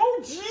 Oh,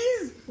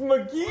 jeez,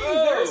 McGee,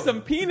 Whoa. there's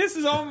some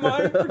penises on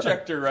my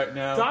projector right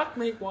now. Dark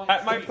meat white.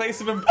 At my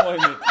place of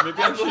employment. Maybe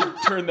I should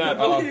turn that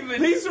off.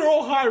 These are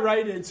all high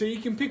rated, so you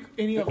can pick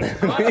any of them.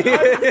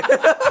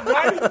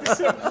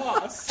 90%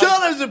 plus.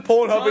 Tano's a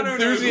Pornhub Tano knows what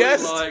he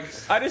enthusiast.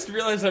 likes. I just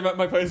realized I'm at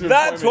my place of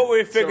That's employment. what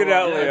we figured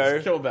out, yeah, Leo.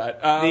 just killed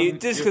that. The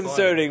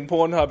disconcerting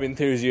Pornhub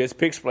enthusiast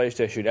picks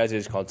PlayStation as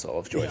his console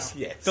of choice.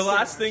 Yes. The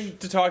last thing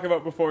to talk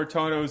about before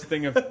Tono's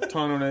thing of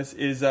Tononess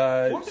is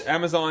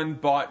Amazon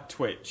bought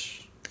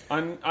Twitch.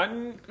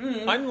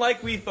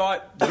 Unlike we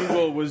thought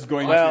Google was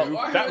going Well, to.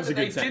 I That heard was a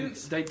that good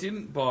sentence. They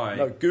didn't buy.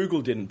 No,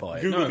 Google didn't buy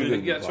it. Google No,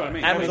 didn't that's what I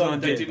mean. Amazon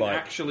they did didn't buy it.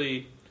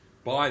 actually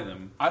buy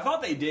them. I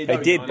thought they did. They to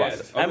be did buy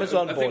honest. them.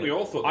 Amazon I bought think we it.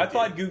 all thought. I they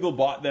thought did. Google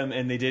bought them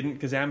and they didn't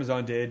because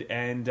Amazon did,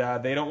 and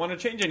they don't want to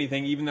change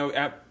anything, even though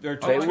their They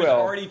Twitch was will.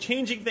 already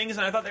changing things,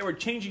 and I thought they were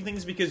changing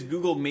things because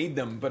Google made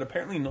them, but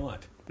apparently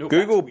not. Nope.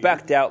 Google That's weird.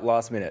 backed out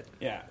last minute.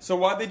 Yeah. So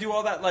why'd they do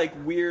all that like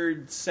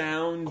weird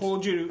sound Call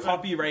of Duty-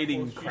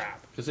 copywriting crap?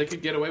 Because they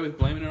could get away with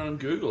blaming it on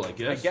Google, I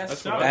guess. I guess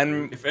That's so. what I And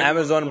think. If everyone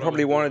Amazon thought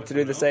probably I was wanted doing to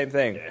do the something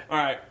same thing. All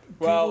right.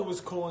 Google Well,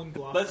 was calling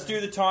bluff. let's do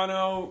the Tano.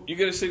 else. You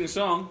got to sing the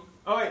song.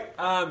 Oh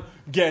wait.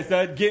 Guess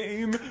that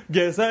game.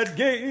 Guess that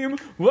game.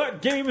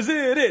 What game is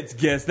it? It's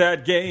guess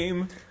that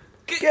game.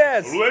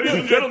 Yes! Ladies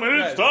and gentlemen,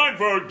 it's time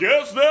for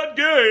Guess That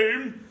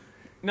Game.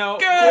 No.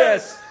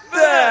 Yes!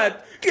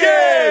 That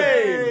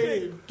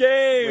game!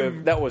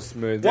 Game. That was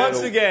smooth. Once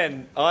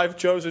again, I've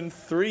chosen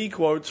 3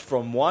 quotes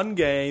from one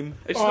game,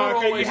 It's Oh, not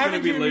okay, always you going to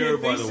haven't be given me Leo, a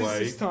by the thesis way.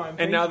 this time. And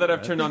Thank now you. that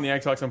I've turned on the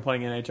Xbox, I'm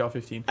playing NHL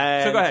 15. so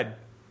And- go ahead.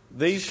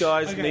 these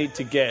guys Okay. need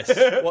to guess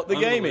what the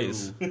game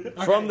is.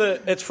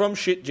 It's from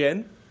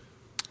Shitgen.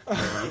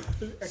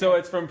 So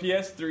it's from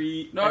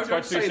PS3, No, Xbox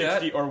don't say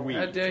 360, that. or How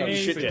Wii. dare you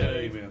shit, fit yeah.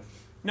 that in there.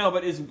 No,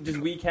 but does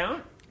Wii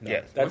count?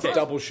 Yeah, that's Okay.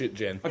 double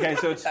Shitgen. Okay,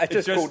 so it's, That's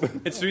it's just just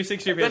called- it's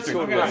 360 or That's PS3.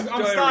 called Okay, I'm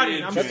Go starting.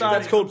 ahead, I'm Jim. starting.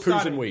 That's called I'm Poos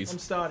starting. and Wees. I'm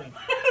starting.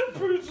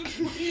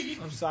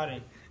 I'm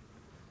starting.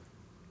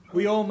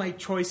 We all make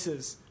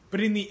choices, but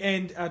in the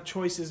end, our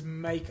choices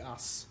make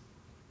us.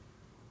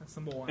 That's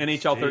number one.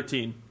 NHL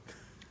 13.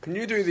 Can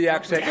you do the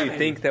accent you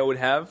think they would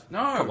have? No.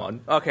 Come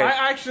on. Okay.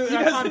 I can't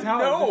doesn't tell.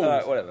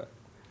 know. Whatever.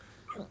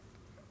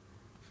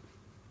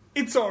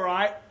 It's all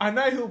right. I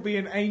know he'll be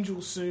an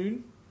angel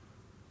soon.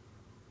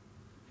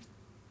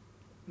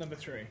 Number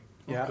 3.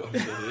 Yeah. God,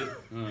 is that it?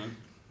 Alright.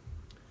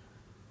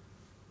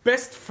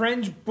 Best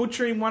friends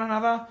butchering one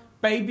another.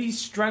 Babies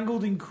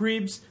strangled in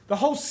cribs. The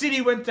whole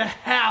city went to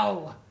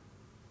hell.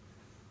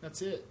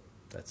 That's it.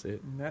 That's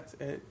it. That's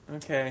it.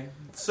 Okay.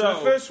 So the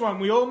first one,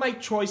 we all make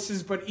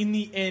choices, but in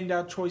the end,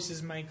 our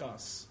choices make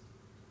us.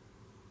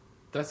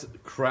 That's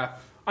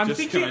crap. I'm just,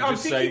 thinking- Can I I'm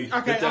just thinking- say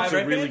okay, that that's I a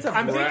reckon really it's a-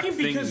 crap I'm thinking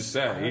thing to because-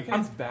 say.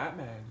 It's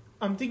Batman.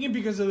 I'm thinking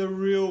because of the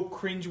real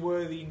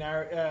cringeworthy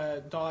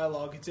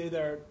dialogue. It's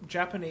either a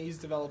Japanese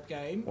developed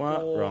game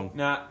or Wrong.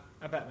 Nah.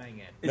 a Batman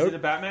game. Is Nope. it a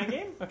Batman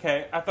game?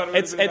 Okay, I thought it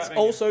was. It's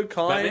also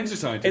kind. Batman's a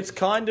scientist. It's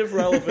kind of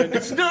relevant.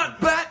 It's not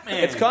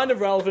Batman. It's kind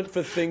of relevant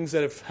for things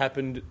that have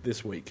happened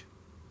this week.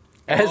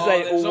 As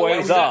they there's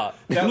always always are.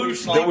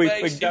 loosely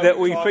based that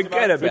we talked forget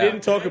about. about. We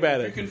didn't talk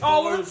about If it. you can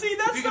follow, well, see,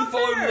 that's if you can not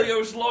follow fair.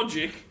 Leo's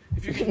logic,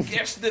 if you can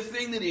guess the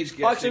thing that he's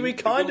guessing, Actually, we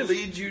kind it of will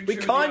lead you we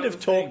to kind the of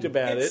other talked thing.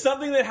 about It's it.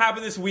 something that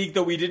happened this week,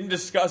 though we didn't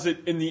discuss it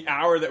in the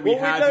hour that we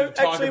had to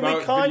talk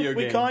about video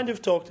we games. kind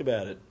of talked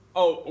about it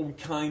Oh,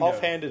 kind of.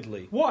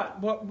 offhandedly. What?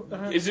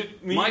 What? Is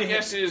it? We My need a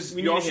guess hint. is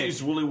We need a Yoshi's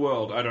hint. Woolly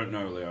World. I don't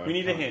know, Leo. We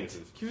need a I can't hint. guess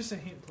it. Give us a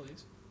hint,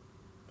 please.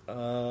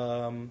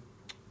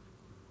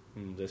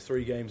 There's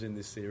 3 games in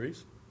this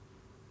series.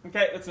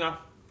 Okay, that's enough.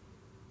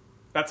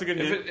 That's a good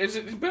hint.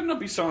 It better not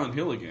be Silent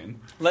Hill again.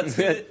 Let's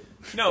do it.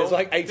 No, There's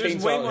like 18 there's way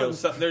Silent more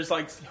Hills. than there's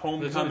like There's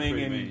Homecoming only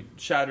 3 and me.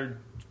 Shattered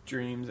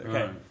Dreams. Okay,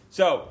 Right.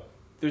 so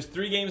there's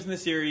 3 games in the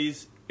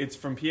series. It's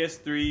from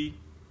PS3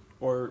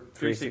 or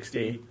 360.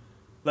 360.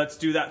 Let's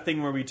do that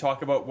thing where we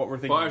talk about what we're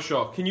thinking.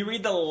 Bioshock. Can you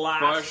read the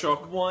last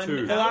Bioshock one?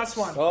 2. The last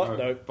one. Oh,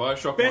 no.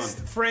 Bioshock Best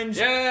 1. friends.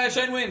 Yeah,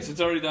 Shane wins. It's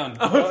already done.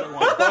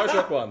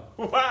 Bioshock 1.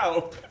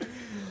 Wow.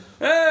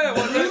 Hey,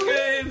 what's that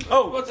game?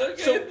 Oh, what's that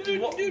so game?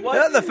 what? Is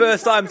that the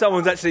first time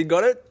someone's actually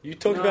got it? You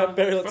talked about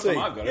Barry Let's First See.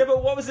 time I've got Yeah, it.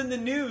 but what was in the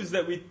news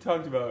that we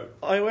talked about?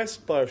 iOS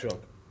Bioshock.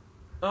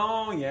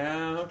 Oh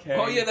yeah, okay.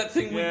 Oh yeah, that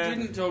thing Yeah. we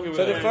didn't talk about.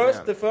 So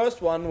Yeah. the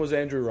first one was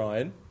Andrew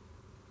Ryan.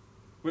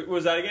 What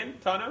was that again,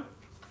 Tano?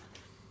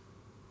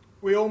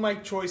 We all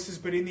make choices,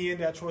 but in the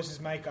end, our choices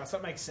make us.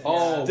 That makes sense.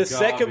 Oh, The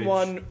second garbage.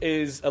 one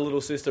is a little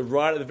sister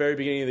right at the very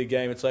beginning of the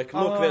game. It's like,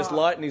 look, there's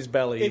light in his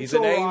belly. It's He's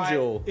an all right.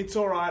 angel. It's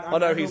all right. Oh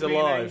no, he's He'll be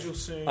an alive. angel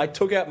soon. I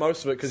took out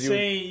most of it because you.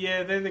 See,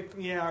 yeah, they're the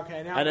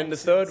okay. Now And it then the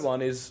makes third sense.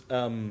 one is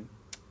main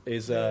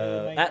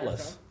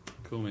Atlas.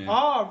 Cool man.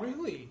 Oh,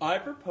 really? I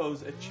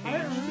propose a I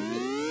change don't to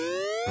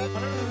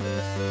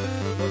this.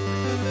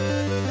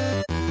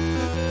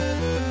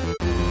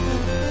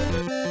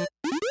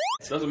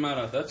 Doesn't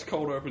matter. That's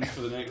cold open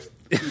for the next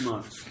 2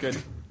 months.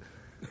 Good.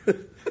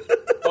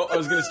 Oh, I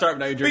was going to start, but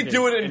now you're We drinking.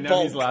 do it in and now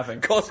bulk. he's laughing.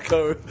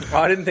 Costco. Oh,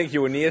 I didn't think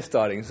you were near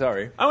starting.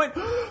 Sorry. I went.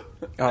 Oh,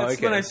 That's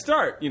okay. when I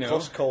start. You know,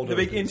 Cost cold the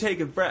big opens. intake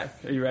of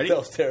breath. Are you ready? That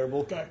was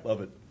terrible. Go. Love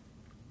it.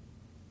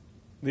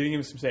 Leaving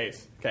him some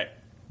space. Okay.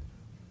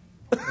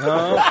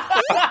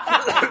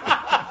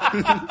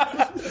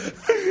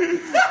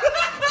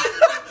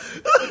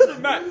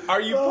 Matt,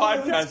 are you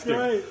podcasting?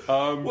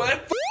 great. We're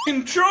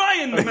f***ing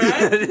trying, man.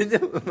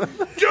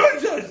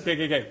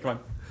 Okay, come on.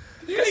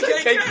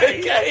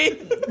 KKK.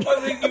 I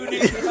think you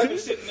need to have to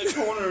sit in the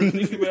corner and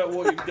think about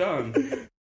what you've done.